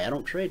 Why? I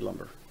don't trade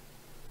lumber.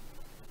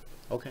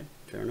 Okay,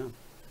 fair enough.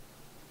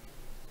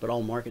 But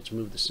all markets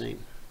move the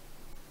same.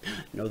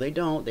 No, they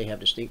don't. They have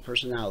distinct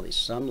personalities.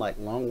 Some like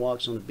long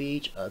walks on the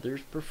beach.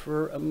 Others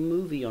prefer a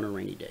movie on a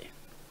rainy day.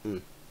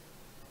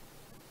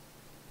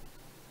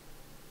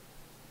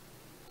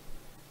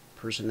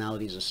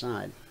 Personalities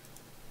aside.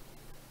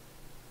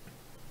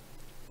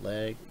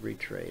 Leg,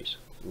 retrace,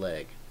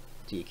 leg.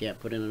 So you can't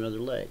put in another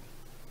leg.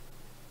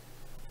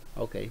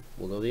 Okay,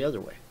 we'll go the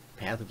other way.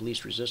 Path of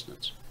least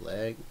resistance.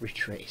 Leg,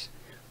 retrace,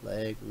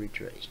 leg,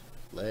 retrace,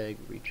 leg,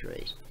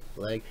 retrace,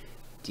 leg.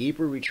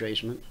 Deeper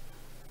retracement.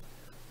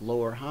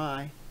 Lower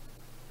high,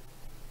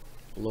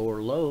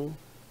 lower low,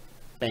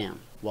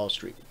 bam, Wall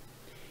Street.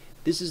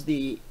 This is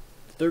the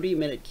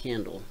 30-minute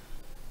candle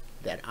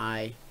that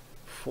I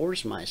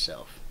force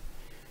myself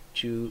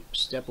to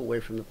step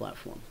away from the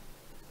platform.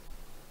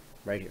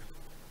 Right here.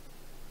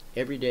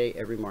 Every day,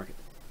 every market.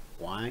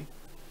 Why?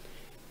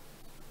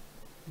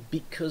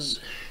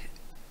 Because,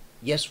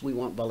 yes, we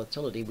want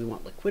volatility, we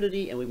want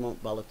liquidity, and we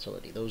want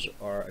volatility. Those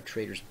are a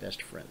trader's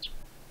best friends.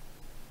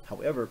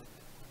 However,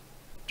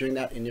 during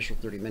that initial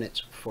 30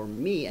 minutes, for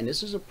me, and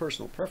this is a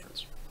personal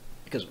preference,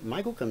 because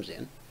Michael comes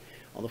in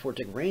on the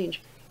 4-tick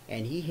range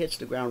and he hits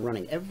the ground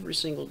running every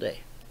single day.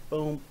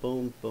 Boom,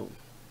 boom, boom.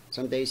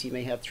 Some days he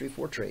may have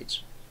 3-4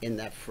 trades in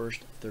that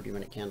first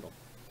 30-minute candle.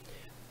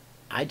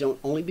 I don't,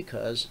 only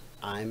because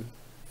I'm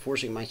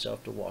forcing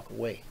myself to walk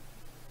away,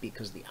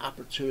 because the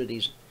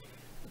opportunities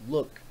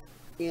look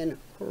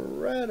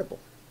incredible.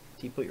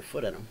 So you put your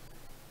foot in them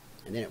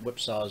and then it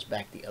whipsaws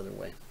back the other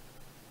way.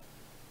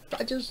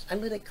 I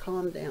let it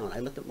calm down. I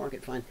let the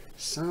market find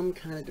some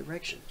kind of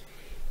direction.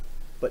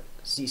 But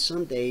see,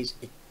 some days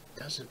it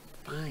doesn't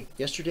find.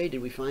 Yesterday,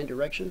 did we find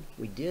direction?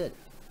 We did.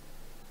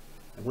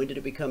 And when did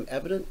it become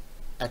evident?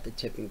 At the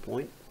tipping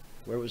point.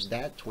 Where was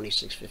that?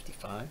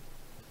 26.55.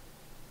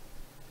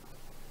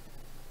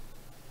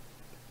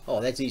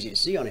 Oh, that's easy to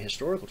see on a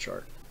historical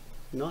chart.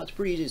 No, it's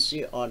pretty easy to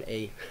see on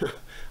a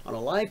on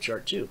a live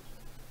chart too.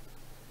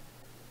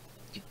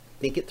 You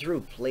think it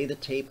through, play the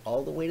tape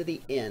all the way to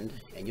the end,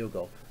 and you'll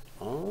go,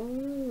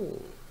 oh,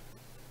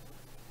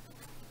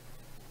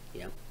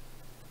 yeah,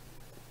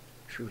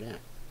 true that.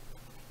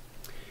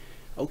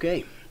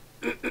 Okay.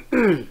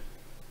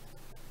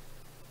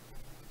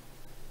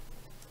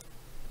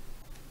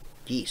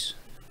 Geese.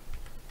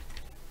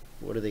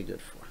 What are they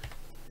good for?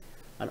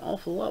 An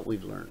awful lot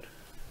we've learned,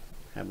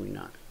 have we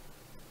not?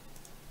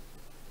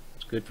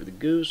 It's good for the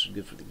goose,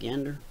 good for the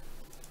gander.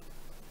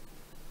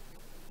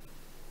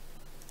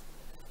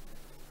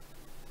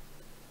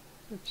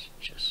 Let's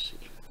just see.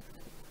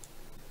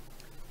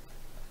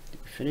 Did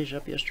we finish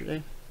up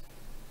yesterday?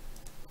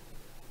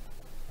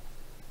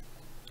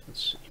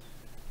 Let's see.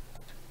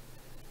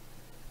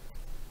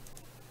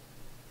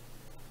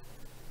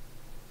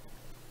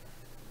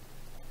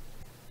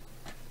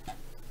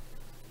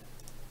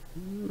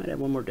 Might have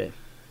one more day.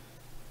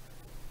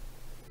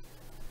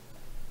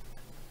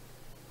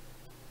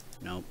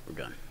 Nope, we're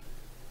done.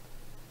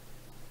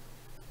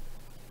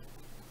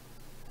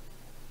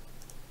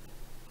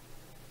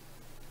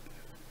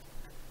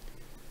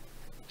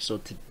 So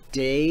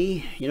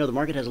today, you know, the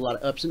market has a lot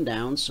of ups and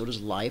downs, so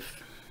does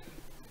life.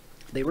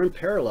 They run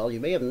parallel. You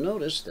may have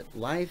noticed that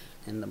life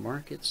and the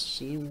markets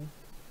seem,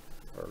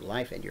 or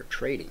life and your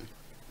trading,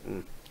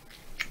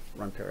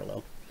 run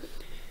parallel.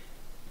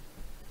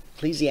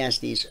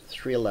 Ecclesiastes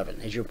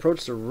 3:11. As you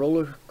approach the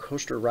roller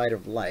coaster ride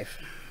of life,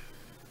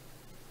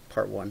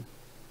 part 1,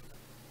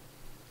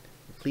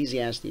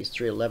 Ecclesiastes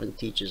 3:11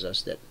 teaches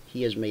us that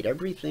he has made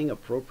everything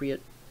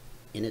appropriate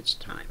in its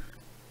time.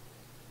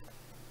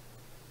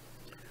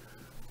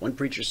 One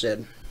preacher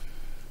said,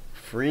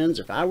 friends,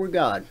 if I were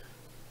God,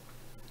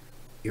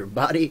 your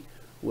body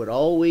would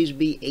always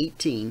be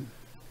 18.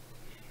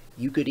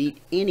 You could eat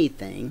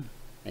anything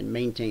and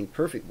maintain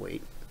perfect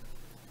weight.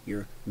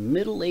 Your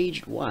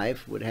middle-aged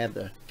wife would have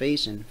the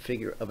face and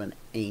figure of an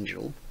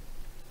angel.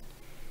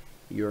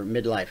 Your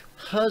midlife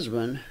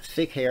husband,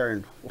 thick hair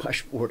and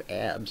washboard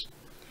abs.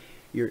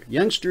 Your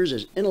youngsters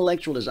as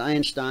intellectual as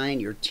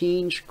Einstein. Your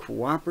teens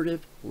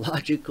cooperative,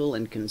 logical,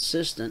 and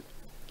consistent.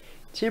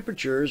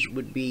 Temperatures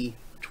would be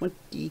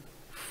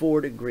 24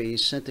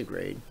 degrees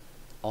centigrade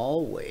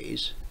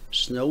always.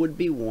 Snow would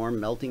be warm,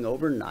 melting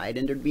overnight,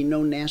 and there'd be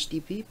no nasty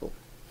people.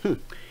 But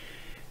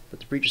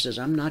the preacher says,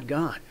 I'm not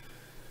God.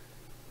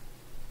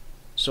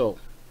 So,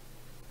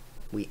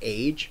 we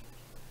age,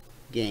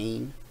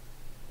 gain,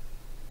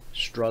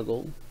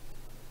 struggle,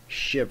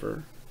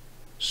 shiver,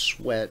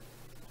 sweat,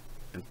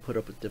 and put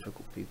up with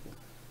difficult people.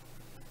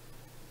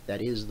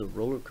 That is the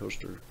roller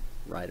coaster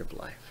ride of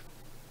life.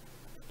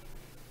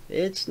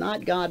 It's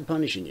not God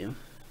punishing you,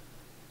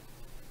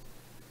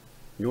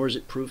 nor is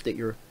it proof that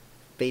you're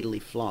fatally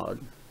flawed.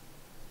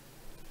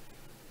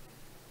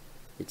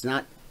 It's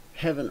not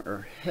heaven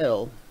or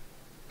hell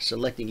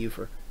selecting you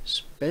for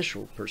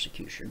special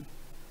persecution,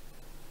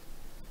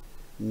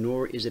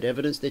 nor is it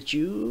evidence that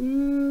you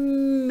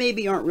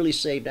maybe aren't really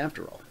saved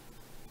after all.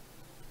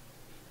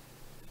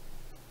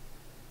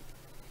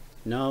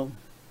 No,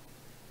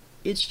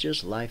 it's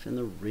just life in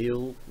the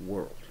real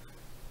world.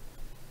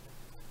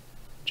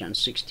 John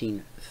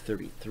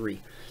 16:33.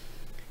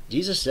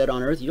 Jesus said,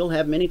 on earth you'll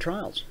have many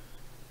trials.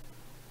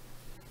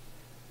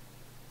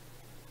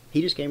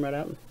 He just came right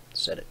out and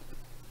said it.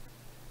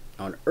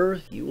 On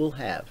earth you will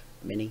have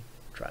many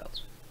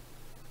trials.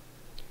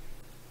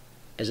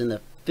 As in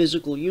the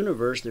physical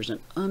universe, there's an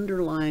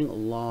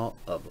underlying law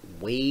of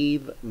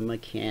wave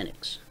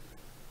mechanics.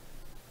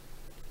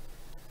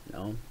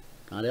 No,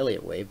 not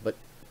Elliott wave, but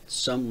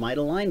some might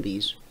align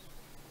these.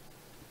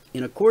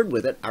 In accord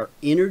with it, our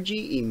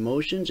energy,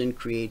 emotions, and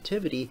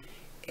creativity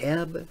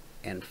ebb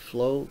and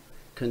flow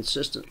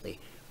consistently.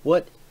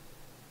 What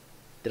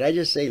did I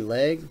just say?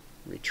 Leg?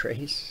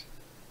 Retrace?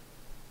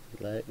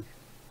 Leg?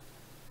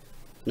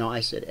 No, I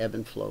said ebb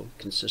and flow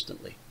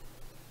consistently.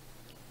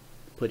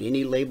 Put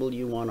any label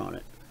you want on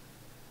it.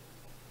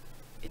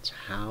 It's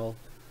how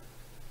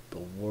the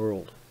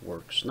world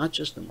works, not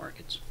just the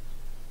markets.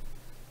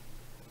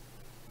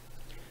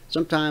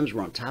 Sometimes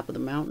we're on top of the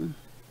mountain,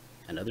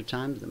 and other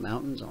times the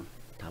mountain's on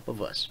top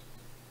of us.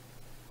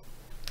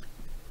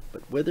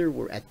 But whether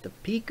we're at the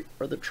peak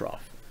or the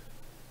trough,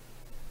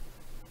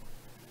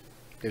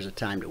 there's a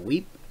time to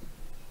weep.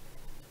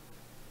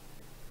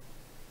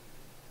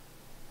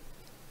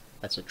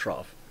 That's a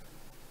trough.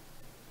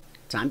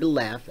 Time to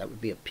laugh, that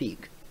would be a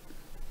peak.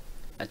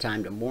 A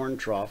time to mourn,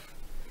 trough.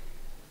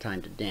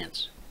 Time to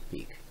dance,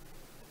 peak.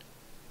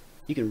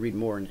 You can read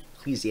more in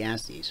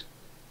Ecclesiastes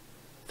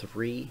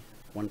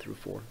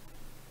 3:1-4.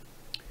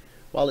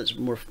 While it's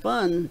more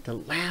fun to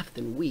laugh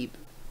than weep,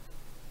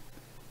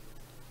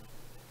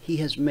 He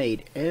has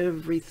made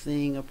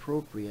everything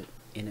appropriate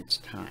in its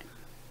time.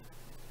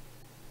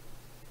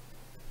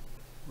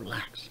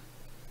 Relax.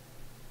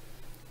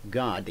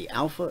 God, the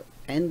Alpha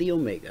and the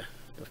Omega,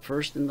 the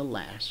first and the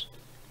last,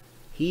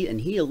 He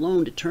and He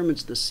alone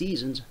determines the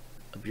seasons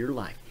of your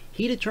life.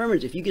 He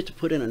determines if you get to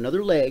put in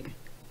another leg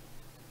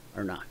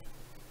or not.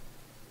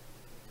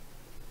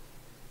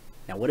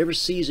 Now, whatever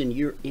season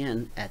you're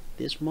in at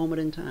this moment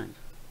in time,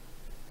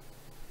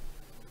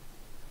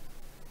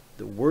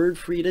 the word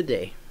for you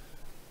today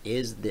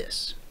is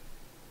this.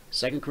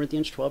 2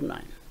 Corinthians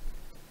 12:9.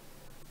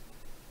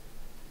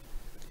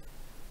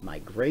 My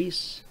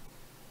grace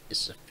is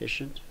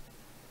sufficient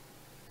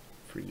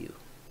for you.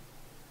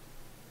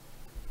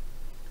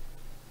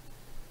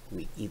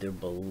 We either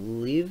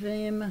believe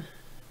Him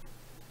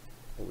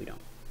or we don't.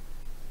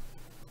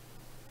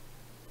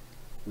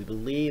 We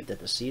believe that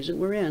the season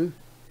we're in,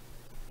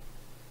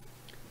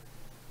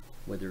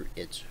 whether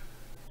it's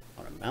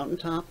on a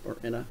mountaintop or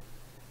in a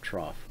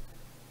trough,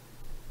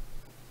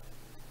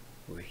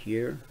 we're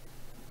here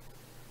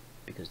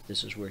because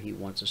this is where He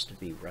wants us to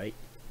be right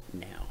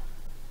now.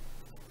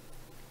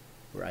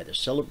 We're either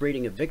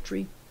celebrating a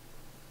victory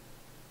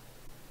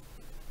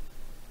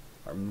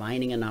or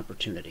mining an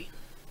opportunity,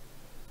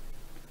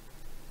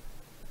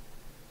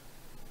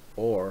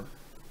 or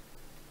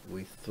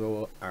we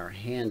throw our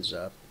hands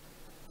up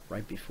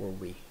right before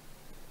we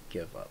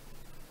give up.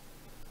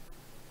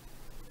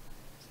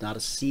 It's not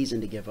a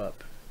season to give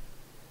up.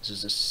 This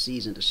is a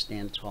season to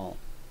stand tall,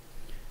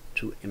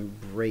 to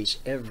embrace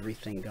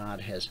everything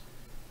God has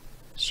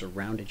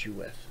surrounded you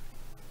with,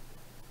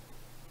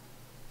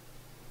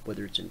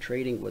 whether it's in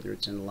trading, whether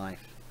it's in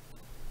life.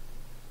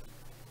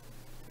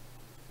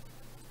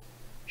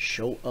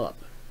 Show up.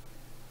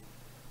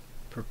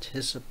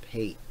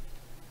 Participate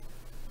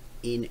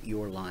in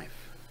your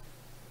life,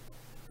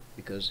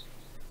 because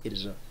it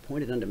is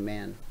appointed unto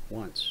man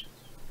once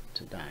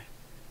to die,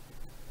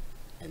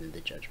 and then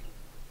the judgment.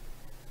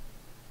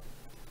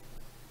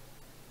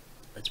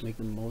 Let's make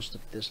the most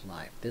of this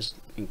life, this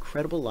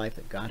incredible life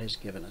that God has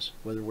given us,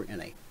 whether we're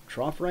in a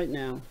trough right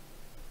now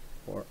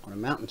or on a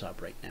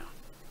mountaintop right now.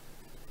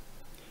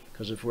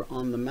 Because if we're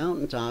on the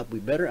mountaintop, we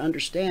better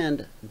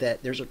understand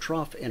that there's a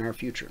trough in our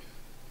future.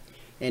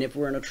 And if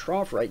we're in a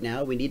trough right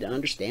now, we need to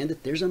understand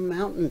that there's a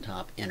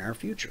mountaintop in our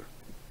future.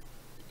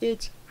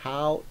 It's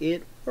how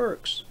it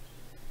works.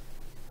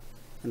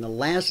 And the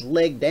last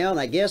leg down,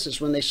 I guess,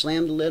 is when they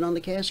slam the lid on the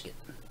casket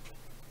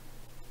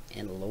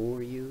and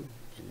lower you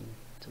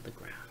into the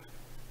ground.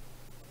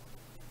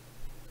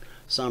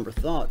 Somber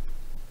thought,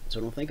 so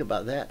don't think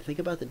about that. Think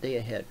about the day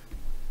ahead.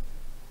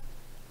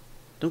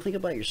 Don't think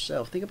about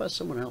yourself. Think about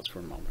someone else for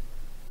a moment.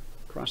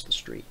 Across the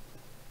street.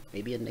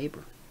 Maybe a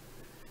neighbor.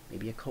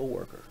 Maybe a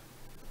coworker.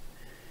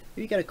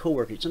 Maybe you got a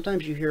coworker.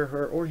 Sometimes you hear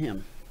her or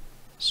him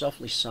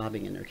softly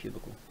sobbing in their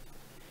cubicle.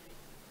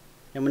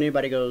 And when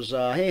anybody goes,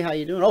 hey, how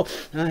you doing? Oh,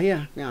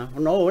 yeah,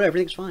 no,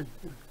 everything's fine.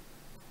 Yeah.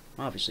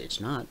 Obviously,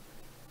 it's not.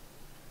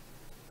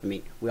 I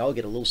mean, we all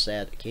get a little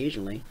sad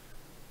occasionally.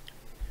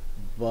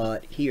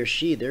 But he or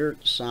she, they're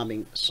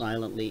sobbing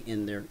silently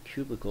in their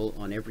cubicle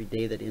on every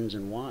day that ends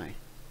in Y.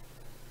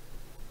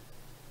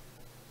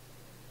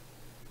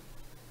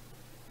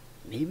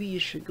 maybe you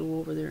should go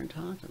over there and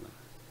talk to them.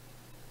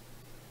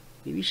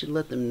 Maybe you should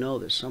let them know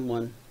that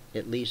someone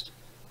at least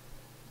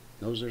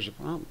knows there's a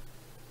problem,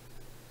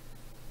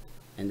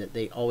 and that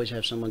they always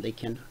have someone they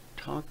can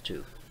talk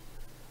to.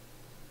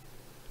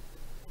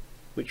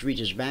 Which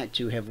reaches back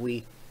to, have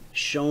we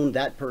shown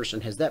that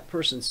person, has that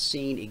person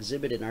seen,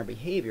 exhibited in our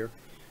behavior,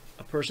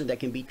 a person that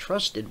can be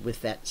trusted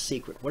with that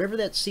secret? Whatever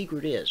that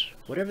secret is,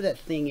 whatever that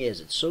thing is,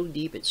 it's so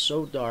deep, it's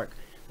so dark,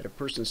 that a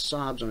person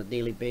sobs on a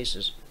daily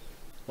basis,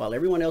 while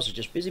everyone else is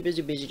just busy,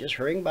 just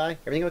hurrying by.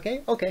 Everything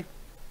okay? Okay.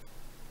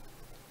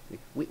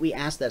 We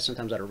ask that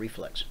sometimes out of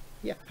reflex.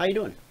 Yeah, how you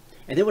doing?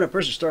 And then when a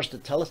person starts to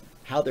tell us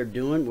how they're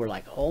doing, we're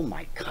like, oh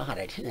my God,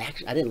 I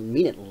didn't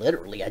mean it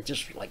literally. I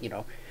just, like, you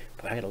know,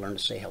 but I got to learn to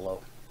say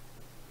hello.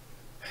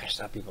 I got to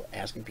stop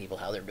asking people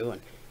how they're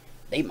doing.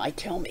 They might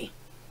tell me.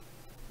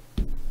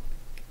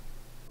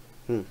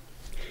 All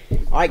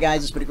right,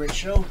 guys, it's been a great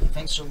show.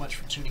 Thanks so much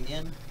for tuning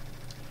in.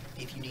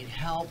 If you need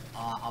help,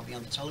 I'll be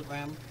on the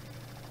Telegram,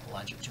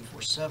 Logic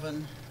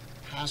 247,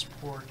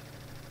 Passport,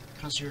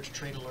 Concierge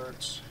Trade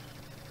Alerts,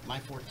 My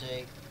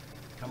Forte.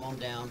 Come on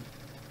down.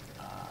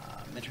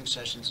 Mentoring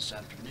sessions this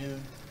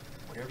afternoon.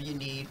 Whatever you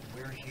need,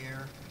 we're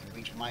here. You can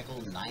reach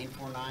Michael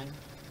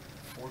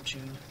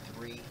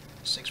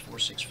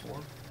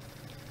 949-423-6464.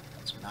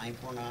 That's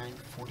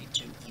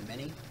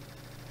 949-42-EMINI.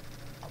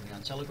 I'll be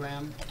on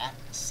Telegram at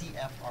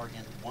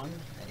CFRN1.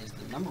 That is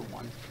the number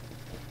 1.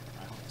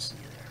 I hope to see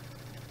you there.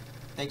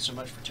 Thanks so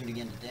much for tuning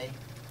in today.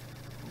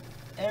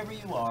 Whoever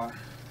you are,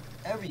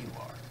 may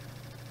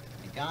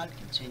God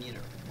continue to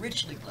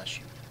richly bless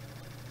you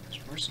with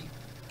His mercy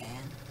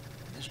and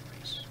with His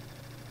grace.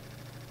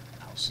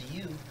 I'll see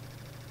you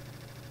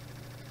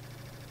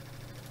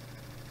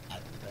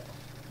at the bell.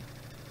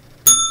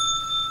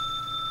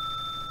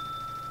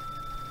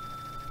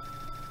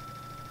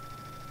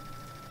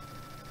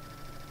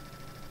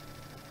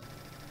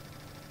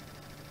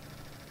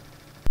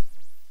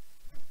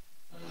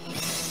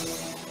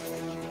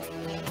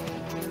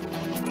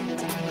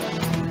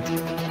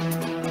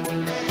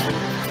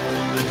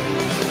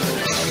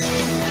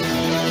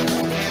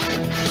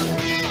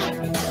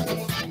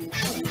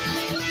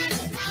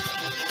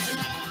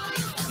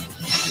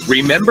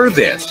 Remember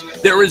this,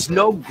 there is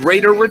no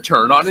greater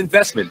return on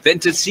investment than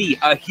to see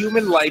a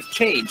human life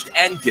changed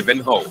and given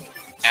hope.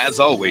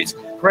 As always,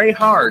 pray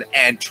hard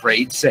and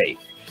trade safe.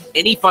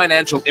 Any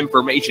financial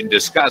information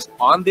discussed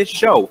on this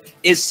show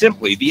is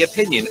simply the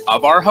opinion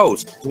of our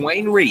host,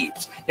 Dwayne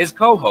Reeves, his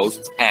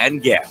co-hosts,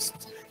 and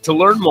guests. To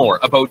learn more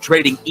about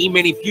trading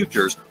Emini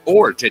Futures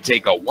or to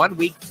take a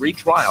 1-week free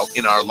trial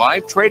in our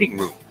live trading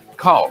room,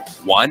 call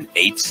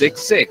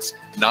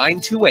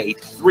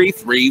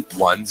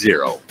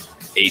 1-866-928-3310.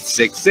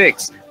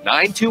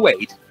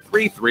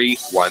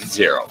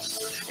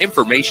 866-928-3310.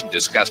 Information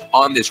discussed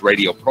on this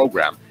radio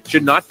program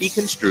should not be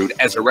construed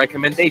as a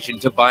recommendation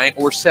to buy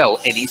or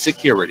sell any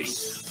security.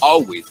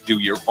 Always do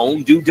your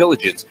own due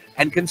diligence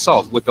and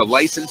consult with a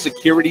licensed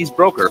securities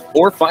broker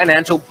or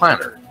financial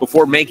planner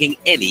before making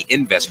any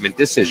investment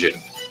decision.